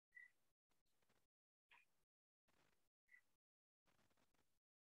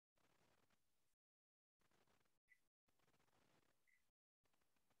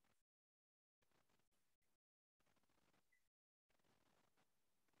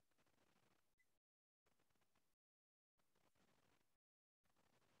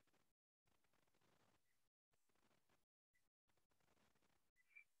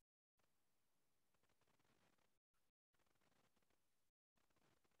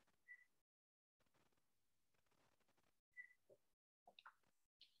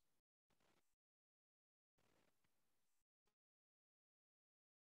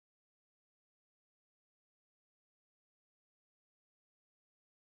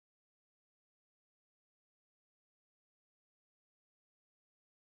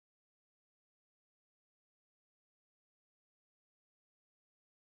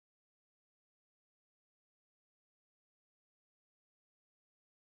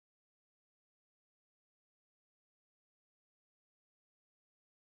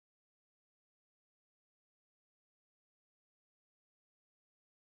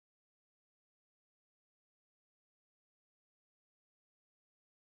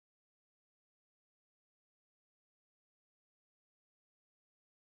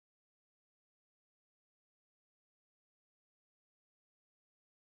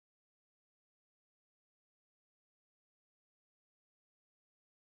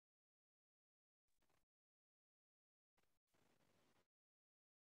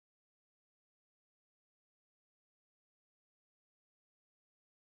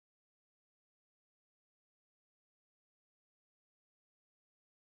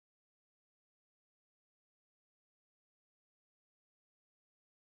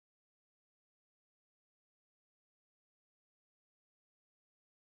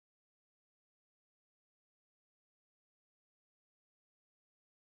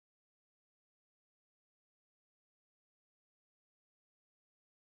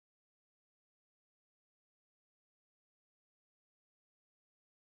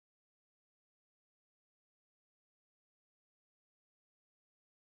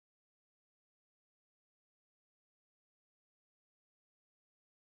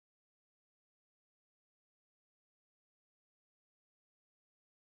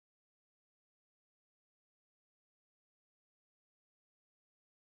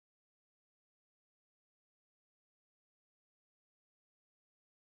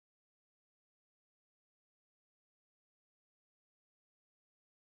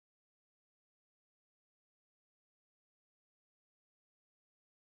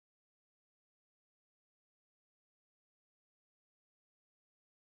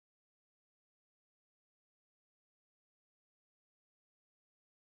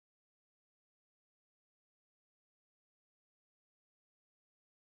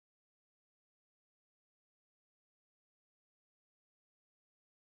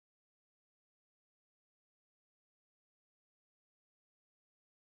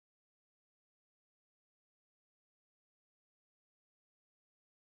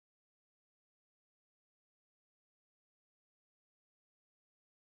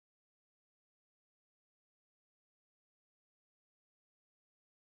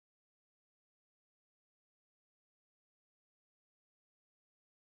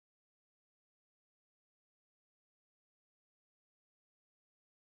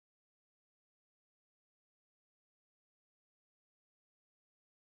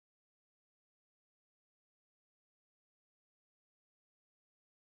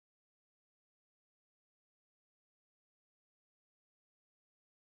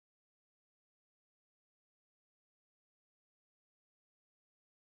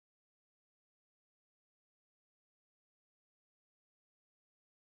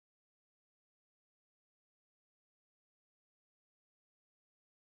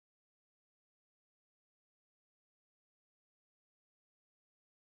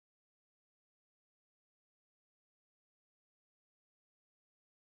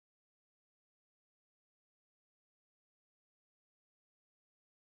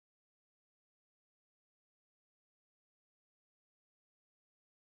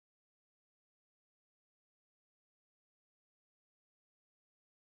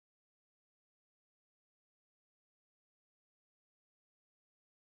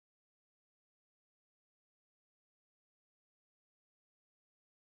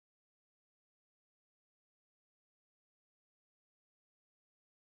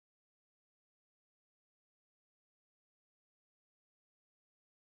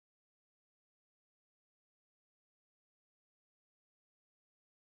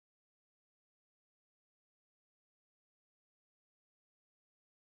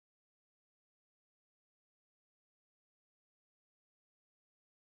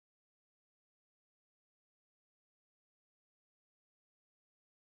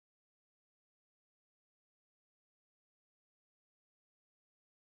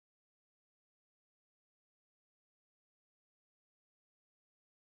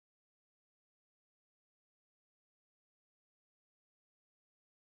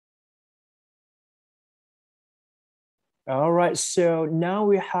 All right, so now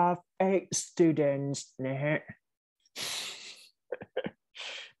we have 8 students.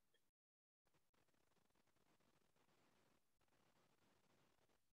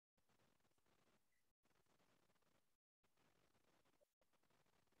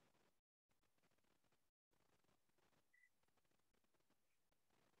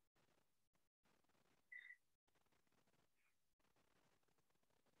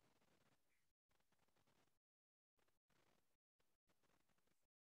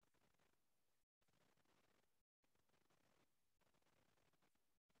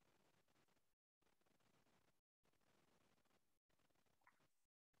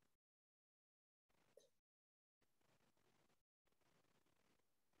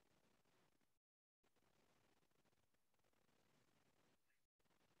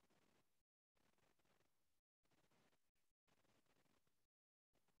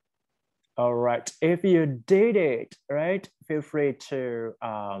 All right, if you did it, right, feel free to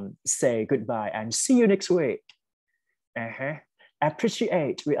say goodbye and see you next week.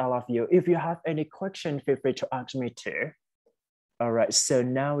 Appreciate with all of you. If you have any question, feel free to ask me too. All right, so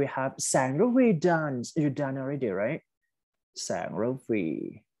now we have Sang Rovi done. You done already, right? Sang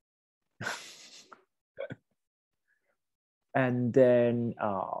Rovi. And then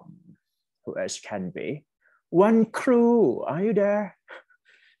who else can be? One crew, are you there?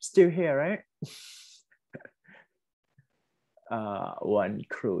 Still here, right? One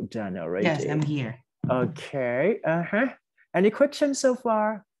crew done already. Yes, I'm here. Okay. Any questions so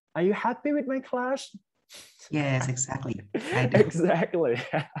far? Are you happy with my class? Yes, exactly. I do. Exactly.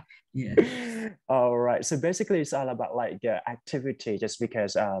 Yeah. All right. So basically, it's all about like activity. Just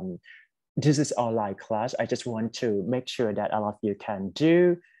because this is online class, I just want to make sure that all of you can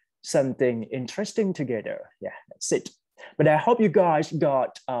do something interesting together. Yeah, that's it. But I hope you guys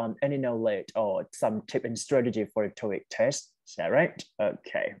got any knowledge or some tip and strategy for the TOEIC test. Is that right?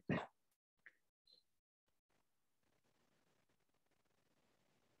 Okay.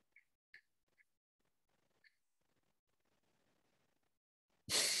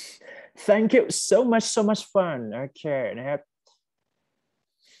 Thank you so much fun. Okay.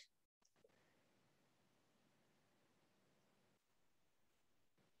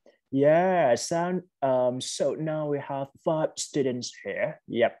 Yeah, so now we have 5 students here.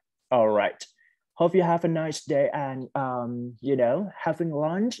 Yep. All right. Hope you have a nice day and having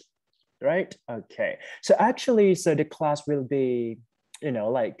lunch, right? Okay. So actually, so the class will be,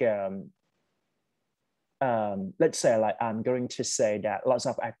 like let's say like I'm going to say that lots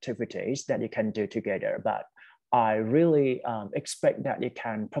of activities that you can do together, but I really expect that you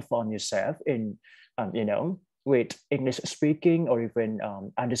can perform yourself in, with English speaking or even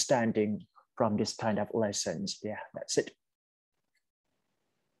understanding from this kind of lessons. Yeah, that's it.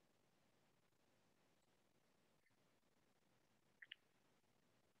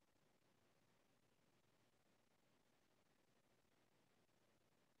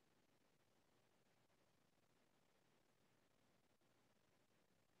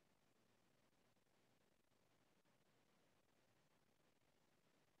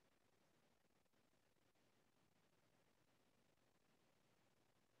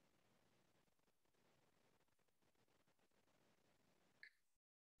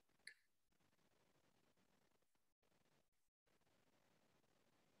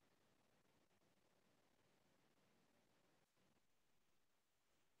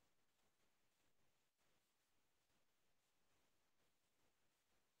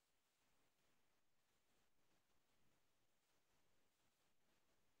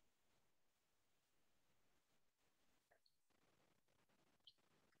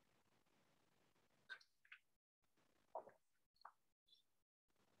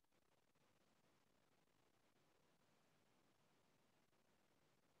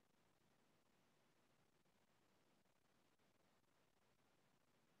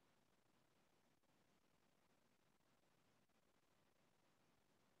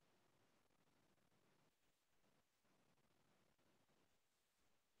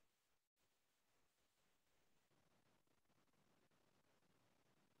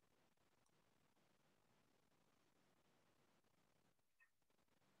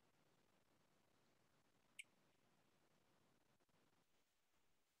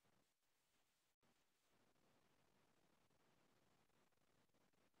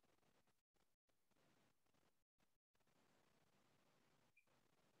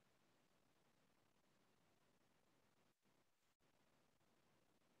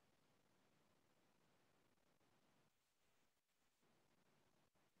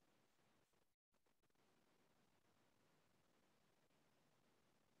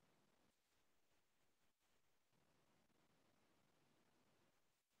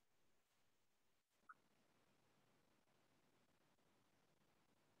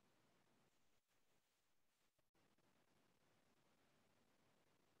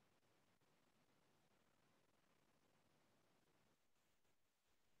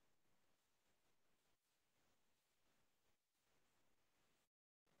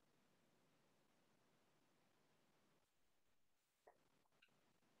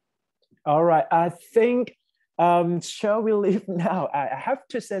 All right, I think shall we leave now? I have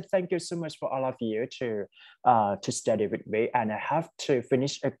to say thank you so much for all of you to study with me, and I have to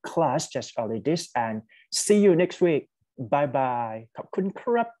finish a class just only this, and see you next week. Bye bye. ขอบคุณค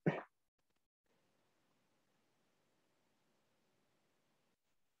รับ